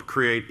help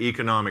create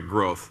economic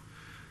growth.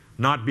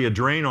 Not be a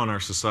drain on our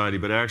society,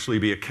 but actually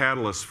be a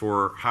catalyst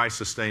for high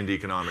sustained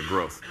economic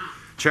growth.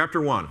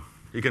 Chapter 1.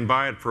 You can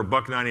buy it for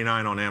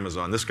 $1.99 on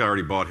Amazon. This guy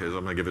already bought his.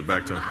 I'm going to give it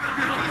back to him.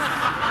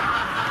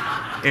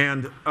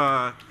 And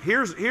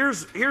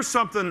here's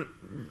something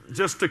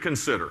just to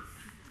consider.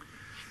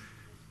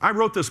 I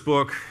wrote this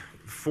book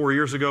 4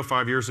 years ago,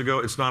 5 years ago.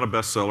 It's not a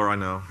bestseller, I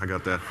know. I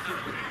got that.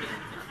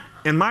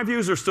 And my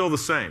views are still the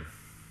same.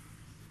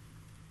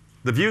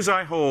 The views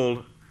I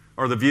hold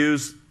are the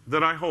views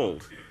that I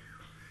hold.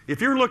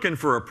 If you're looking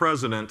for a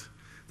president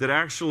that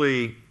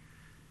actually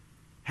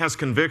has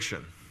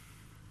conviction,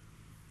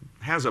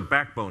 has a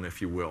backbone,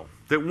 if you will,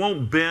 that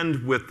won't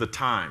bend with the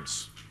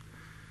times,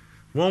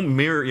 won't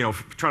mirror,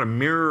 try to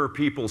mirror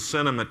people's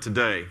sentiment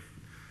today,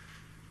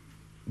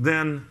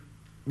 then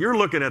you're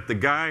looking at the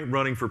guy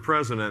running for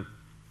president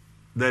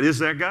that is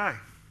that guy.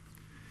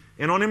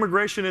 And on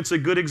immigration, it's a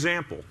good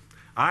example.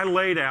 I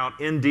laid out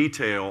in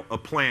detail a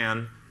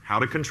plan how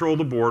to control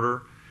the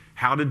border,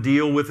 how to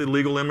deal with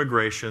illegal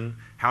immigration,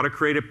 how to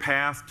create a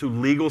path to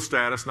legal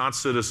status, not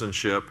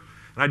citizenship.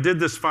 And I did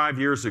this 5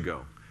 years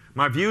ago.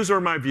 My views are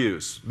my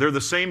views. They're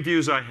the same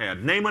views I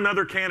had. Name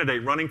another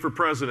candidate running for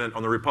president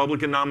on the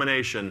Republican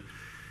nomination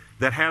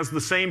that has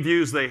the same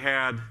views they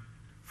had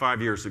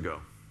 5 years ago,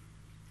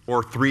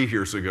 or 3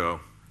 years ago,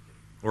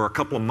 or a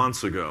couple of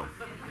months ago.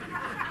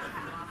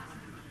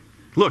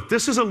 Look,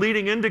 this is a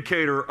leading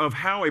indicator of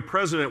how a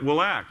president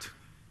will act.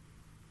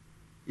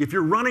 If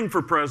you're running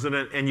for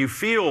president and you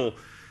feel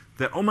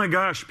that, oh my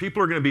gosh,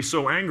 people are going to be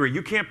so angry,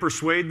 you can't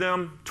persuade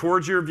them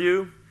towards your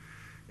view,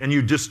 and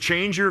you just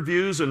change your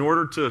views in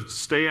order to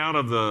stay out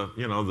of the,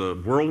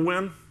 the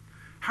whirlwind,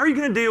 how are you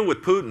going to deal with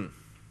Putin?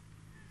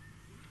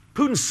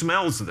 Putin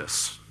smells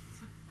this.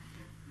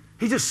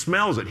 He just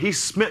smells it. He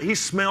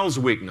smells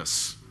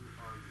weakness,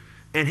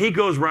 and he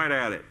goes right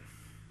at it.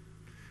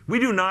 We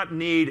do not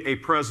need a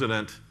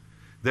president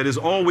that is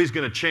always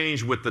going to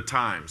change with the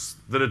times,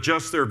 that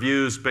adjusts their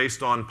views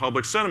based on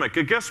public sentiment.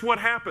 Because guess what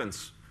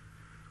happens?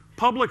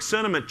 Public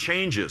sentiment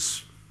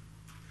changes.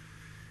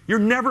 You're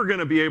never going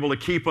to be able to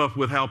keep up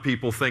with how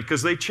people think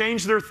because they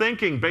change their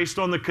thinking based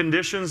on the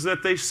conditions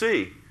that they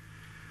see.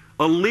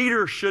 A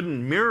leader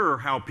shouldn't mirror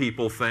how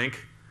people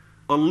think.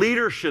 A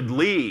leader should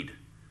lead.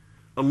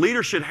 A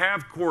leader should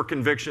have core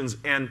convictions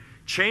and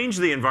change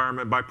the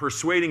environment by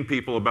persuading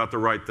people about the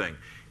right thing.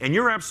 And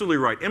you're absolutely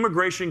right.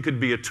 Immigration could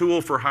be a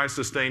tool for high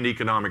sustained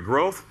economic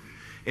growth.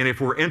 And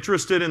if we're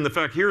interested in the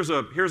fact, here's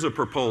a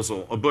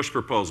proposal, a Bush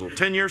proposal.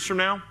 10 years from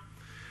now,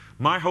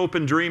 my hope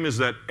and dream is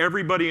that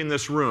everybody in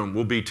this room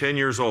will be 10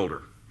 years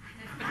older.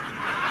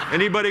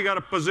 Anybody got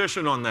a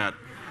position on that?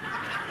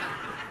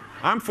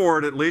 I'm for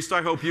it at least.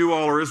 I hope you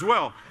all are as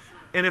well.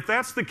 And if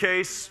that's the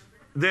case,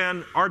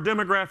 then our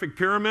demographic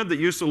pyramid that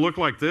used to look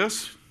like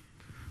this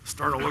is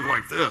starting to look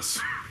like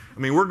this. I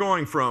mean, we're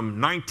going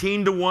from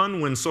 19 to 1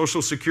 when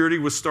Social Security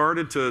was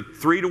started to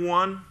 3 to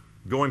 1,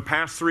 going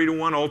past 3 to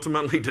 1,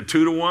 ultimately to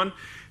 2 to 1.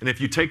 And if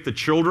you take the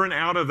children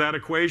out of that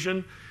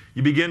equation,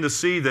 you begin to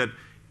see that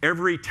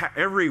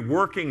every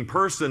working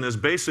person is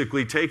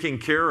basically taking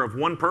care of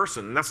one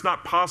person. And that's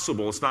not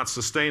possible. It's not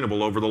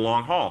sustainable over the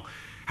long haul.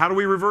 How do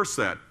we reverse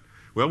that?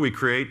 Well, we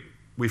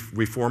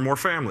form more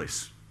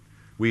families.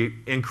 We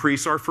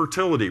increase our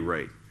fertility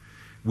rate.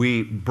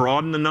 We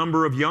broaden the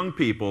number of young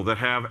people that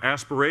have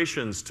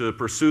aspirations to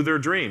pursue their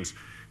dreams,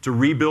 to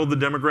rebuild the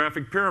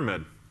demographic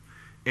pyramid.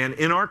 And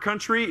in our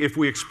country, if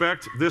we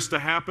expect this to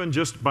happen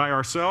just by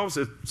ourselves,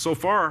 so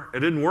far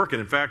it didn't work.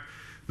 And in fact,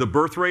 the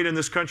birth rate in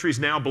this country is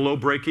now below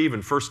break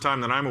even, first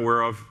time that I'm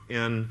aware of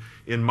in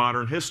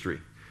modern history.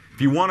 If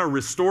you want to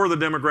restore the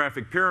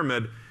demographic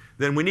pyramid,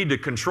 then we need to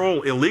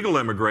control illegal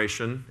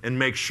immigration and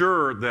make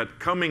sure that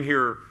coming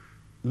here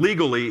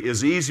legally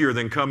is easier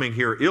than coming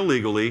here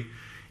illegally,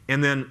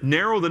 and then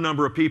narrow the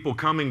number of people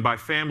coming by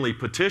family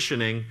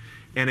petitioning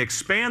and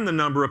expand the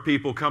number of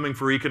people coming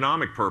for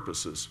economic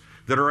purposes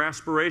that are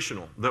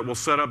aspirational, that will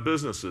set up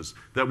businesses,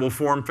 that will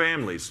form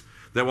families,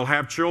 that will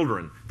have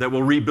children, that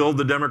will rebuild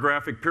the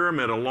demographic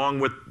pyramid along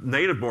with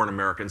native-born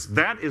Americans.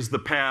 That is the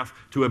path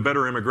to a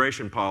better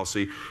immigration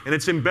policy, and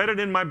it's embedded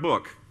in my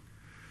book,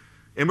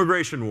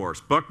 Immigration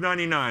Wars,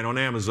 $1.99 on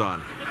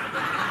Amazon.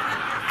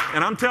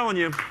 And I'm telling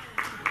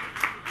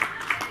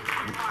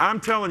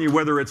you,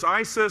 whether it's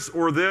ISIS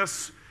or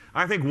this,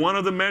 I think one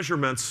of the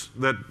measurements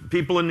that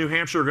people in New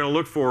Hampshire are going to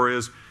look for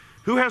is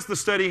who has the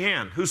steady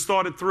hand, who's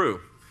thought it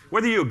through,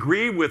 whether you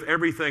agree with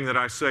everything that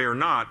I say or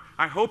not,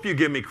 I hope you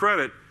give me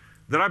credit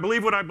that I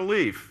believe what I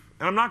believe.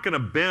 And I'm not going to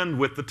bend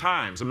with the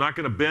times. I'm not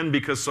going to bend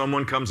because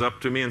someone comes up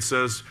to me and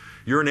says,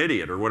 you're an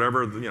idiot, or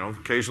whatever,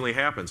 occasionally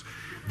happens.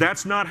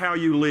 That's not how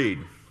you lead.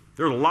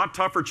 There are a lot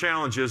tougher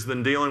challenges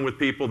than dealing with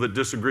people that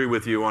disagree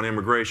with you on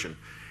immigration.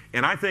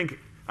 And I think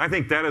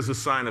that is a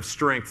sign of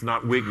strength,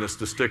 not weakness,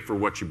 to stick for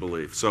what you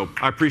believe. So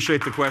I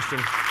appreciate the question.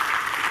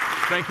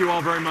 Thank you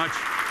all very much.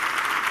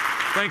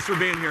 Thanks for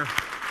being here.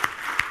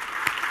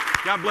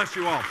 God bless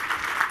you all.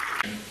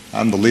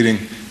 I'm the leading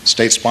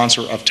state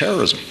sponsor of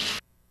terrorism